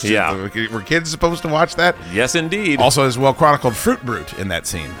 Were kids supposed to watch that? Yes, indeed. Also, as well chronicled Fruit Brute in that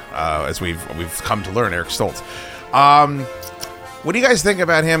scene, as we've come to learn, Eric Stoltz. What do you guys think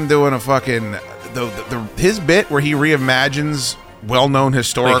about him doing a fucking his bit where he reimagines well-known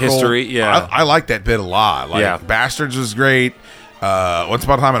historical history? Yeah, I like that bit a lot. Bastards was great. Once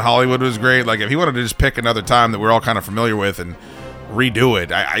Upon a Time in Hollywood was great. Like, if he wanted to just pick another time that we're all kind of familiar with and redo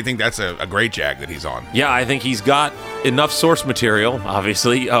it, I think that's a great jag that he's on. Yeah, I think he's got enough source material,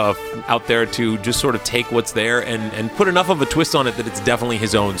 obviously, out there to just sort of take what's there and put enough of a twist on it that it's definitely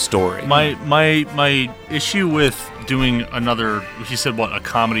his own story. My issue with doing another, he said, a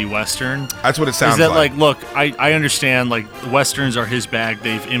comedy western? That's what it sounds like. Is that, like, look, I understand, like, westerns are his bag.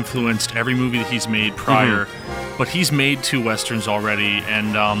 They've influenced every movie that he's made prior. But he's made 2 westerns already,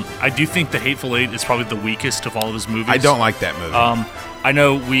 and I do think The Hateful Eight is probably the weakest of all of his movies. I don't like that movie. I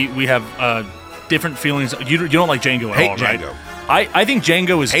know we have different feelings. You don't like Django at all, right? Django. I think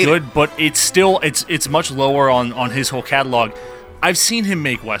Django is good, but it's still it's much lower on his whole catalog. I've seen him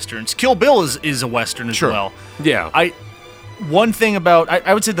make westerns. Kill Bill is a western as well. Yeah. I would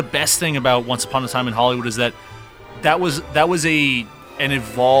say the best thing about Once Upon a Time in Hollywood is that was an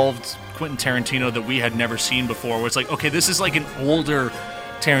evolved Quentin Tarantino that we had never seen before. Where it's like, okay, this is like an older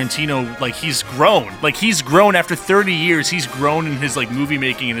Tarantino. Like he's grown. Like he's grown after 30 years. He's grown in his like movie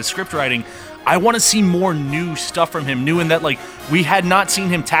making and his script writing. I want to see more new stuff from him. New in that like we had not seen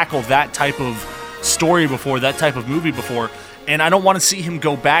him tackle that type of story before, that type of movie before. And I don't want to see him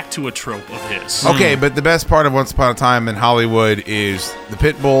go back to a trope of his. Okay, but the best part of Once Upon a Time in Hollywood is the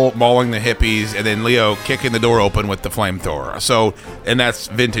pit bull mauling the hippies and then Leo kicking the door open with the flamethrower. So, and that's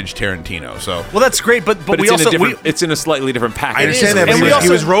vintage Tarantino. So, well, that's great, but it's we also it's in a slightly different package. I understand that, but he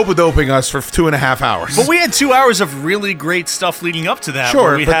was rope-a-doping us for 2.5 hours. But we had 2 hours of really great stuff leading up to that.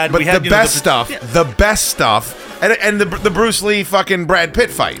 Sure, we but had the best stuff, the best stuff. And the Bruce Lee fucking Brad Pitt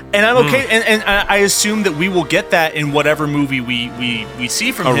fight. And I'm okay, and I assume that we will get that in whatever movie we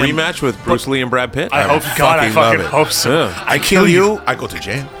see from him. A rematch with Bruce Lee and Brad Pitt? I hope, God, I fucking hope so. Yeah. I kill you, I go to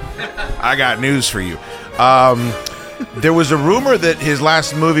jail. I got news for you. There was a rumor that his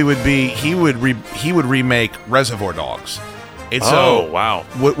last movie would be he would remake Reservoir Dogs. And so, wow.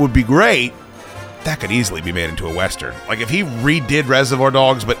 What would be great, that could easily be made into a Western. Like if he redid Reservoir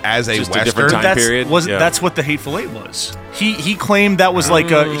Dogs, but as a Just Western. a different time period. That's what the Hateful Eight was. He claimed that was like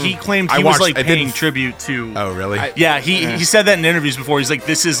he was paying tribute to. Oh really? He said that in interviews before. He's like,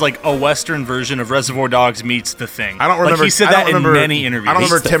 this is like a Western version of Reservoir Dogs meets The Thing. I don't remember. Like, he said that in many interviews. I don't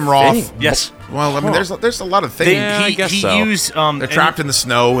remember Tim Roth. Yes. Well, I mean, there's a lot of things. I guess so. Used. They're trapped in the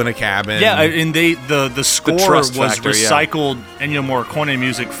snow in a cabin. Yeah, and the score was Factor, recycled Ennio Morricone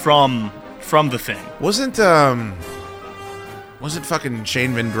music from The Thing. Wasn't fucking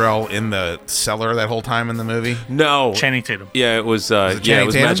Shane Vendrell in the cellar that whole time in the movie? No. Channing Tatum. Yeah, it was Channing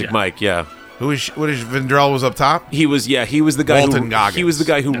Tatum? Magic Mike, yeah. What is Vendrell was up top? He was the guy Walton Goggins. He was the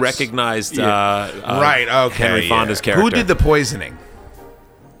guy who recognized right, okay. Henry Fonda's character. Who did the poisoning?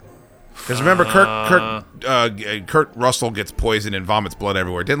 Because remember, Kurt Russell gets poisoned and vomits blood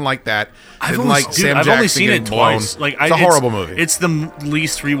everywhere. Didn't like that. I've only seen it twice. Like, it's a horrible movie. It's the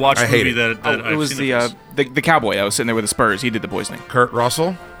least rewatched movie that it was the cowboy that was sitting there with the Spurs. He did the poisoning. Kurt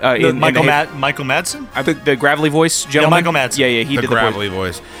Russell? Michael Madsen? I think the gravelly voice gentleman. Yeah, Michael Madsen. Yeah, he the did the gravelly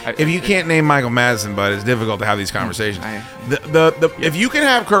voice. If you can't name Michael Madsen, but it's difficult to have these conversations. If you can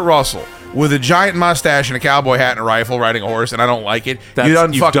have Kurt Russell with a giant mustache and a cowboy hat and a rifle riding a horse, and I don't like it,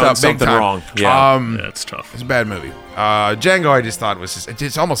 you've fucked up big time. Wrong. Yeah. It's tough. It's a bad movie. Django, I just thought it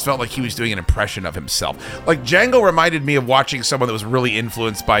just almost felt like he was doing an impression of himself. Like Django reminded me of watching someone that was really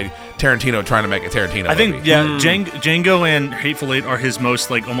influenced by Tarantino trying to make a Tarantino movie. I think Django and Hateful Eight are his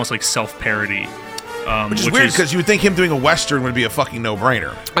most like almost like self-parody. Which is weird because you would think him doing a Western would be a fucking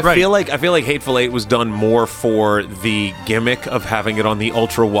no-brainer. I feel like Hateful Eight was done more for the gimmick of having it on the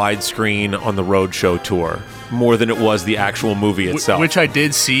ultra wide screen on the roadshow tour, more than it was the actual movie itself. Which I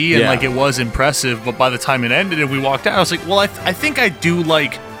did see, and like it was impressive. But by the time it ended and we walked out, I was like, well, I think I do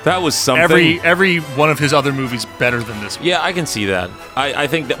like that was something. Every one of his other movies better than this one. Yeah, I can see that. I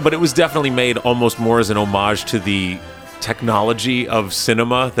think that, but it was definitely made almost more as an homage to the technology of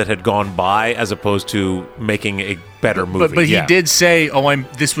cinema that had gone by, as opposed to making a better movie. But he did say,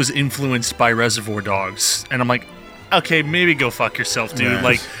 this was influenced by Reservoir Dogs, and I'm like, okay, maybe go fuck yourself, dude. Nice.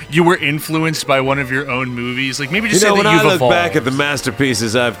 Like, you were influenced by one of your own movies. Like, maybe just say that you've evolved. When I look evolved. back at the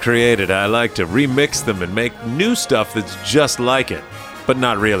masterpieces I've created, I like to remix them and make new stuff that's just like it, but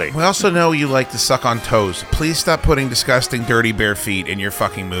not really. We also know you like to suck on toes. Please stop putting disgusting, dirty, bare feet in your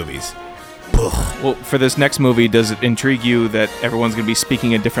fucking movies. Well, for this next movie, does it intrigue you that everyone's going to be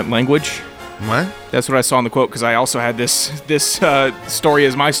speaking a different language? What? That's what I saw in the quote, because I also had this story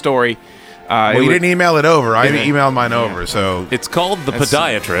as my story. Well, you didn't email it over. I emailed mine over, so... It's called The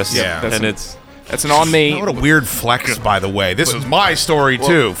Podiatrist. Yeah. That's an on me. What a weird flex, by the way. This was my story,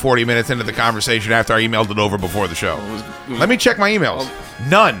 too, 40 minutes into the conversation after I emailed it over before the show. Let me check my emails.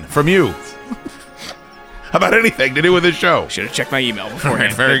 None from you. About anything to do with this show. Should have checked my email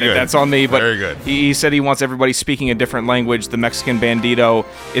beforehand. Right, very good. That's on me. But very good. He said he wants everybody speaking a different language. The Mexican bandito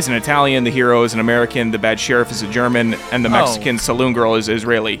is an Italian. The hero is an American. The bad sheriff is a German, and the Mexican saloon girl is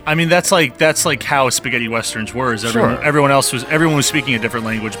Israeli. I mean, that's like how spaghetti westerns were. Everyone was speaking a different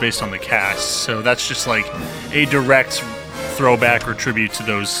language based on the cast. So that's just like a direct throwback or tribute to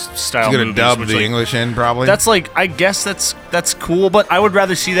those style movies. He's gonna dub the English in, probably. That's like, I guess that's cool, but I would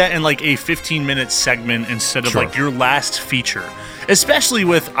rather see that in like a 15-minute segment instead of like your last feature. Especially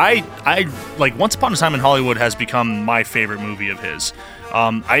with I like Once Upon a Time in Hollywood has become my favorite movie of his.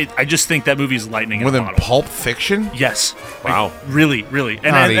 I just think that movie is lightning in a bottle. More than Pulp Fiction? Yes. Wow. Like, really,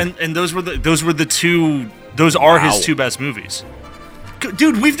 and those were the two. Those are his two best movies.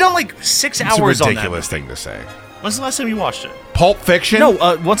 Dude, we've done like 6 hours on that. It's a ridiculous thing to say. When's the last time you watched it? Pulp Fiction? No,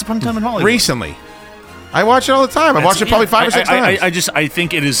 Once Upon a Time in Hollywood. Recently. I watch it all the time. I watched it probably 5 or 6 times. I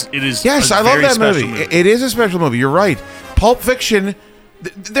think it is. Yes, I love that movie. It is a special movie. You're right. Pulp Fiction.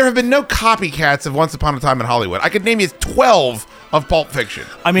 There have been no copycats of Once Upon a Time in Hollywood. I could name you 12 of Pulp Fiction.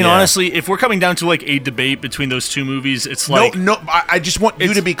 I mean, honestly, if we're coming down to like a debate between those two movies, it's like no. I just want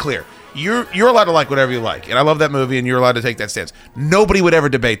you to be clear. You're allowed to like whatever you like, and I love that movie, and you're allowed to take that stance. Nobody would ever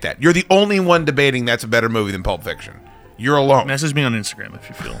debate that. You're the only one debating that's a better movie than Pulp Fiction. You're alone. Message me on Instagram if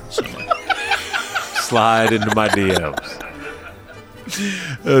you feel so like. Slide into my DMs.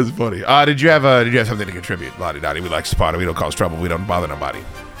 That's funny. Did you have something to contribute, Lottie Dottie? We like Spotted. We don't cause trouble. We don't bother nobody.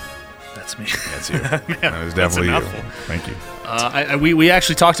 That's me. That's you. That was definitely you. Thank you. We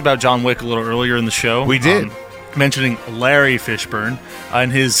actually talked about John Wick a little earlier in the show. We did. Mentioning Larry Fishburne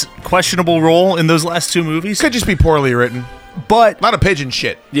and his questionable role in those last two movies. Could just be poorly written. But a lot of pigeon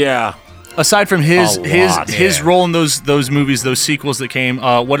shit. Yeah. Aside from his role in those movies, those sequels that came,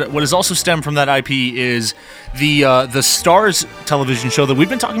 what has also stemmed from that IP is the Stars television show that we've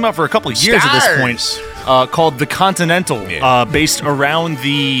been talking about for a couple of years at this point, called The Continental, based around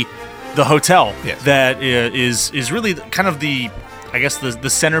the hotel that is really kind of the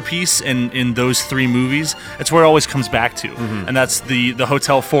centerpiece in those three movies. It's where it always comes back to, and that's the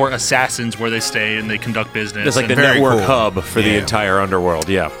hotel for assassins where they stay and they conduct business. It's like the network hub for the entire underworld.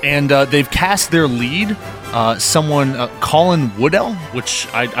 Yeah, and they've cast their lead, someone Colin Woodell, which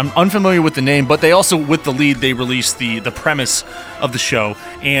I'm unfamiliar with the name, but they also with the lead they released the premise of the show,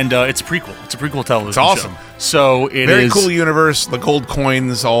 and it's a prequel. It's a prequel television. It's awesome. Show. So it very is cool universe. The gold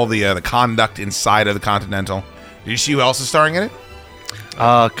coins, all the conduct inside of the Continental. Did you see who else is starring in it?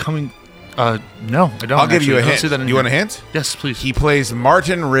 No, I don't. I'll give you a hint. See that in you want a hint? Yes, please. He plays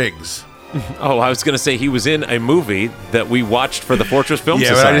Martin Riggs. Oh, I was going to say he was in a movie that we watched for the Fortress Film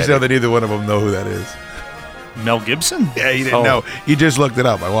Society. Yeah, but I just know that neither one of them know who that is. Mel Gibson? Yeah, he didn't know. He just looked it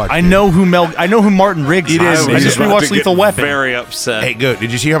up. I watched. I know who Martin Riggs is. I just rewatched Lethal Weapon. Very upset. Hey, good. Did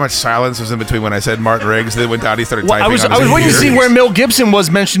you see how much silence was in between when I said Martin Riggs? Then went down. He started typing. I was waiting to see where Mel Gibson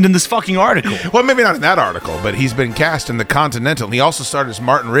was mentioned in this fucking article. Well, maybe not in that article, but he's been cast in the Continental. And he also started as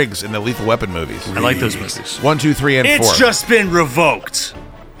Martin Riggs in the Lethal Weapon movies. I like those movies. 1, 2, 3, and 4. It's just been revoked.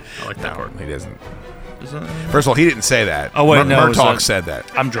 I like that part. He doesn't. First of all, he didn't say that. Oh wait, no. Murtaugh said that.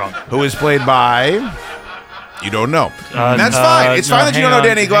 I'm drunk. Who is played by? You don't know. That's fine. It's fine that you don't know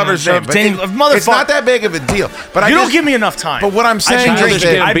Danny Glover's name. But it's not that big of a deal. But you don't give me enough time. But what I'm saying is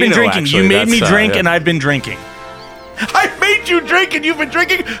that I've been drinking. You made me drink, and I've been drinking. I made you drink, and you've been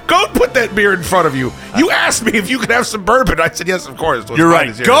drinking. Go put that beer in front of you. You asked me if you could have some bourbon. I said yes, of course. You're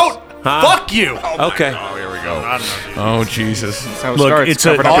right. Goat. Fuck you. Okay. Oh, here we go. Oh, Jesus. That's how it starts. It's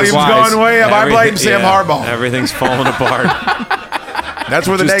volume's going way up. I blame Sam Harbaugh. Everything's falling apart. That's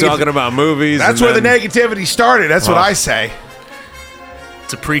where just talking about movies. That's where the negativity started. That's what I say.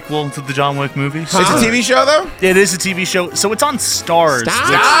 It's a prequel to the John Wick movies. It's a TV show, though? It is a TV show. So it's on Stars.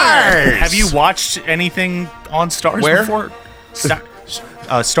 Stars! Have you watched anything on Stars before? Stars.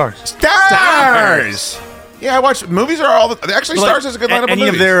 Stars! Yeah, I watch movies. Actually, Stars has a good lineup of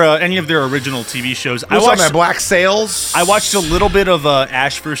movies. Any of their original TV shows. I watched that Black Sails. I watched a little bit of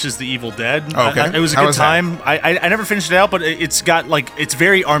Ash versus the Evil Dead. Okay, it was a good time. I never finished it out, but it's got it's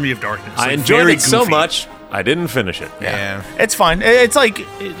very Army of Darkness. I enjoyed it so much. I didn't finish it. Yeah. It's fine. It's like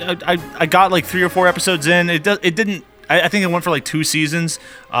I got 3 or 4 episodes in. It didn't. I think it went for 2 seasons.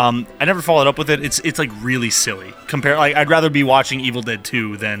 I never followed up with it. It's really silly. I'd rather be watching Evil Dead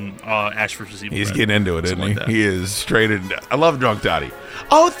 2 than Ash vs. Evil Dead. He's getting into it, isn't he? He is straight in. I love Drunk Dottie.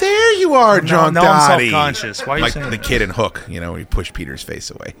 Oh, there you are, Drunk Dottie. I'm self-conscious. Why are you saying the kid in Hook, when he pushed Peter's face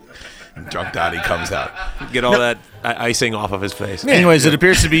away. And Drunk Dottie comes out. Get all that icing off of his face. Yeah. Anyways, it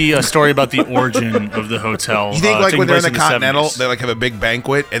appears to be a story about the origin of the hotel. You think when they're in the Continental, they have a big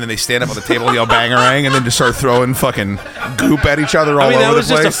banquet, and then they stand up on the table and yell bangarang, and then just start throwing fucking goop at each other all over the place? That was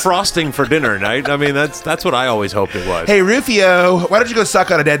just a frosting for dinner night. That's what I always hoped it was. Hey, Rufio, why don't you go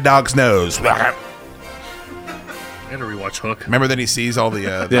suck on a dead dog's nose? I gotta rewatch Hook. Remember then he sees all the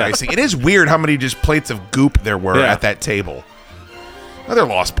icing. It is weird how many just plates of goop there were at that table. Oh, they're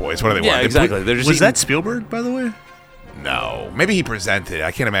Lost Boys. What do they want? Yeah, exactly. Was that Spielberg, by the way? No. Maybe he presented it.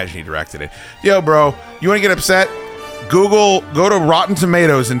 I can't imagine he directed it. Yo, bro, you want to get upset? Go to Rotten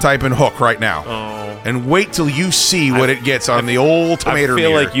Tomatoes and type in Hook right now. Oh. And wait till you see what it gets on the old tomato meter. I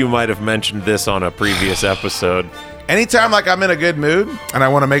feel like you might have mentioned this on a previous episode. Anytime I'm in a good mood and I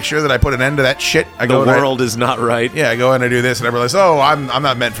want to make sure that I put an end to that shit, the world is not right. Yeah, I go in and do this and I realize, I'm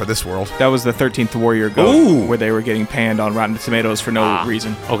not meant for this world. That was the 13th Warrior Goat, where they were getting panned on Rotten Tomatoes for no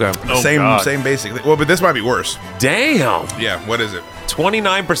reason. Okay. Same basically. Well, but this might be worse. Damn. Yeah, what is it?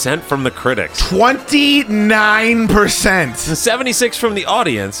 29% from the critics. 29%. 76 from the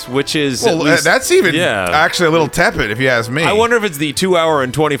audience, which is that's even actually a little tepid, if you ask me. I wonder if it's the 2 hour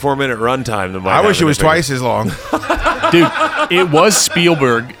and 24-minute runtime that might. I wish it was twice as long. Dude, it was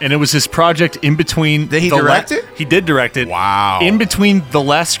Spielberg, and it was his project in between. Did he direct it? He did direct it. Wow. In between The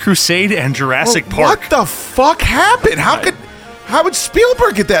Last Crusade and Jurassic Park. What the fuck happened? How would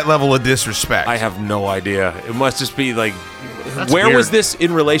Spielberg get that level of disrespect? I have no idea. It must just be like, That's where weird. was this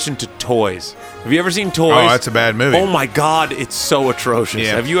in relation to Toys? Have you ever seen Toys? Oh, that's a bad movie. Oh my God, it's so atrocious.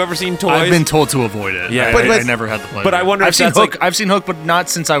 Yeah. Have you ever seen Toys? I've been told to avoid it. Yeah, I never had the pleasure. But I wonder I've if seen that's Hook. like- I've seen Hook, but not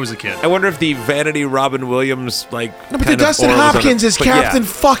since I was a kid. I wonder if the Vanity Robin Williams No, but the Dustin Hopkins is Captain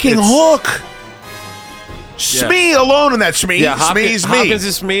fucking Hook. Smee alone in that Smee. Yeah, Smee's me. Hopkins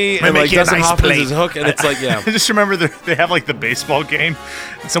is Smee, Let and me like make you a Dustin nice Hopkins plate. is Hook, and it's like, yeah. I just remember they have like the baseball game,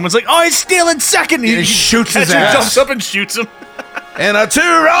 and someone's like, "Oh, he's stealing second." He shoots his catcher ass. jumps up and shoots him. And a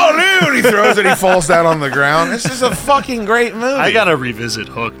 2-roll noon. He throws it. He falls down on the ground. This is a fucking great movie. I gotta revisit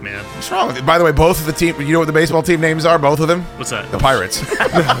Hook, man. What's wrong with it? By the way, both of the team. You know what the baseball team names are? Both of them. What's that? The Pirates.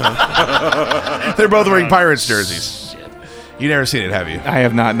 They're both wearing Pirates jerseys. You never seen it, have you? I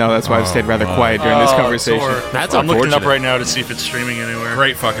have not. No, that's why I've stayed rather quiet during this conversation. That's I'm looking it up unfortunate. right now to see if it's streaming anywhere.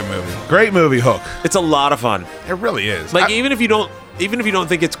 Great fucking movie. Great movie, Hook. It's a lot of fun. It really is. Like even if you don't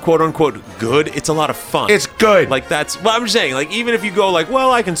think it's quote unquote good, it's a lot of fun. It's good. Like that's. Well, I'm just saying. Like even if you go like, well,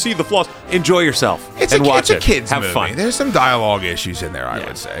 I can see the flaws. Enjoy yourself and watch it's a it. kids Have movie. fun. There's some dialogue issues in there, I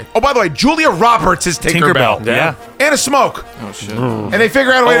would say. Oh, by the way, Julia Roberts is Tinkerbell. Yeah. And a smoke. Oh shit. And they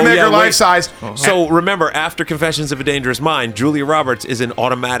figure out a way to make her life size. So remember, after Confessions of a Dangerous Mind, Julia Roberts is an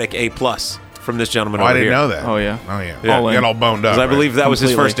automatic A+ from this gentleman Oh, over I didn't here. know that. Oh yeah. Oh, yeah. Yeah. You got all boned up. 'Cause I believe that was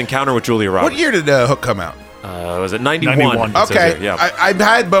his Completely. first encounter with Julia Roberts. What year did Hook come out? Was it 91? 91. It says Okay. here, yeah. I've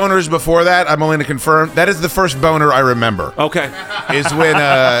had boners before that. I'm only to confirm. That is the first boner I remember. Okay. Is when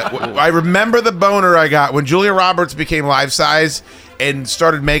I remember the boner I got when Julia Roberts became life size and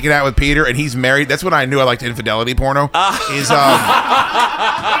started making out with Peter, and he's married. That's when I knew I liked infidelity porno. Is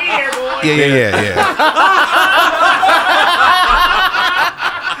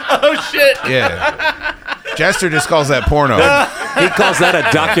Oh shit! Yeah. Jester just calls that porno. He calls that a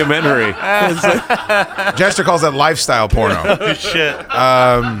documentary. Jester calls that lifestyle porno. Oh shit!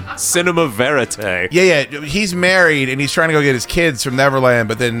 Cinema verite. Yeah. He's married and he's trying to go get his kids from Neverland,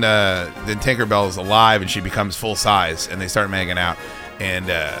 but then Tinkerbell is alive and she becomes full size, and they start making out, and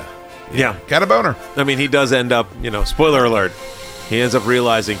Yeah. got a boner. I mean, he does end up, spoiler alert, he ends up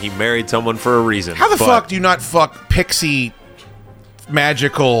realizing he married someone for a reason. How the But- fuck do you not fuck pixie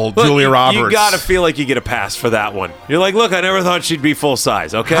magical Look, Julia Roberts? You gotta feel like you get a pass for that one. You're like, look, I never thought she'd be full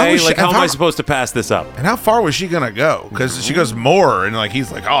size. How Okay, was she- like how am how- I supposed to pass this up? And how far was she gonna go? Because she goes more, and like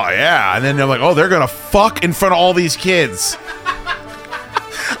he's like, oh yeah, and then they're like, oh, they're gonna fuck in front of all these kids.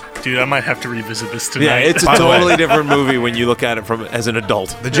 Dude, I might have to revisit this tonight. Yeah, it's a By the way- totally different movie when you look at it from as an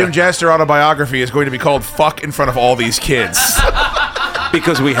adult. The Jim Jester autobiography is going to be called "Fuck in Front of All These Kids."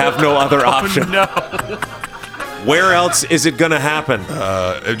 Because we have no other option. No. Where else is it gonna happen?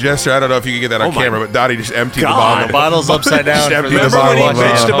 Jester, I don't know if you can get that on Oh my camera, but Dottie just emptied God. the bottle. The bottle's upside down. Just emptied the Remember when he bottle of,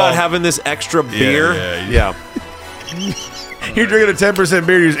 bitched about having this extra beer? yeah. You're drinking a 10%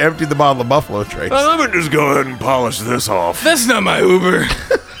 beer. You just emptied the bottle of Buffalo Trace. Let me just go ahead and polish this off. That's not my Uber.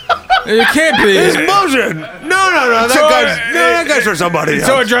 It can't be. It's bullshit. No. That guy's for somebody else.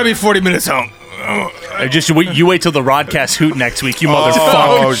 So it drive me 40 minutes home. You wait till the Rodcast hoot next week, you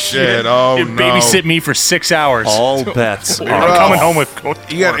motherfucker. Oh shit! Oh You no! babysit me for 6 hours. All bets I'm are coming home with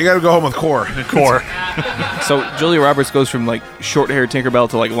You got to go home with core. core. So Julia Roberts goes from like short-haired Tinkerbell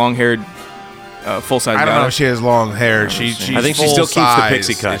to like long-haired full-size. I don't know Donna. if she has long hair. She's I think she still keeps the full-size,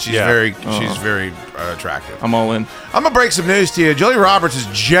 pixie cut, and She's yeah. very attractive. I'm all in. I'm gonna break some news to you. Julia Roberts is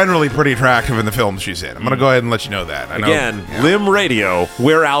generally pretty attractive in the films she's in. I'm gonna go ahead and let you know that. I know, Again, yeah. Limb Radio,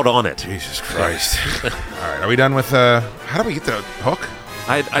 we're out on it. Jesus Christ! All right, are we done with? How do we get the Hook?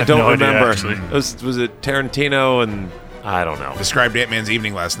 I have don't no idea, remember. actually. Was it Tarantino and I don't know. Described Ant-Man's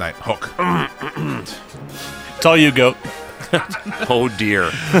evening last night. Hook. It's all you, Goat. Oh dear.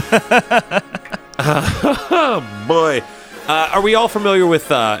 Oh boy. Are we all familiar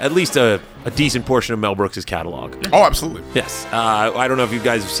with at least a decent portion of Mel Brooks' catalog? Oh, absolutely. Yes. I don't know if you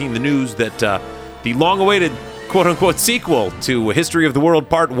guys have seen the news that the long-awaited quote-unquote sequel to History of the World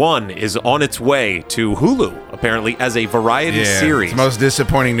Part 1 is on its way to Hulu, apparently, as a variety series. It's the most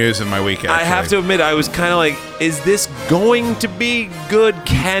disappointing news in my week. Actually. I have to admit, I was kind of like, is this going to be good?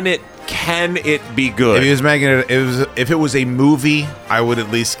 Can it be good? If he was making it, if it was a movie, I would at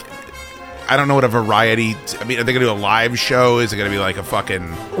least. I don't know what a variety. I mean, are they gonna do a live show? Is it gonna be like a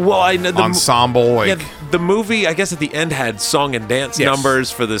fucking I know ensemble? Like the movie, I guess at the end had song and dance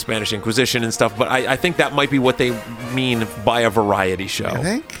numbers for the Spanish Inquisition and stuff. But I think that might be what they mean by a variety show. I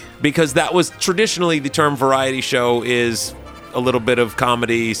think because that was traditionally the term variety show is a little bit of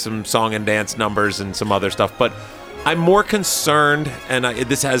comedy, some song and dance numbers, and some other stuff. But I'm more concerned, and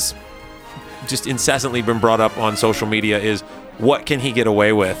this has just incessantly been brought up on social media, is what can he get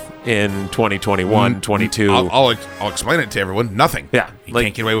away with in 2021, 22? I'll explain it to everyone. Nothing. Yeah. He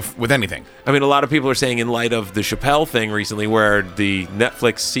can't get away with anything. I mean, a lot of people are saying in light of the Chappelle thing recently where the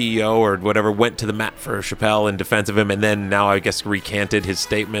Netflix CEO or whatever went to the mat for Chappelle in defense of him and then now I guess recanted his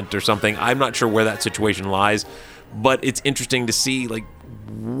statement or something. I'm not sure where that situation lies, but it's interesting to see, like,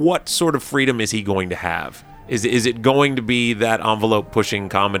 what sort of freedom is he going to have? Is it going to be that envelope-pushing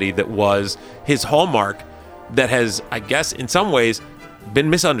comedy that was his hallmark that has, I guess, in some ways, been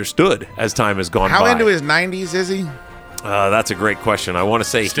misunderstood as time has gone by? How into his 90s is he? That's a great question. I want to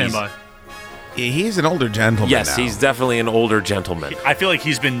say he's an older gentleman. Yes, now. He's definitely an older gentleman. I feel like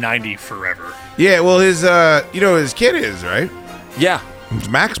he's been 90 forever. Yeah, well, his his kid is, right? Yeah. It's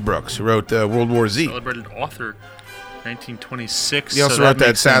Max Brooks, who wrote World War Z. Celebrated author, 1926. He also wrote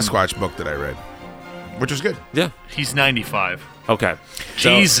that Sasquatch book that I read, which was good. Yeah. He's 95. Okay.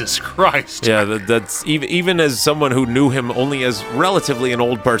 Jesus Christ. Yeah, that's even as someone who knew him only as relatively an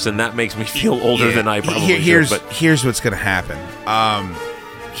old person, that makes me feel older than I probably here's, should. But here's what's going to happen.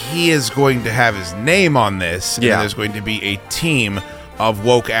 He is going to have his name on this, and there's going to be a team of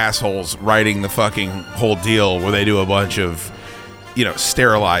woke assholes writing the fucking whole deal where they do a bunch of,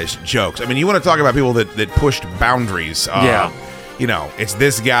 sterilized jokes. I mean, you want to talk about people that pushed boundaries. It's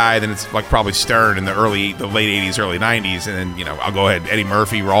this guy, then it's like probably Stern in the late 80s, early 90s, and then, I'll go ahead, Eddie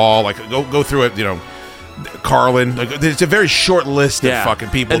Murphy, Raw, like go through it, Carlin. Like, it's a very short list of fucking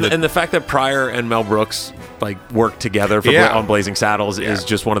people. And the fact that Pryor and Mel Brooks worked together on Blazing Saddles is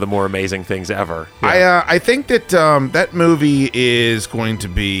just one of the more amazing things ever. Yeah. I think that that movie is going to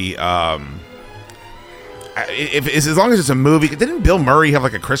be as long as it's a movie. Didn't Bill Murray have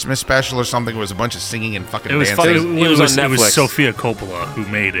like a Christmas special or something? Where it was a bunch of singing and fucking dancing. It was Sofia Coppola who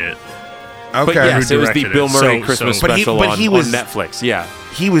made it. Okay, but yes, it was the Bill Murray Christmas special on Netflix. Yeah,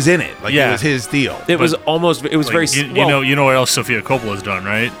 he was in it. Like, it was his deal. It was very. You know what else Sofia Coppola's done,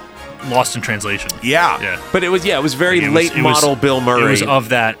 right? Lost in Translation. Yeah. But it was very late model Bill Murray. It was of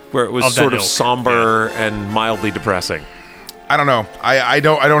that, where it was sort of somber and mildly depressing. I don't know. I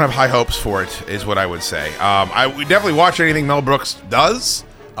don't have high hopes for it, is what I would say. I would definitely watch anything Mel Brooks does.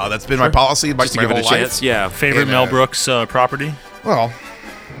 That's been my policy. Just to give it a chance. Yeah. Favorite Mel Brooks property? Well,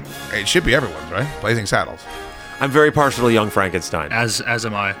 it should be everyone's, right? Blazing Saddles. I'm very partial to Young Frankenstein. As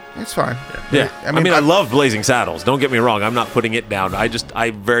am I. It's fine. Yeah. I mean, I love Blazing Saddles. Don't get me wrong. I'm not putting it down.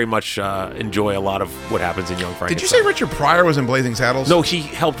 I very much enjoy a lot of what happens in Young Frankenstein. Did you say Richard Pryor was in Blazing Saddles? No, he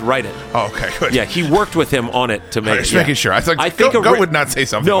helped write it. Oh, okay, good. Yeah, he worked with him on it to make it. Just making sure. I think Go would not say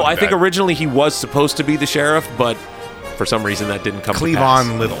something like I think originally he was supposed to be the sheriff, but for some reason that didn't come to pass.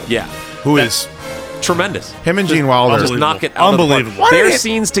 Cleavon Little. Yeah. Who is tremendous. Him and Gene Wilder. Just knock it out. Unbelievable. Their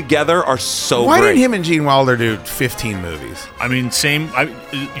scenes together are so Why great. did him and Gene Wilder do 15 movies? I mean,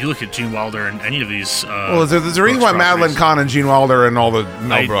 you look at Gene Wilder in any of these. Well, there's a reason why Madeline Kahn and Gene Wilder and all the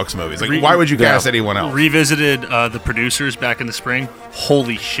Mel Brooks movies. Like, why would you cast anyone else? Revisited The Producers back in the spring.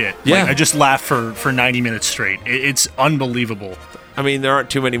 Holy shit. Yeah. I just laughed for 90 minutes straight. It's unbelievable. I mean, there aren't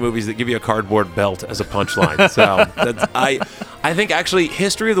too many movies that give you a cardboard belt as a punchline. So I think actually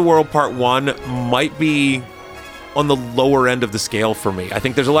History of the World Part 1 might be on the lower end of the scale for me. I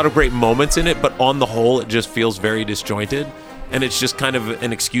think there's a lot of great moments in it, but on the whole, it just feels very disjointed. And it's just kind of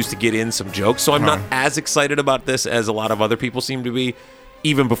an excuse to get in some jokes. So I'm not as excited about this as a lot of other people seem to be,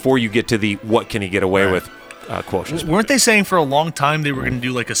 even before you get to the what can he get away with quotient. Weren't they saying for a long time they were going to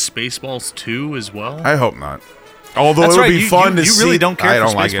do like a Spaceballs 2 as well? I hope not. Although it would be fun to see. You really don't care. I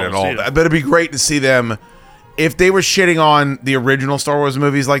don't like it at all. But it'd be great to see them. If they were shitting on the original Star Wars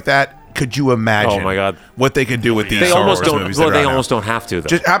movies like that, could you imagine? Oh my God, what they could do with these they Star almost Wars don't, movies? Well, they almost don't have to. Though.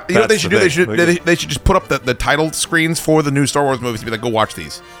 Just, you know what they should do? They should just put up the title screens for the new Star Wars movies and be like, go watch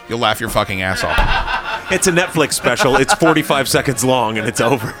these. You'll laugh your fucking ass off. It's a Netflix special. It's 45 seconds long and it's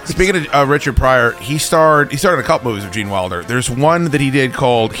over. Speaking of Richard Pryor, he starred in a couple movies with Gene Wilder. There's one that he did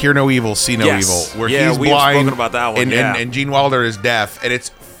called Hear No Evil, See No Evil, where he's we blind have spoken about that one. and Gene Wilder is deaf, and it's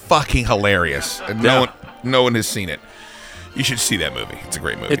fucking hilarious. And no one has seen it. You should see that movie. It's a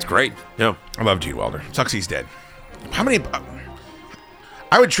great movie. It's great. Yeah, I love Gene Wilder. Sucks he's dead. How many?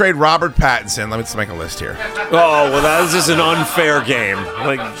 I would trade Robert Pattinson. Let's make a list here. Oh well, that is just an unfair game.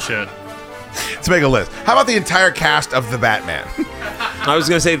 Like shit. Let's make a list. How about the entire cast of the Batman? I was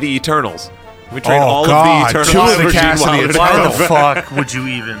going to say the Eternals. We trade all of the Eternals two of the for Gene Cassidy Wilder. Why the Eternals. fuck would you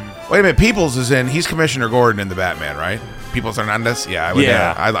even? Wait a minute, Peoples is in. He's Commissioner Gordon in the Batman, right? Peoples Hernandez. Yeah, I would.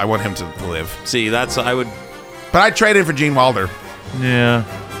 Yeah. I want him to live. See, I would. But I'd trade him for Gene Wilder. Yeah.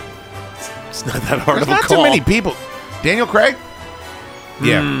 It's not that hard There's of a not call. too many people. Daniel Craig.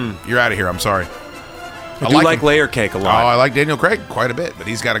 Yeah, you're out of here. I'm sorry. I do like him. Layer Cake a Oh, lot. I like Daniel Craig quite a bit, but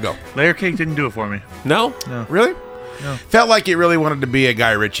he's got to go. Layer Cake didn't do it for me. No? Really? No. Felt like it really wanted to be a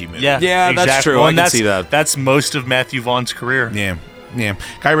Guy Ritchie movie. Yeah, that's true. Well, I and can see that. That's most of Matthew Vaughn's career. Yeah.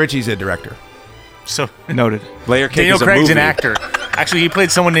 Guy Ritchie's a director. So Noted. Layer Cake Daniel is a Craig's movie. an actor. Actually, he played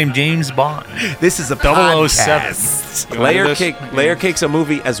someone named James Bond. This is a 007. Layer Cake's a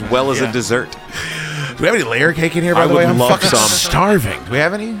movie as well as a dessert. Do we have any layer cake in here, by I the way? would I'm love fucking some. starving. Do we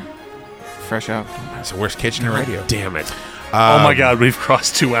have any? Fresh out. That's the worst kitchen in radio. Damn it. Oh my God, we've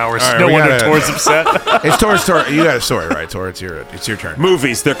crossed 2 hours. all right, No we wonder gotta- Tor's upset. It's Tor's story. You got a story, right, Tor? It's your turn.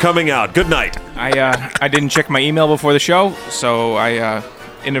 Movies, they're coming out. Good night. I didn't check my email before the show, so I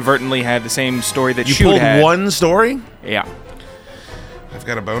inadvertently had the same story that You Shoot pulled had. one story? Yeah. I've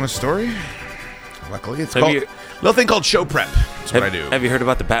got a bonus story. Luckily, it's Have called you- a little thing called show prep. That's what I do. Have you heard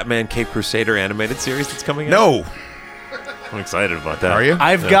about the Batman Cape Crusader animated series that's coming out? No. I'm excited about that. Are you?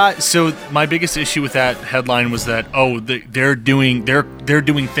 I've got so my biggest issue with that headline was that they're doing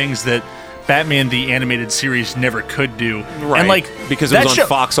things that Batman the animated series never could do, Right, And like because it that was on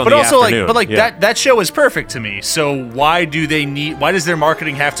Fox on but the also afternoon. Like, but like Yeah. that show is perfect to me. So why does their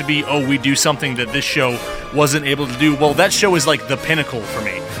marketing have to be? Oh, we do something that this show wasn't able to do. Well, that show is like the pinnacle for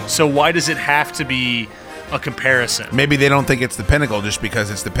me. So why does it have to be a comparison? Maybe they don't think it's the pinnacle just because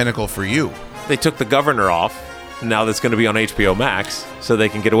it's the pinnacle for you. They took the Governor off. Now that's going to be on HBO Max, so they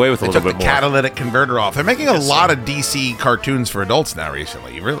can get away with a They little took bit the more. catalytic converter off. They're making a lot of DC cartoons for adults now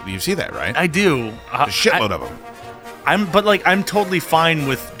recently. You see that, right? I do. A shitload of them. I'm totally fine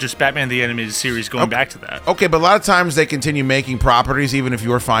with just Batman the animated series going back to that. Okay, but a lot of times they continue making properties even if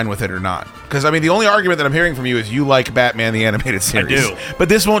you're fine with it or not. Because, I mean, the only argument that I'm hearing from you is you like Batman the animated series. do. But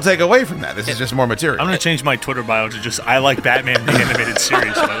this won't take away from that. This is just more material. I'm going to change my Twitter bio to just I like Batman the animated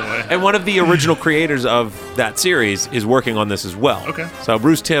series, by the way. And one of the original creators of that series is working on this as well. Okay. So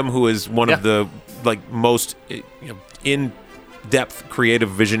Bruce Timm, who is one of the most in-depth creative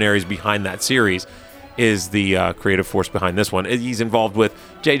visionaries behind that series, is the creative force behind this one. He's involved with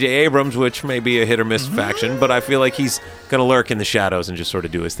J.J. Abrams, which may be a hit or miss faction, but I feel like he's going to lurk in the shadows and just sort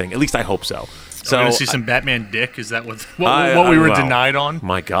of do his thing. At least I hope so. So we're going to see some Batman dick? Is that what we were denied on?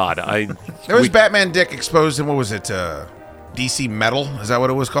 My God. There was Batman Dick exposed in, what was it, DC Metal? Is that what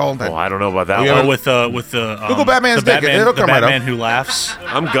it was called? I don't know about that Yeah. one. With the Google Batman's the dick. Batman, It'll the come right Batman up. Who laughs.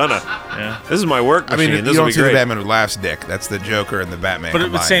 I'm gonna. Yeah. This is my work I machine. mean, This you will don't be see great. the Batman who laughs dick. That's the Joker and the Batman But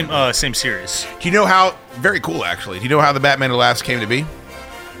it was combined. same series. Do you know how, very cool actually, do you know how the Batman who laughs came to be?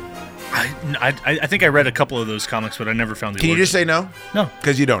 I think I read a couple of those comics, but I never found the Can you origin. just say no? No.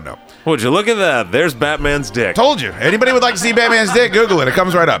 Because you don't know. Would you look at that? There's Batman's dick. Told you. Anybody would like to see Batman's dick, Google it. It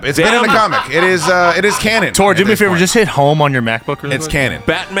comes right up. It's been in the comic. It is canon. Tor, do at me a this favor, point. just hit home on your MacBook really It's quick. canon.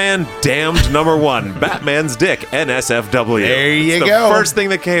 Batman damned #1. Batman's dick. NSFW. There you It's go. The first thing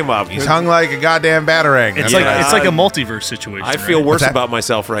that came up. He's hung like a goddamn batarang. It's That's like right. it's like a multiverse situation. I feel right? worse What's that? about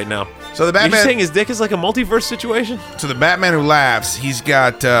myself right now. So the Are you Batman. saying his dick is like a multiverse situation? So the Batman who laughs, he's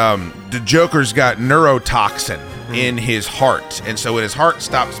got the Joker's got neurotoxin in his heart, and so when his heart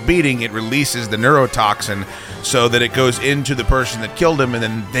stops beating, it releases the neurotoxin, so that it goes into the person that killed him, and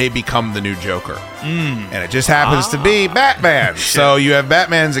then they become the new Joker. And it just happens to be Batman. So you have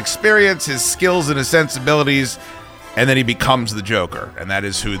Batman's experience, his skills, and his sensibilities, and then he becomes the Joker, and that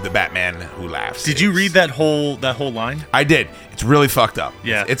is who the Batman who laughs. Did you is. read that whole line? I did. It's really fucked up.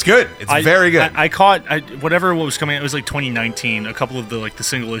 Yeah. It's good. It's very good. I caught whatever what was coming out. It was like 2019. A couple of the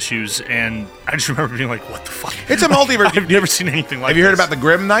single issues, and I just remember being like, "What the fuck?" It's a multiverse. I've never seen anything like. Have you heard this. about the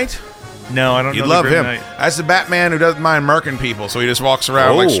Grim Knight? No, I don't. You know love the Grim him. Knight. That's the Batman who doesn't mind murking people, so he just walks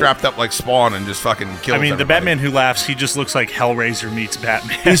around like Oh. strapped up like Spawn and just fucking kills. I mean, the everybody. Batman who laughs, he just looks like Hellraiser meets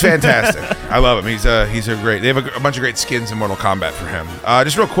Batman. He's fantastic. I love him. He's a great. They have a bunch of great skins in Mortal Kombat for him.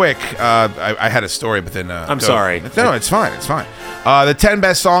 Just real quick, I had a story, but then I'm sorry. No, it's fine. It's fine. The 10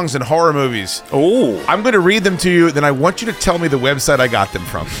 best songs in horror movies. Oh. I'm going to read them to you. Then I want you to tell me the website I got them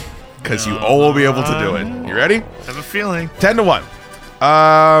from, because you all will be able to do it. You ready? I have a feeling. 10-1.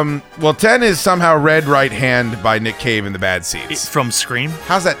 Well, 10 is somehow Red Right Hand by Nick Cave in the Bad Seeds. From Scream.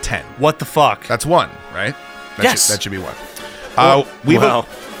 How's that 10? What the fuck? That's 1, right? That Yes. That should be 1.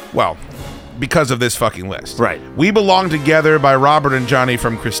 Well. Because of this fucking list. Right. We Belong Together by Robert and Johnny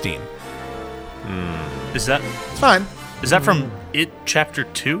from Christine. Is that It's fine. is that from It Chapter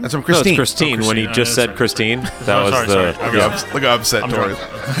 2? That's from No, Christine. it's Christine. When he just said sorry. Christine, that was sorry. Look how upset Tori is.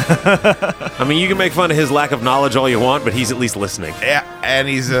 I mean, you can make fun of his lack of knowledge all you want, but he's at least listening. Yeah, and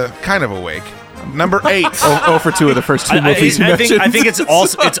he's kind of awake. Number 8. Oh for 2 of the first 2 movies you mentioned. I think it's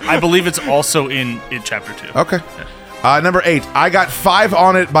also. I believe it's also in It Chapter 2. Okay. Number 8. I Got 5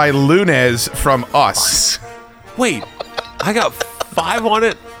 on It by Lunez from Us. Wait, I got 5 on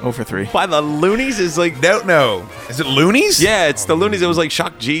it 0 for 3. by the Loonies. Is like Don't know. Is it Loonies? yeah, it's the Loonies. It was like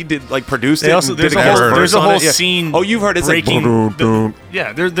Shock G produced They it. also- and there's did a guest whole- verse there's a on whole it. Yeah. scene Oh, you've heard it. It's like breaking boom.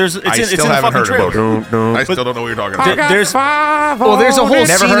 Yeah, there's it's I in still the haven't fucking heard trailer. about it. I still don't know what you're talking about. There's there's a whole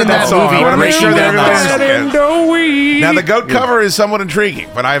Never scene heard in that that song. I movie want to make sure breaking that down everything. Now the goat cover is somewhat intriguing,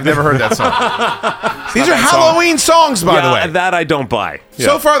 but I've never heard that song. These are Halloween songs, by the Yeah, way. that I don't buy.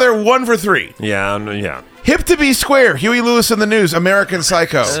 So far, they're 1 for 3. Yeah. Hip to be square. Huey Lewis in the News. American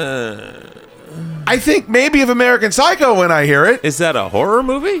Psycho. I think maybe of American Psycho when I hear it. Is that a horror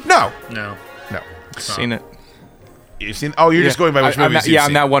movie? No. No. Seen it. You've seen? Oh, you're just going by which movies you've I'm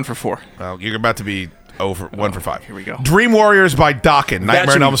seen. now 1 for 4. Well, you're about to be 1 for 5. Here we go. Dream Warriors by Dokken.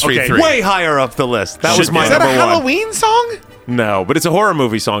 Nightmare on Elm Street 3. Way higher up the list. That was my Is that number a one. Halloween song? No, but it's a horror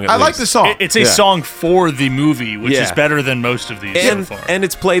movie song. At I least. like the song. It's a song for the movie, which Yeah. is better than most of these and, so far. and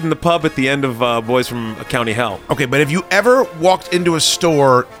it's played in the pub at the end of Boys from County Hell. Okay, but have you ever walked into a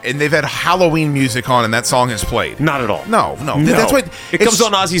store and they've had Halloween music on and that song is played? Not at all. No. That's what it comes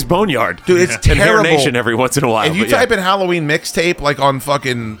on Ozzy's Boneyard. Dude, it's and Hair terrible. Nation every once in a while. If you but yeah. type in Halloween mixtape, like on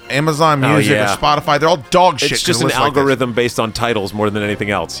fucking Amazon Music yeah. or Spotify, they're all dog shit. It's just to an lists like this. algorithm based on titles more than anything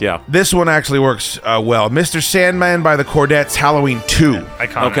else. Yeah. This one actually works well. Mr. Sandman by the Chordettes, Halloween 2.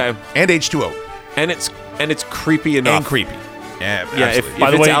 Iconic. Okay. And H2O. And it's creepy enough. And creepy. Yeah, Yeah, absolutely. if By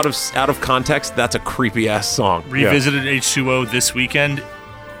the it's way- out of context, that's a creepy ass song. Revisited H2O this weekend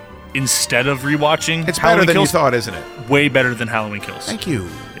instead of rewatching. It's better Halloween than you Kills. thought, isn't it? Way better than Halloween Kills. Thank you.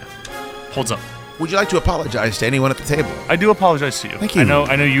 Holds up. Would you like to apologize to anyone at the table? I do apologize to you. Thank you.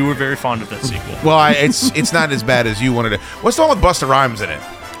 I know you were very fond of that sequel. Well, it's not as bad as you wanted to. What's the one with Busta Rhymes in it?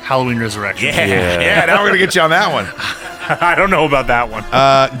 Halloween Resurrection. Yeah, now we're going to get you on that one. I don't know about that one.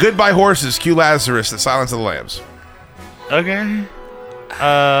 Goodbye Horses, Q Lazarus, The Silence of the Lambs. Okay.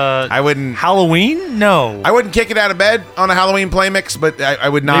 I wouldn't Halloween? No. I wouldn't kick it out of bed on a Halloween play mix, but I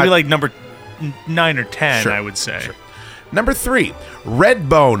would not. Maybe like number 9 or 10, Sure, I would say. sure. Number 3,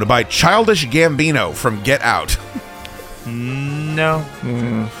 Redbone by Childish Gambino from Get Out. No.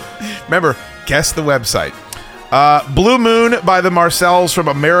 Remember, guess the website. Blue Moon by the Marcells from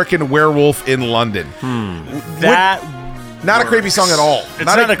American Werewolf in London. That Not a creepy song at all. It's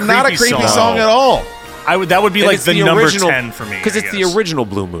not a creepy song at all. that would be And like it's the number original, 10 for me. because I it's the guess. original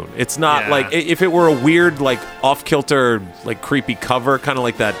Blue Moon. It's not Yeah. like if it were a weird like off kilter like creepy cover, kind of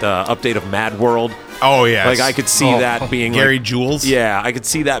like that update of Mad World. Oh, yeah. Like I could see that being Gary like, Jules. Yeah, I could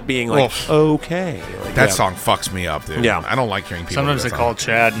see that being like Oof. okay. Like, That yeah. song fucks me up, dude. Yeah. I don't like hearing people. Sometimes do I that call song.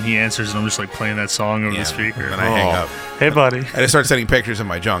 Chad and he answers, and I'm just like playing that song over Yeah. the speaker. And I hang up. Hey, buddy. I just start sending pictures of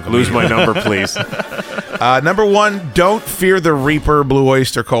my junk. Lose my immediately. number, please. Number 1, Don't Fear the Reaper, Blue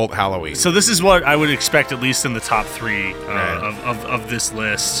Oyster Cult, Halloween. So this is what I would expect, at least in the top 3 of this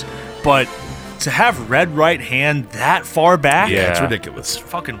list. But to have Red Right Hand that far back, Yeah, it's Yeah. ridiculous. it's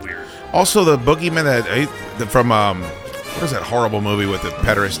fucking weird. Also, the boogeyman from what is that horrible movie with the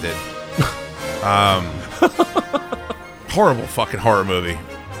pederast did? Horrible fucking horror movie.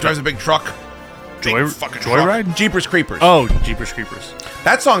 Drives a big truck. Big fucking truck. Joyride? Jeepers Creepers. Oh, Jeepers Creepers.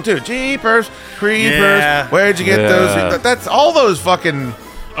 That song too. Jeepers Creepers. Yeah. Where'd you get Yeah. those? That's all those fucking.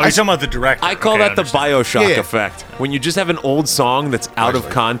 Oh, you're talking about the director. I call Okay, that the understand. Bioshock Yeah. effect. When you just have an old song that's out of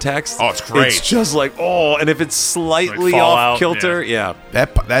Actually. context. Oh, it's great. It's just like, and if it's slightly Like off Fallout, kilter, yeah.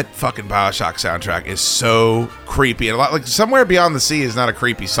 That fucking Bioshock soundtrack is so creepy and a lot like Somewhere Beyond the Sea is not a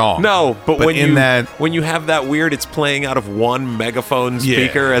creepy song. No, but when in you that when you have that weird, it's playing out of one megaphone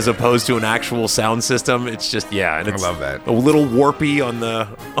speaker as opposed to an actual sound system. It's just and it's love that. a little warpy on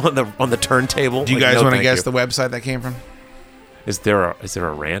the turntable. Do you guys want to guess the website that came from? Is there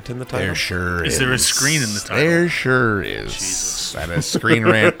a rant in the title? There sure is. Is there a screen in the title? There sure is. Jesus. And a screen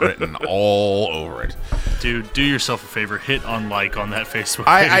rant written all over it. Dude, do yourself a favor. Hit on that Facebook page.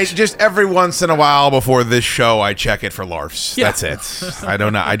 I just every once in a while before this show I check it for LARFs. Yeah. That's it. I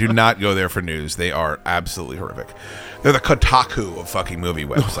do not go there for news. They are absolutely horrific. They're the Kotaku of fucking movie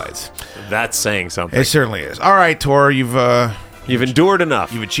websites. That's saying something. It certainly is. All right, Tor, you've endured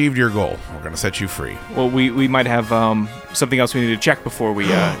enough. You've achieved your goal. We're going to set you free. Well, we might have something else we need to check before we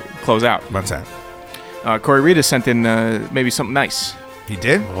close out. What's that? Corey Rita sent in maybe something nice. He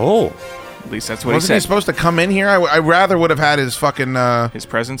did? Oh. At least that's what Wasn't he he said. supposed to come in here? I rather would have had his fucking... His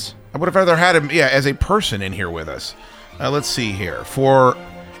presence? I would have rather had him, as a person in here with us. Let's see here. For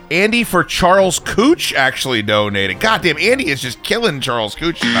Andy for Charles Cooch actually donated. Goddamn, Andy is just killing Charles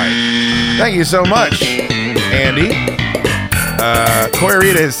Cooch tonight. Thank you so much, Andy. Corey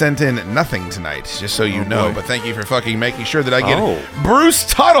Rita has sent in nothing tonight, just so you know. Boy. But thank you for fucking making sure that I get Bruce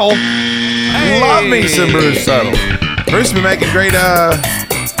Tuttle. Hey. Love me some Bruce Tuttle. Bruce has been making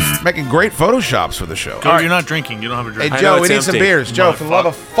great photoshops for the show. Go, you're not drinking. You don't have a drink. Hey, Joe, we need some beers. Joe, for the love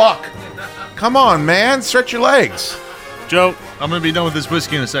of fuck. Come on, man. Stretch your legs. Joe, I'm going to be done with this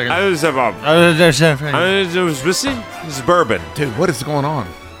whiskey in a second. This is bourbon. Dude, what is going on?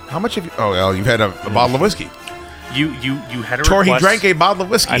 How much have you... Oh, well, you've had a bottle of whiskey. You had a Tor, request. he drank a bottle of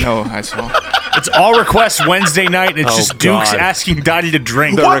whiskey. I know, I saw. It's all requests Wednesday night, and it's just Dukes asking Dottie to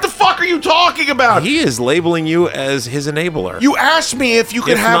drink. What the fuck are you talking about? He is labeling you as his enabler. You asked me if you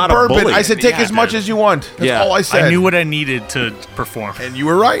could have bourbon. I said take as much as you want. That's all I said. I knew what I needed to perform. And you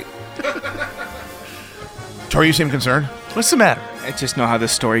were right. Tor, you seem concerned. What's the matter? I just know how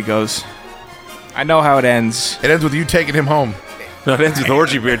this story goes. I know how it ends. It ends with you taking him home. No, it ends with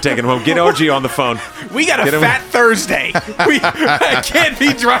Orgy Beer taking him home. Get Orgy on the phone. We got a fat Thursday. I can't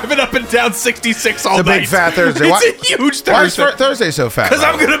be driving up and down 66 all night. It's a big fat Thursday. It's a huge Thursday. Why is Thursday so fat? Because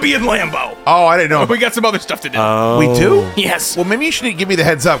I'm going to be in Lambeau. Oh, I didn't know. We got some other stuff to do. We do? Yes. Well, maybe you should give me the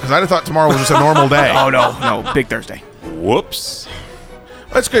heads up, because I'd have thought tomorrow was just a normal day. Oh, no. Big Thursday. Whoops.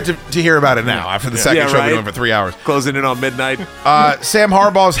 That's good to hear about it now, after the second show we went for 3 hours. Closing in on midnight. Sam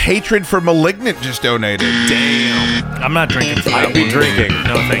Harbaugh's hatred for Malignant just donated. Damn. I'm not drinking. I'll be drinking.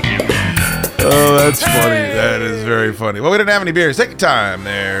 No, thank you. Oh, that's funny. That is very funny. Well, we didn't have any beers. Take your time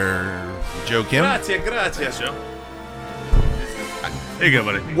there, Joe Kim. Gracias, Joe. There you go,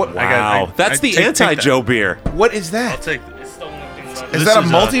 buddy. What? Wow. That's the anti-Joe beer. What is that? I'll take it. Is that a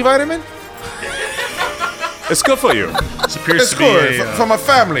multivitamin? It's good for you. This appears It's to be good. For my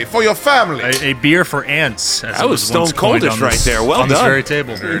family. For your family. a beer for ants. As That was Stone Coldish right there. Well on done. this very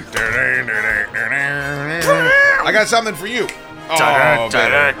table. I got something for you. Oh,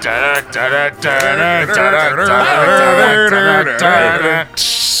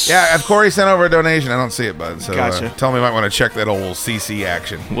 yeah, if Corey sent over a donation, I don't see it, bud. So Gotcha. Tell me you might want to check that old CC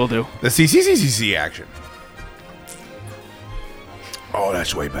action. Will do. The CCCCC action. Oh,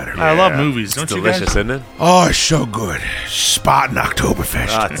 that's way better. I love movies. Don't you guys? Delicious, isn't it? Oh, it's so good. Spaten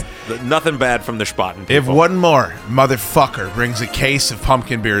Oktoberfest. Nothing bad from the Spaten people. If one more motherfucker brings a case of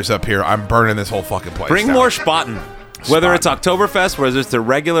pumpkin beers up here, I'm burning this whole fucking place Bring down. more Spaten. Whether it's Oktoberfest, whether it's their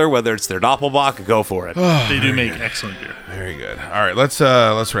regular, whether it's their Doppelbock, go for it. They do make excellent beer. Very good. All right, let's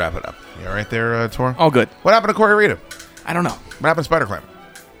wrap it up. You all right there, Tor? All good. What happened to Corey Rita? I don't know. What happened to Spider Clam?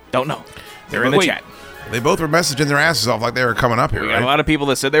 Don't know. They're in the chat. They both were messaging their asses off like they were coming up here, We right? got a lot of people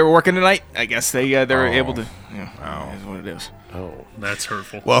that said they were working tonight. I guess they were able to. That's what it is. Oh, that's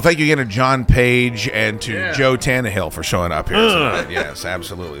hurtful. Well, thank you again to John Page and to Joe Tannehill for showing up here tonight. Yes,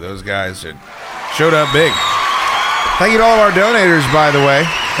 absolutely. Those guys showed up big. Thank you to all of our donators, by the way.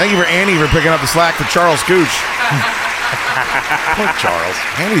 Thank you for Andy for picking up the slack for Charles Cooch. Poor Charles.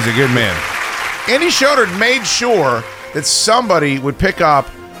 Andy's a good man. Andy Schroeder made sure that somebody would pick up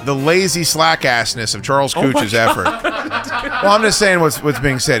the lazy slack-assness of Charles Cooch's effort. Well, I'm just saying what's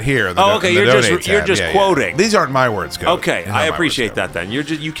being said here. Okay, you're just quoting. These aren't my words, Cody. Okay, I appreciate that. Then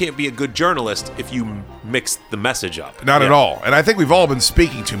you can't be a good journalist if you mix the message up. Not at all. And I think we've all been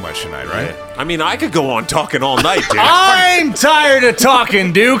speaking too much tonight, right? Yeah. I mean, I could go on talking all night, dude. I'm tired of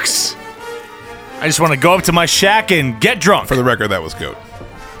talking, Dukes. I just want to go up to my shack and get drunk. For the record, that was Goat.